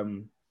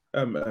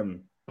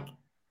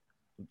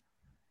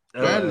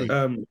Burnley.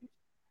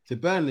 To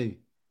Burnley.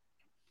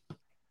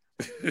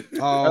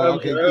 Oh,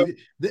 okay.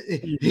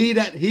 He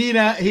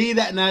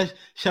that now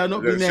shall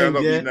not be named. Shall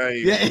not yeah? be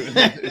named.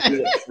 Yeah.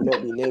 Shall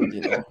not be named,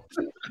 you know.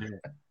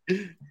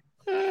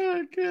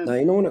 Now,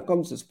 you know, when it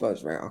comes to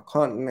Spurs, right? I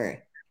can't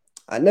lie.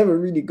 I never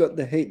really got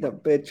the hate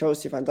that Bear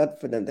Chelsea fans had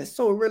for them. They're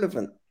so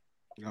irrelevant.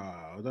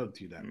 Oh, don't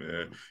do that.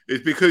 Yeah.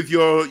 It's because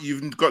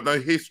you've got no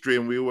history,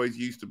 and we always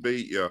used to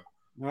beat you.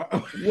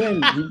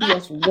 When you beat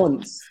us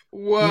once.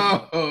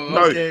 Whoa.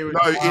 No, in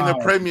the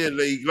Premier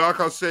League, like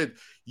I said,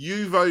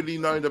 you've only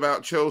known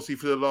about Chelsea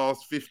for the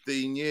last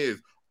 15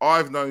 years.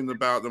 I've known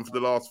about them for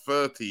the last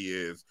 30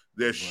 years.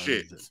 They're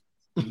shit.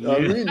 Oh,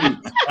 really?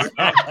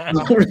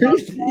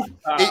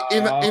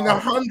 In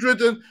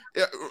 100 and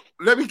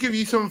let me give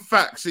you some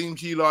facts.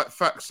 Seems you like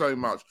facts so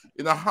much.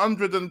 In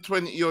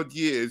 120 odd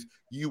years,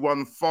 you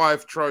won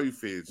 5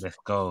 trophies. Let's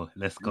go.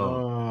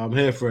 Oh, I'm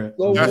here for it.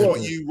 That's what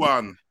you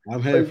won.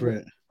 I'm here for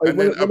it. And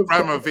then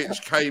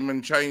Abramovich came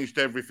and changed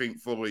everything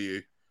for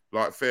you,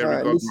 like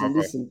fairy godmother.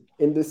 Listen.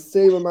 In the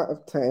same amount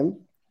of time,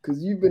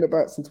 because you've been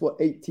about since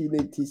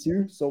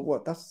 1882. So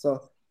what? That's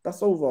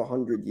over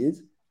 100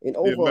 years. In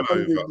over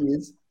 100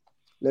 years,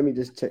 let me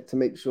just check to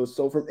make sure.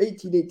 So from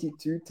 1882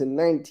 to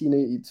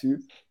 1982,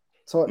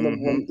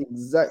 Tottenham won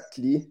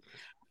exactly.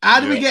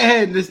 How do we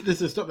get here?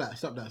 Listen, stop that.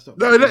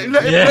 No, let him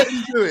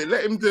do it.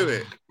 Let him do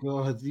it.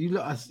 God, you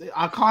lot,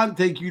 I can't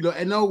take you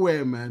lot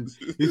nowhere, man.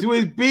 It's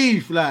always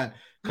beef, like.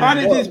 Can't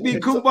it just be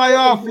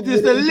kumbaya for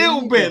just a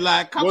little bit?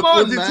 Like, come on,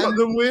 what did man.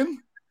 Tottenham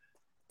win?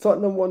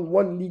 Tottenham won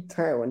 1 league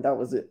title, and that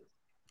was it.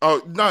 Oh,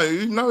 no,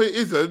 it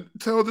isn't.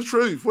 Tell the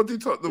truth. What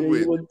did Tottenham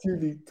win? He won 2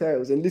 league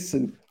titles. And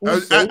listen.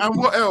 Also, and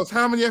what else?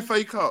 How many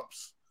FA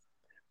Cups?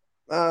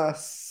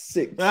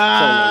 6.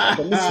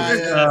 Crumbling.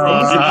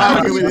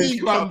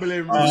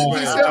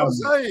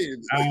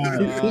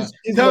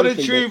 Tell the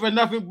truth and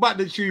nothing but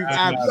the truth.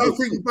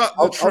 Nothing but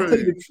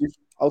the truth.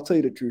 I'll tell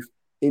you the truth.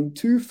 In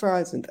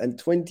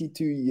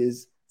 2022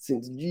 years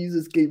since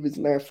Jesus gave his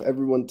life for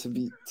everyone to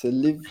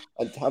live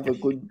and to have a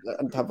good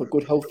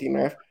healthy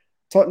life,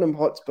 Tottenham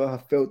Hotspur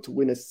have failed to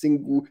win a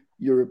single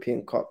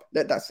European Cup.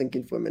 Let that sink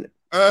in for a minute.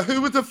 Who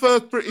was the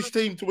first British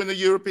team to win a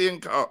European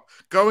Cup?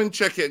 Go and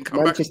check it and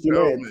come Manchester back and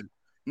tell United. me.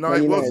 No,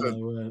 it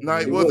wasn't. No,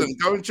 it wasn't.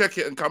 Go and check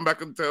it and come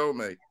back and tell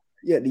me.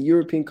 Yeah, the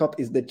European Cup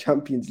is the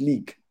Champions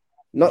League,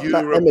 not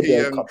that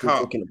European Cup Cup. you're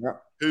talking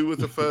about. Who was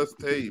the first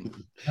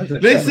team?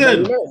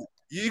 Listen.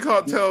 You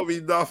can't tell me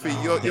nothing.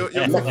 You're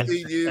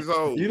 15 years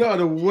old. You lot are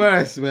the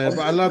worst, man.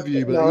 But I love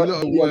you, but you lot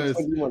are the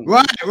worst.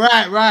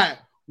 Right.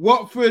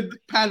 Watford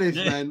Palace,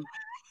 man.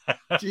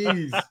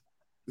 Jeez.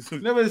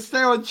 Never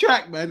stay on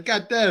track, man.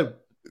 God damn.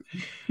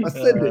 I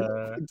said it.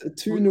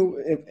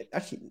 2-0.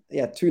 Actually,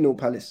 yeah, 2-0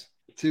 Palace.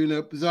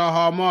 2-0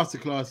 Zaha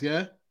masterclass,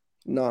 yeah?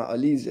 Nah,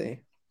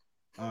 Alize.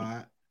 All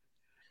right.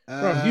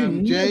 Bro,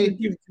 you Jay,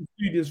 give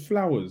Julius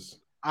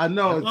flowers. I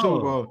know it's all,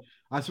 bro.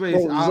 I swear.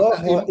 Bro,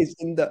 Zaha is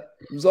in that.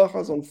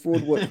 Zaha's on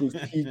fraud watch with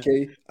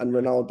PK and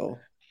Ronaldo.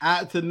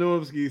 Out to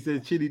Novsky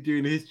said Chile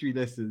doing history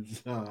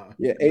lessons.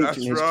 Yeah,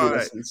 that's right.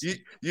 Lessons.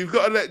 You've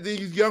got to let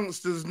these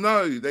youngsters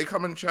know. They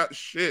come and chat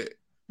shit.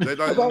 They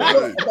don't know.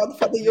 About the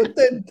fact that you're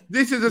dead.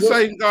 This is the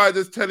same guy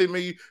that's telling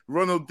me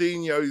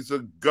Ronaldinho's a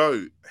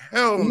goat.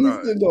 Hell no.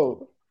 Who's the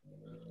goat?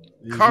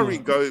 Curry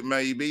goat,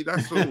 maybe.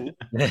 That's all.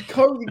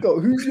 Curry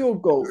goat. Who's your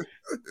goat?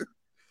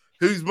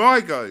 Who's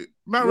my goat?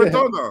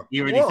 Maradona.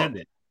 You already said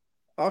it.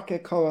 Okay,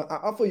 come on.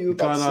 I thought you were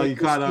about to say you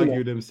can't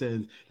argue them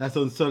saying that's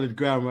on solid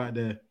ground right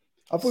there.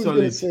 I thought he was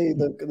going to say I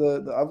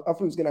thought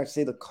he was going to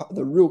say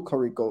the real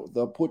Curry goat,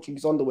 the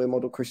Portuguese underwear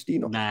model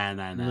Cristiano.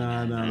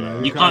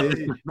 Nah. You can't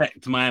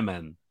disrespect my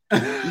man.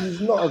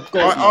 He's not a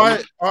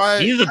goat.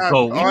 He's a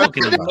goat.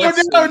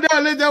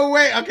 No,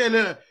 wait. Okay,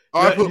 look.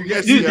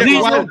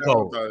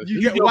 You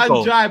get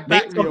one drive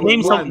back.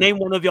 Name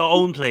one of your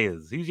own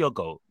players. Who's your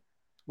goat?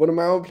 One of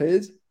my own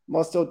players,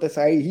 Marcel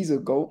Desailly. He's a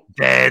goat.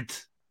 Dead.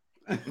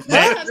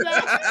 That's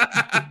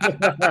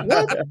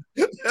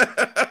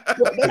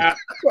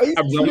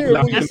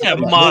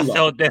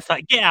Marcel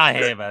Desailly. Get out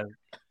of here, man.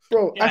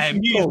 Bro,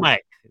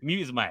 mute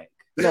his mic.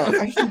 No,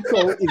 Ashley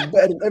Cole is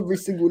better than every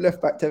single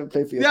left back to ever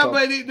play for your club.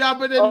 But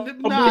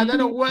that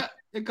don't work.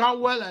 It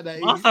can't work like that.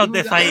 Marcel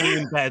Desailly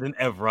ain't better than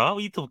Evra. What are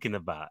you talking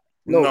about?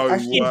 No,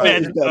 he ain't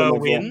better than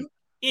Irwin.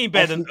 He ain't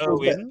better than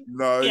Irwin.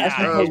 No,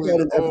 Ashley Cole's better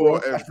than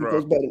Evra. Ashley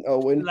Cole's better than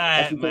Irwin.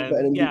 Ashley Cole's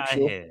better than Luke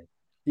Shaw.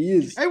 He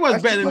is. He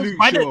was better than Luke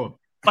Shaw.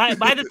 By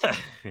the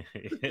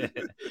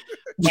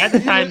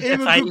time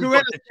Desailly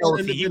got to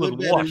Chelsea, he was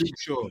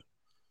washed.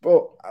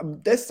 Bro,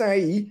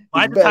 Desailly.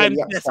 By the time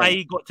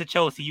Desailly got to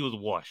Chelsea, he was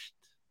washed.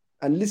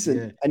 And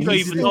listen, and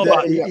he's in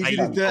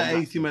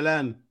AC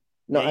Milan.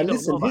 No, and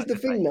listen, here's the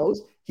thing, Nels.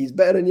 He's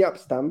better than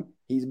Yapstam.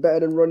 He's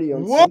better than Ronnie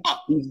Johnson. What?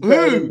 He's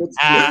better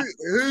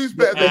Who's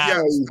better than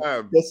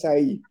Yapstam?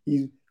 Desailly.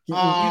 He's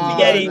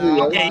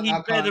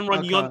better than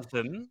Ronnie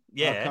Johnson.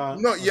 Yeah.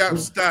 Not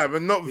Yapstam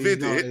and not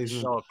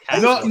Vidic. Not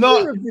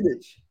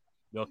Vidic.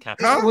 You're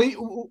capping.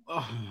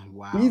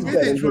 Wow.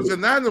 Vidic was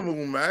an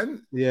animal,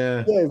 man.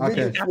 Yeah.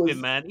 Okay. Capping,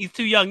 man. He's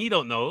too young. He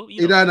don't know.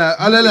 He don't know.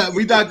 Oh, look,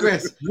 we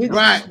digress.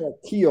 Right.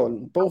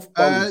 Keon, both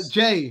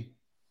Jay,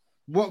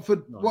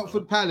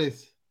 Watford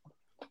Palace.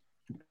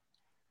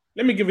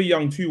 Let me give a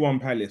young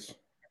 2-1 Palace.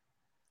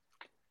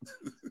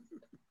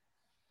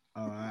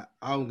 All right.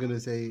 I'm going to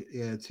say,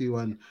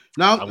 2-1.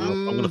 Now,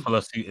 I'm going to follow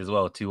suit as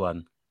well,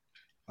 2-1.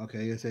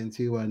 Okay, you're saying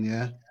 2-1,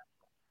 yeah?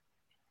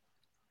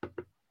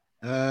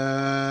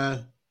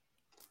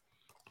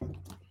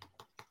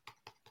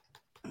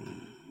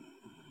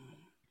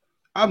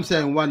 I'm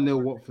saying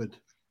 1-0 Watford.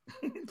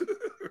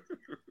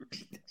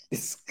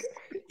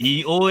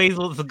 He always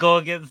wants to go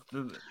against.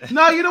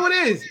 No, you know what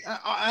it is.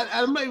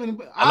 I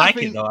like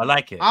it though. I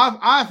like it.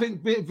 I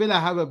think Villa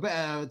have a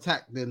better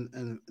attack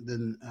than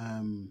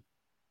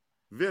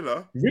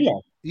Villa.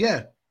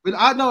 Yeah, but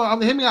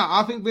hear me out.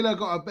 I think Villa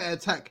got a better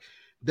attack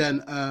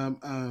than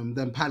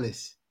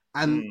Palace.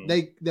 And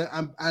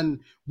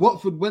and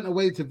Watford went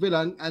away to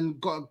Villa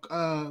and got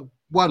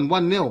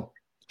 1-0.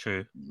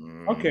 True.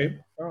 Okay.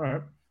 All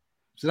right.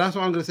 So that's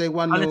why I'm going to say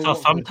 1-0. Until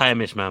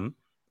sometime-ish, man.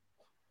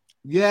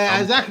 Yeah,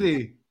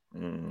 exactly.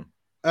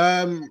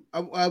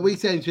 Are we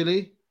saying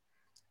Chile?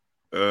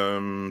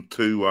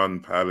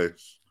 2-1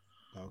 Palace.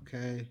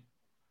 Okay.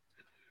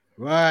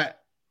 Right.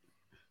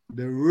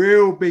 The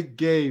real big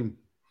game.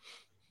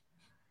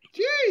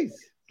 Jeez.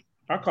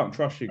 I can't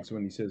trust Shiggs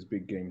when he says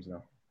big games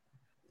now.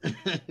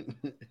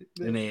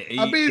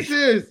 I'll be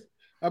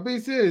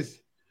serious.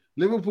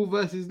 Liverpool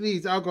versus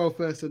Leeds. I'll go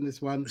first on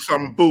this one.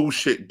 Some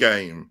bullshit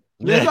game.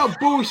 It's not a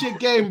bullshit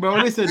game, bro.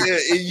 Listen,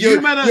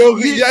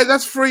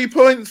 that's 3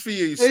 points for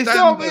you.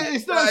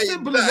 It's not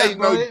simple as that,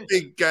 bro. No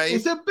big game.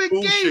 It's a big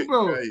game,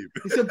 bro.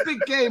 It's a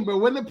big game, bro.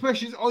 When the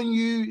pressure's on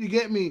you, you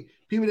get me.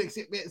 People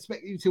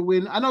expect you to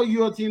win. I know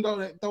your team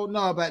don't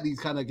know about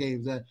these kind of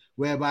games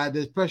whereby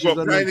there's pressure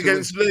on playing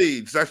against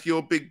Leeds. That's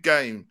your big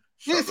game.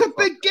 It's a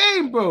big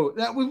game, bro.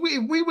 That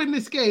if we win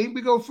this game,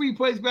 we go 3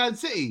 points behind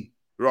City.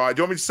 Right.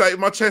 Do you want me to say it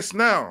in my chest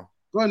now?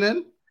 Go on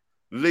then.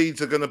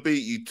 Leeds are going to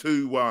beat you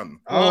 2-1.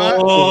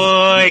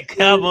 Oh,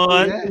 come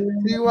on.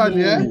 2-1,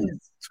 yeah?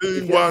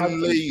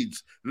 2-1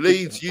 Leeds.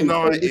 Leeds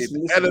United.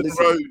 Ellen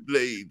Road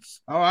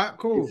Leeds. All right,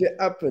 cool. If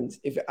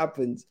it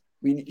happens,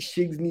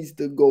 Shiggs needs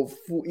to go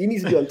full. He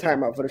needs to be on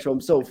timeout for the show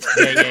himself.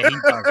 Yeah, he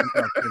does.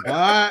 All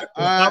right.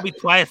 That'll be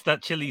twice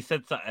that Chile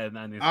said something.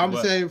 And I'm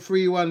saying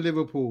 3-1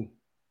 Liverpool.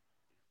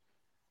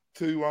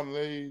 2-1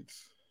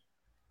 Leeds.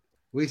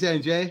 What are you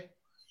saying, Jay?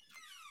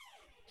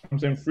 I'm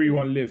saying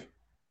 3-1 Liv.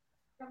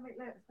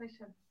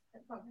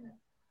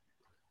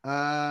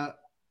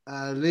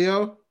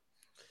 Leo.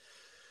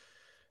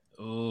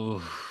 Oh,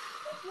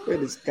 where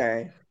this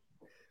guy?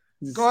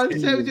 Go on,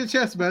 say it with your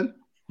chest, man.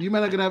 You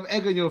men are gonna have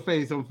egg on your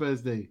face on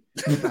Thursday.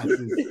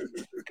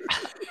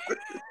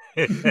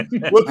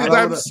 What did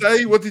Abs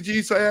say? What did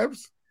you say,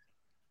 Abs?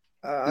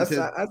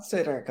 I'd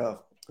say like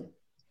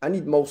I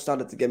need Mo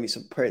Salah to get me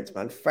some points,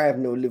 man.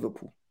 5-0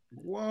 Liverpool.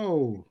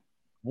 Whoa.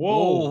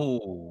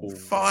 Whoa.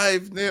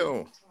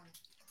 5-0.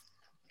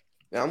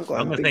 Yeah, I'm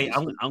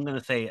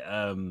gonna say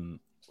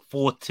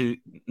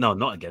 4-2. No,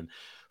 not again.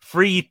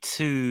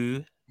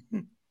 3-2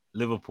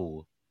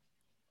 Liverpool.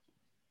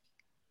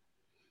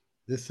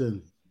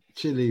 Listen,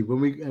 Chile,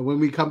 when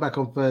we come back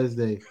on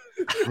Thursday,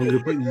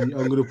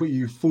 I'm gonna put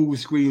you full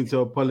screen to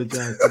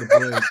apologize to the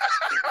boys.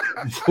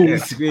 Full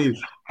screen.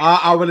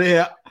 I want to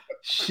hear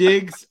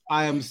Shigs.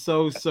 I am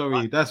so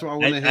sorry. That's what I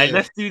want to hear.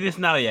 Let's do this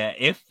now. Yeah.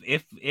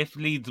 If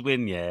Leeds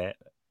win, yeah.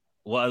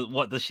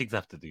 What does Shigs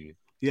have to do?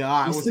 Yeah,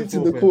 all right, he sits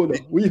in the corner.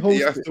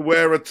 You have to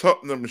wear a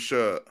Tottenham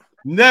shirt.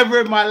 Never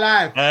in my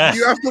life.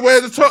 You have to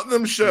wear the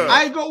Tottenham shirt.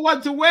 I ain't got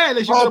one to wear.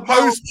 I'll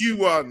post you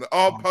one.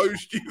 I'll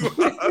post you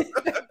one.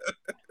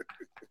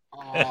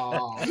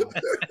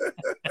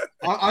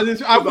 I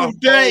feel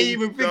dirty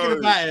even thinking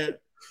about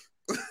it.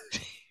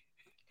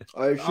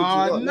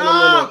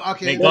 No.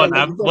 Okay.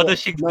 What does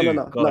she do?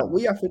 No.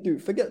 What you have to do?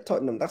 Forget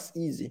Tottenham. That's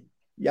easy.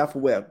 You have to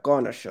wear a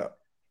Ghana shirt.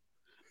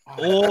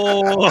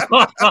 Oh.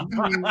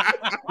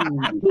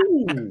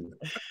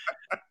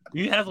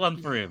 Who has one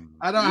for him?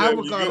 I don't have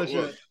a Ghana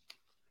shirt.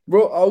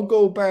 Bro, I'll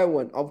go buy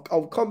one.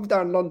 I'll come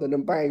down London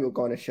and buy you a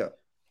Ghana shirt.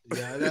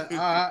 Yeah, all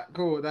right,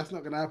 cool. That's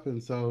not gonna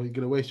happen. So you're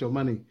gonna waste your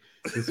money.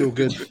 It's all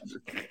good.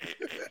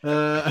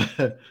 Out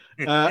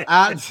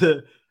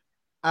to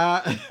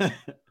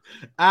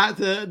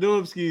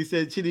Normski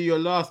said, Chidi, your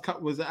last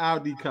cup was the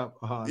Audi Cup.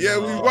 Oh, yeah,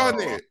 we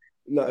won it.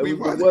 No, we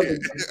won it.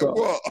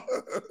 What?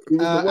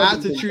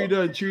 Out to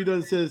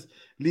Trudon says,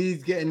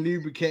 Leeds getting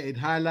lubricated.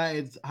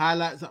 Highlights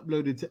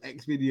uploaded to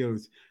X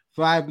videos.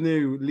 5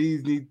 new.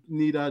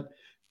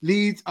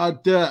 Leeds are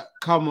dirt.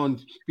 Come on,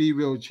 be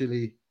real,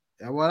 Chili.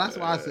 Yeah, well, that's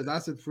what I said. I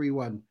said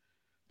 3-1.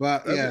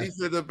 But that's yeah, what he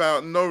said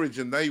about Norwich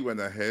and they went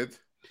ahead.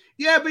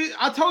 Yeah, but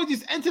I told you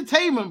it's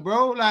entertainment,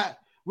 bro. Like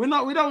we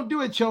don't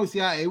do it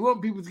Chelsea out here. We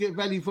want people to get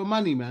value for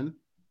money, man.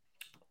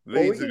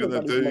 Leeds are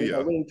gonna do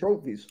winning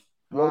trophies.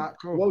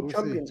 World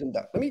champions and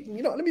that. Let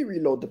me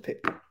reload the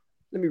pic.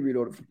 Let me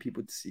reload it for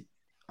people to see.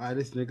 All right,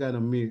 listen, they're going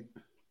on mute.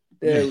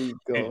 There we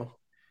go.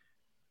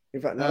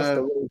 In fact, that's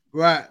the way.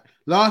 Right.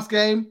 Last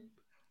game.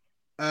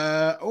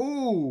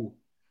 Arsenal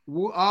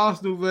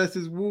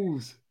versus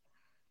Wolves.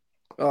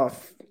 Oh,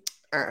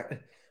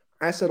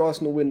 I said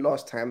Arsenal win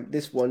last time.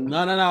 This one.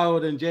 No.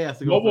 Then Jay has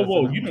to go first.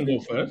 Whoa. You can go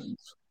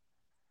first.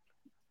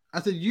 I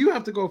said you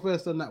have to go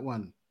first on that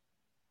one.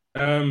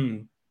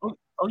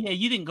 Oh yeah,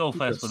 you didn't go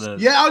first for the.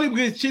 Yeah, only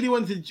because Chidi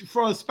wanted to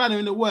throw a spanner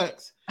in the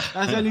works.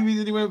 That's the only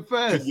reason he went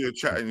first. You're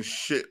chatting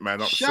shit,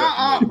 man. Shut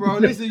up, bro.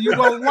 Listen, you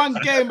won one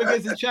game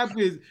against the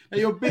champions, and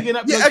you're bigging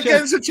up your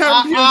against the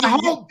champions. I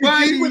hope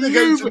Burnley.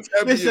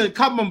 Listen,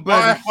 come on,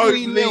 Burnley.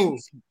 3-0.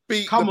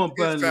 Come on,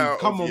 Burnley.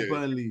 Come on,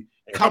 Burnley.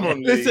 Come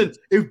on, listen.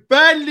 If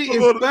Burnley we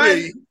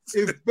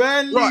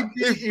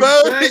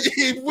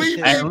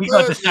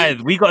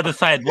got to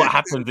decide what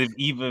happens if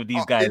either of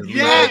these guys.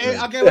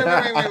 Yeah. Okay. Wait.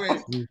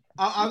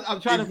 I'm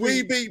trying to. If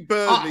we beat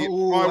Burnley, I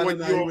want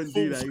your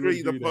full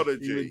screen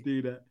apology. He wouldn't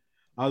do that.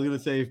 I was gonna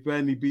say if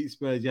Burnley beats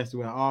Spurs, you have to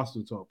wear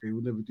Arsenal top. He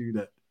would never do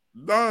that.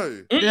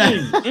 No. No.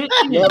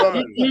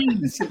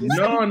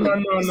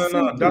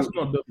 That's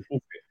not the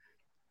forfeit.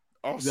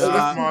 I'll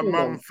slap my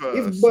mum first.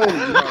 If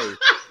Burnley, no.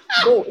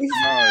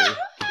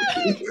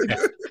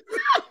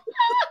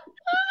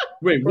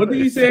 Wait, what did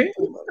you say?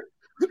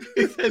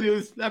 He said he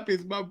would slap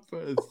his mum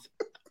first.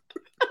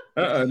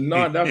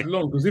 No, that's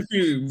long. Because if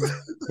you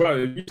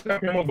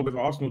slap your mum with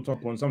Arsenal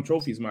top on, some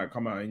trophies might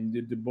come out, and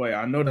the boy,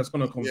 I know that's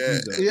gonna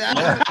confuse them.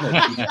 Yeah.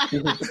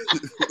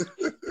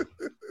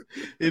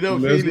 You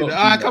don't feel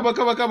it. Come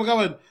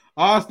on.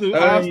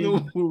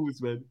 Arsenal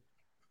Wolves, man.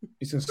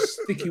 It's a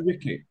sticky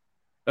wicket.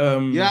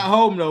 You're at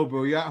home though,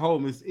 bro. You're at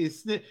home. It's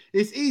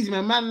easy,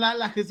 man. Man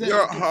like I said,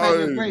 you're at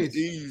home.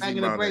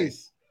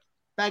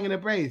 Banging a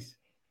brace.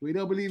 We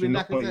don't believe in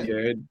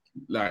Lacazette.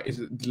 Yeah,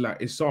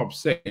 it's so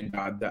upsetting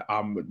that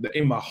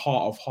in my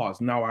heart of hearts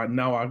now I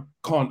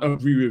can't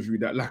agree with you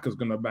that Lacazzette's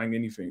gonna bang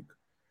anything.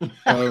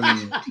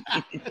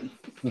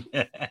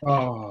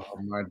 Oh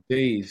my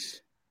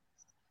days.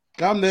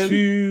 Come then.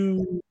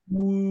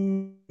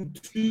 2-1.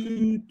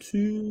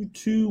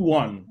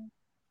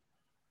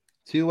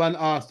 2-1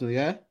 Arsenal,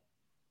 yeah?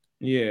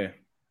 Yeah.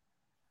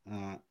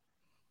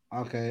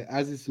 Okay,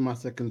 as this is my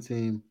second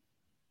team.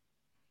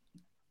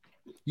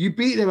 You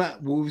beat them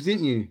at Wolves,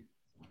 didn't you?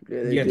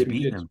 Yeah, you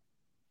beat them.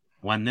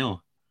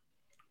 1-0.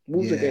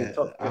 Wolves against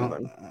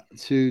Tottenham, man.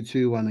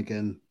 2-1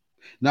 again.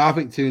 No, I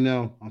think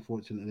 2-0,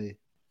 unfortunately.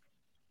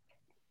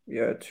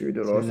 Yeah,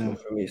 2-0 Arsenal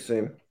for me,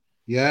 same.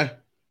 Yeah?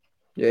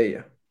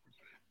 Yeah.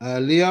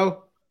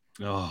 Leo?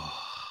 Oh.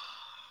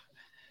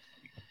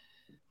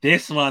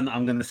 This one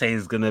I'm going to say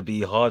is going to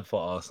be hard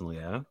for Arsenal,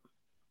 yeah?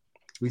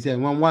 We said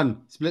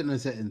 1-1, split no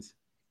settings.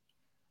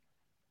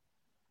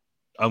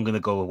 I'm going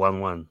to go with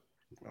 1-1.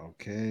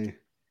 Okay.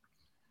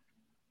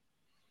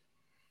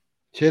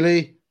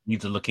 Chile?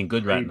 Leeds are looking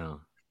good right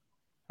now.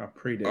 I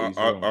pray that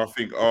I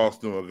think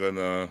Arsenal are going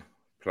to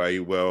play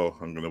well.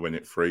 I'm going to win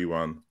it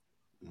 3-1.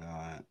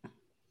 All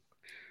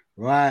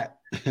right.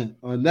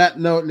 On that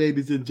note,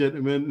 ladies and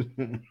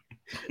gentlemen,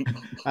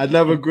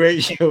 Another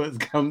great show has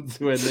come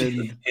to an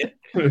end.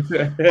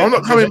 I'm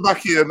not coming back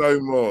here no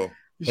more.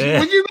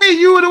 What do you mean?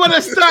 You were the one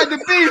that started the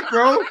beef,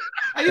 bro.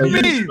 How you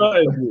mean?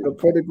 The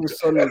prodigal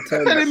son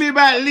returns. Telling me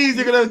about Leeds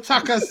are gonna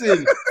tuck us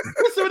in.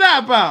 What's all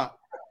that about?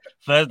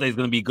 Thursday's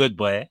gonna be good,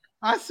 boy.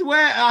 I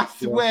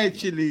swear,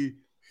 Chile.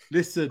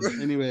 Listen,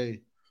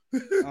 anyway.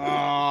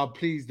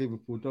 Please,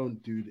 Liverpool,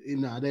 don't do that.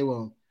 Nah, they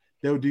won't.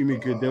 They'll do me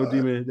good. They'll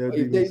do me.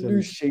 If they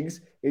lose, Shigs,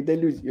 if they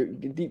lose, you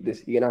can deep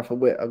this. You're gonna have to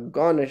wear a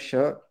Ghana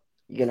shirt.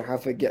 You're gonna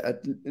have to get a.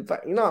 In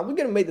fact, we're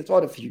gonna make this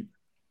harder for you.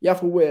 You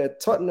have to wear a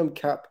Tottenham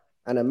cap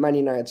and a Man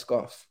United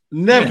scarf.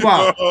 Never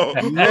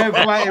in my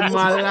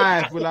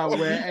life will I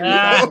wear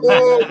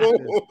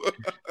anything.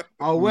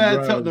 I'll wear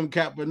a Tottenham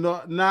cap, but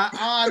not man.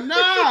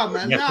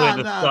 And you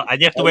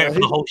have to wear it for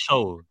the whole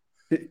show.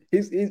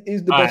 He's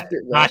the best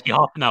bit. Right? Actually,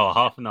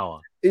 half an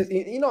hour.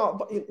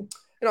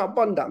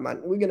 Bun that,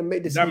 man. We're gonna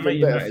make this even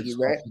better for you,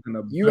 right?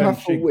 You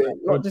have to wear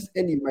not just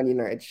any Man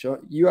United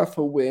shirt. You have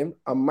to wear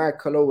a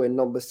Michael Owen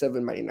number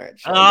 7 Man United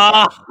shirt.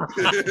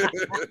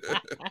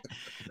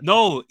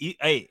 No,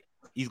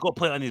 he's got to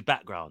put it on his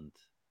background.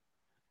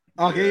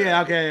 Okay,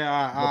 all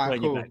right,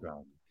 cool.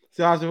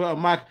 So I was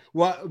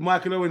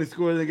Michael Owen is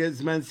scoring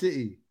against Man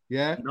City.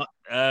 Yeah.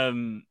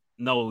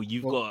 No,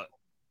 you've got.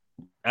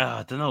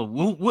 I don't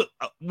know.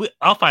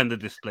 I'll find the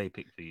display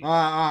pic for you. All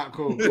right,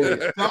 cool.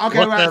 So,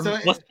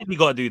 what's he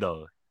got to do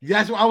though?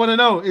 That's what I want to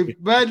know. If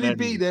Burnley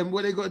beat them,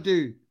 what they got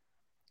to do?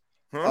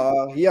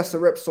 He has to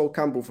rep Sol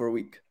Campbell for a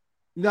week.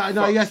 No,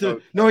 he has to.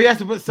 No, he has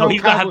to put Sol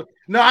Campbell.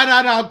 No,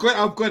 I've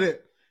got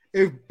it.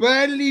 If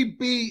Burnley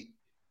beat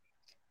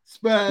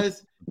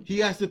Spurs, he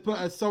has to put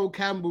a Sol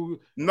Campbell.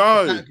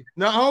 No,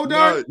 hold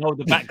on. No,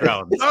 the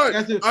background.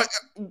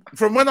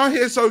 From when I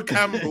hear Sol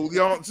Campbell,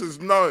 the answer's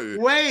no.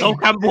 Wait, Sol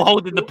Campbell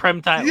holding the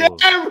Prem title. Yeah,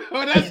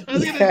 bro, that's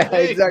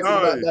exactly.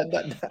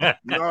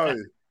 No,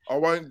 I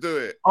won't do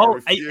it.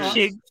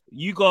 Shig,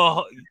 you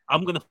go.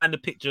 I'm gonna find a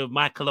picture of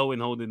Michael Owen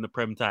holding the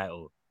Prem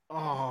title.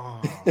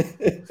 Oh,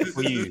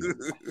 for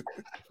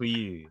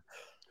you.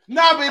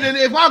 No, but then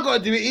if I got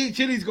to do it,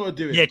 Chili's got to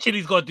do it. Yeah,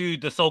 Chili's got to do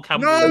the Sol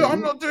Campbell. No, I'm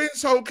not doing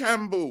Sol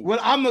Campbell. Well,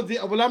 I'm not doing.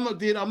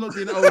 Come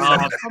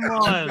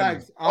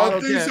on,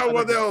 I'll do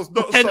someone else.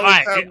 Not Sol Campbell.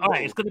 All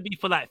right, it's gonna be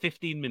for like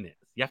 15 minutes.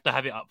 You have to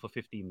have it up for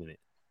 15 minutes.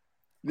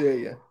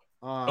 Yeah.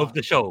 Of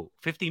the show,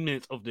 15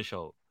 minutes of the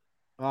show.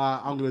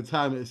 I'm gonna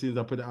time it as soon as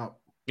I put it up.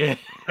 Yeah,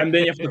 and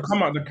then you have to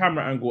come out the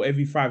camera angle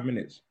every 5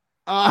 minutes.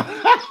 Yeah.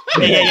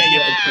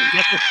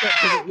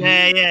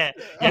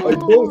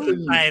 Both of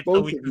you. So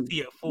we can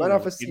see it forward, Man, I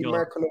have to see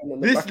Michael on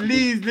the this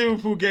Leeds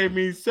Liverpool gave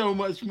me so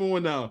much more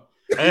now.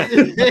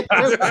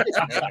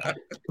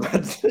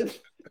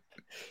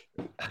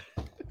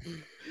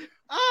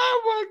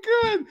 Oh my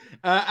god!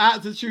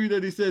 Attitude,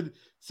 and he said,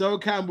 "Sol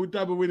Campbell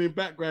double winning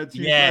background."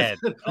 Yeah,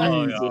 that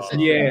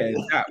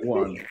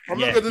one. I'm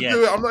not going to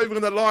do it. I'm not even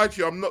going to lie to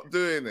you. I'm not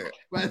doing it.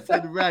 Man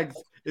said, "Rags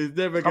is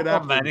never going to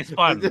happen." Man, it's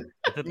fun.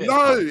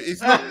 No,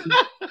 it's not.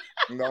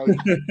 No,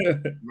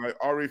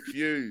 I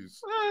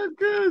refuse. Oh,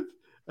 good.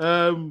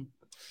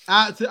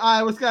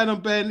 What's going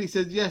on, Ben? He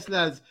says, "Yes,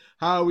 lads.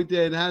 How are we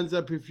doing? Hands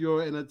up if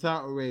you're in a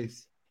title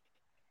race."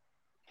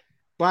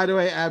 By the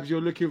way, Abs,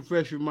 you're looking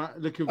fresh, my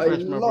brother.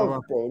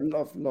 Bro.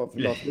 Love.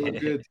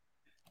 Good.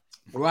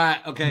 Right.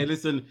 Okay.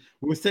 Listen,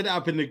 we'll set it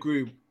up in the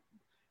group.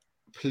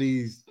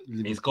 Please,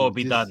 it's got to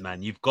be done,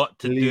 man. You've got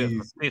to do it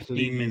for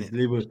 15 minutes.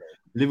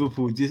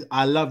 Liverpool,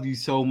 I love you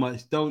so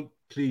much. Don't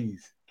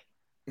please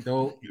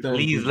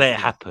let it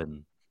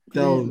happen.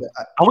 Don't.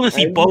 I want to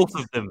see both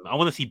of them. I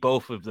want to see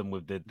both of them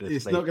with the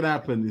it's not gonna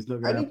happen. It's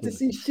not gonna happen. I need to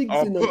see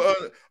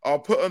Shigs I'll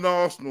put an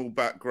Arsenal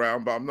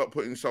background, but I'm not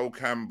putting Sol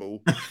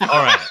Campbell.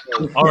 All right.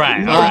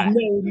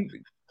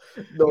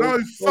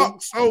 No,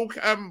 fuck Sol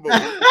Campbell.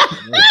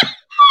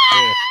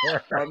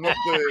 I'm not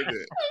doing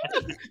it.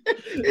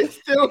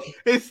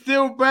 It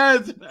still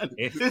burns.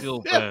 It still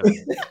burns.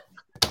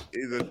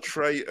 He's a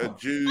traitor,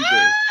 Judas.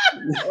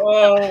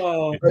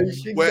 Wherever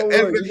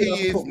Wherever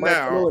he is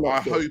now,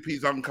 I hope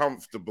he's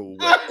uncomfortable.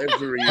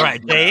 Wherever he is. All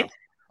right, Jay.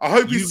 I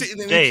hope he's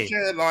sitting in his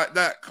chair like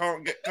that,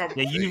 can't get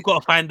comfortable. Yeah, you've got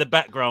to find the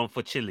background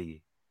for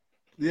Chile.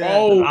 Yeah.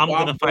 I'm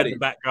gonna find the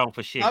background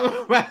for shit.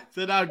 I've got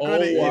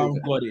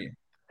it.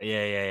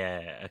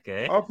 Yeah.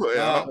 Okay. I'll put it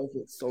up.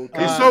 It's Sol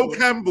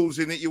Campbell's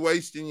in it. You're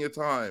wasting your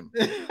time.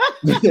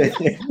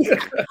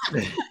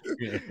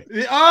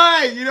 All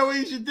right, you know what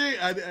you should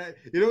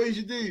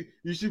do?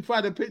 You should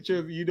find a picture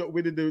of you not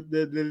winning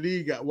the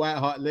league at White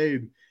Hart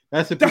Lane.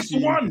 That's the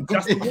one.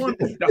 That's the one.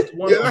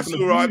 Yeah, that's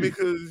all right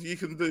because you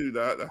can do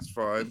that. That's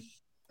fine.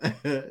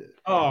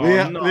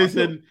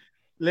 Listen,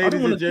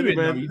 ladies and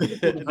gentlemen,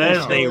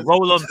 Thursday,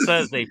 roll on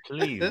Thursday,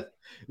 please.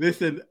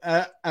 Listen,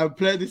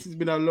 this has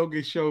been our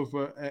longest show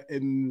for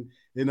in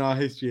our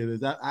history. There's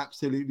that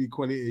absolutely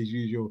quality as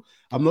usual.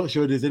 I'm not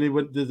sure does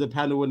a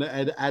panel want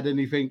to add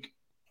anything?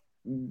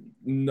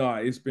 No,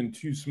 it's been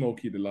too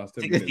smoky the last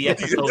 10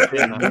 minutes.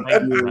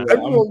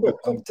 Everyone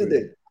got cooked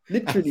today.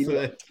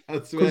 Literally,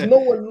 I swear. Because no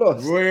one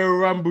lost. Royal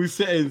Rumble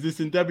settings.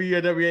 Listen,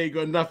 WWE ain't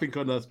got nothing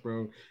on us,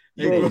 bro.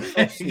 Bro,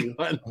 trust me.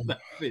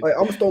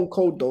 I'm Stone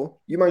Cold though.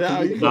 You might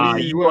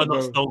you are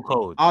not Stone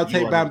Cold. I'll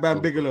take Bam Bam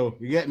Bigelow.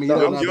 You get me?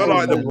 You're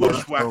like the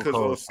Bushwhackers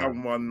or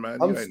someone, man.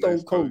 I'm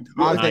Stone Cold.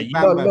 I'll take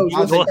Bam Bam.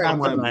 I'll take Bam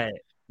Bam.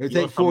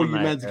 It'll take 4 of you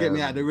man to get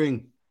me out of the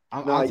ring.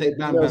 I'll take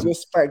Bam Bam. You're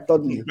Spike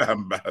Dudley.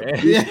 Bam Bam.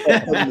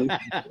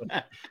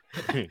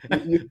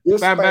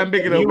 Bam Bam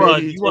Bigelow.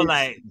 You are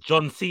like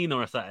John Cena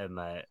or something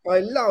like. I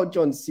love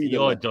John Cena.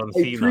 You're John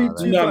Cena.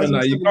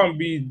 No. You can't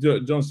be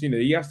John Cena.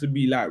 He has to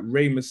be like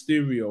Rey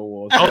Mysterio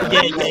or.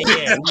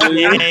 Yeah.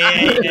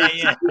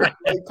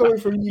 Coming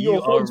from New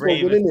York,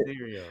 Hornswoggle, isn't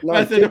it?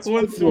 I said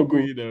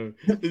Hornswoggle, you know.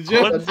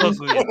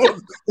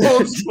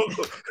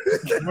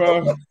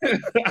 Bro.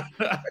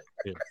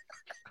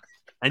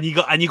 And you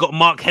got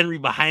Mark Henry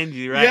behind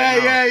you, right?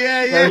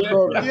 Yeah.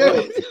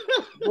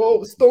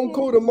 Bro, Stone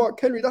Cold and Mark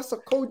Henry, that's a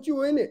cold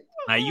duo, innit?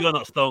 Nah, you are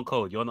not Stone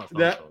Cold. You're not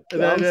Stone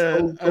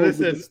Cold.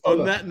 Listen,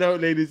 on that note,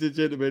 ladies and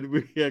gentlemen,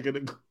 we are going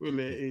to call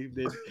it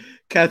evening.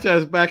 Catch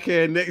us back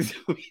here next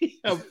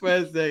week on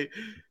Thursday.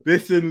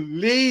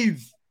 Listen,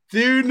 Leeds,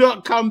 do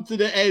not come to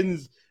the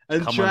ends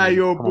and try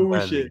your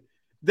bullshit.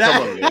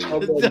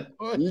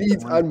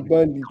 Leeds and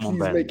Burnley,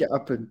 please make it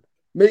happen.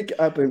 Make it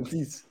happen,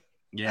 please.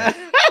 Yeah.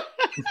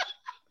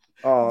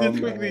 Just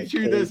quickly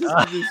tune us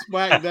to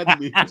Spike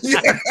Dudley.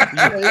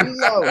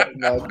 Allow it,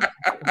 man.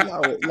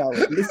 Allow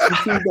it. Listen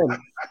to them.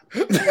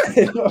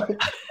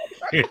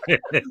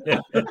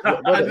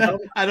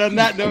 And on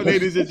that note,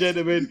 ladies and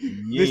gentlemen,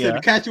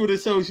 listen, catch all the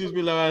socials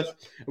below us.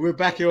 We're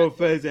back here on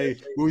Thursday.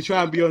 We'll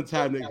try and be on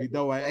time next week.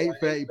 Don't worry,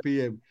 8:30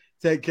 p.m.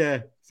 Take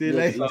care. See you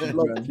later.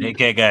 Take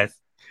care, guys.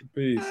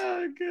 Peace.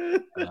 Oh,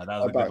 good. That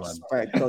was a good one.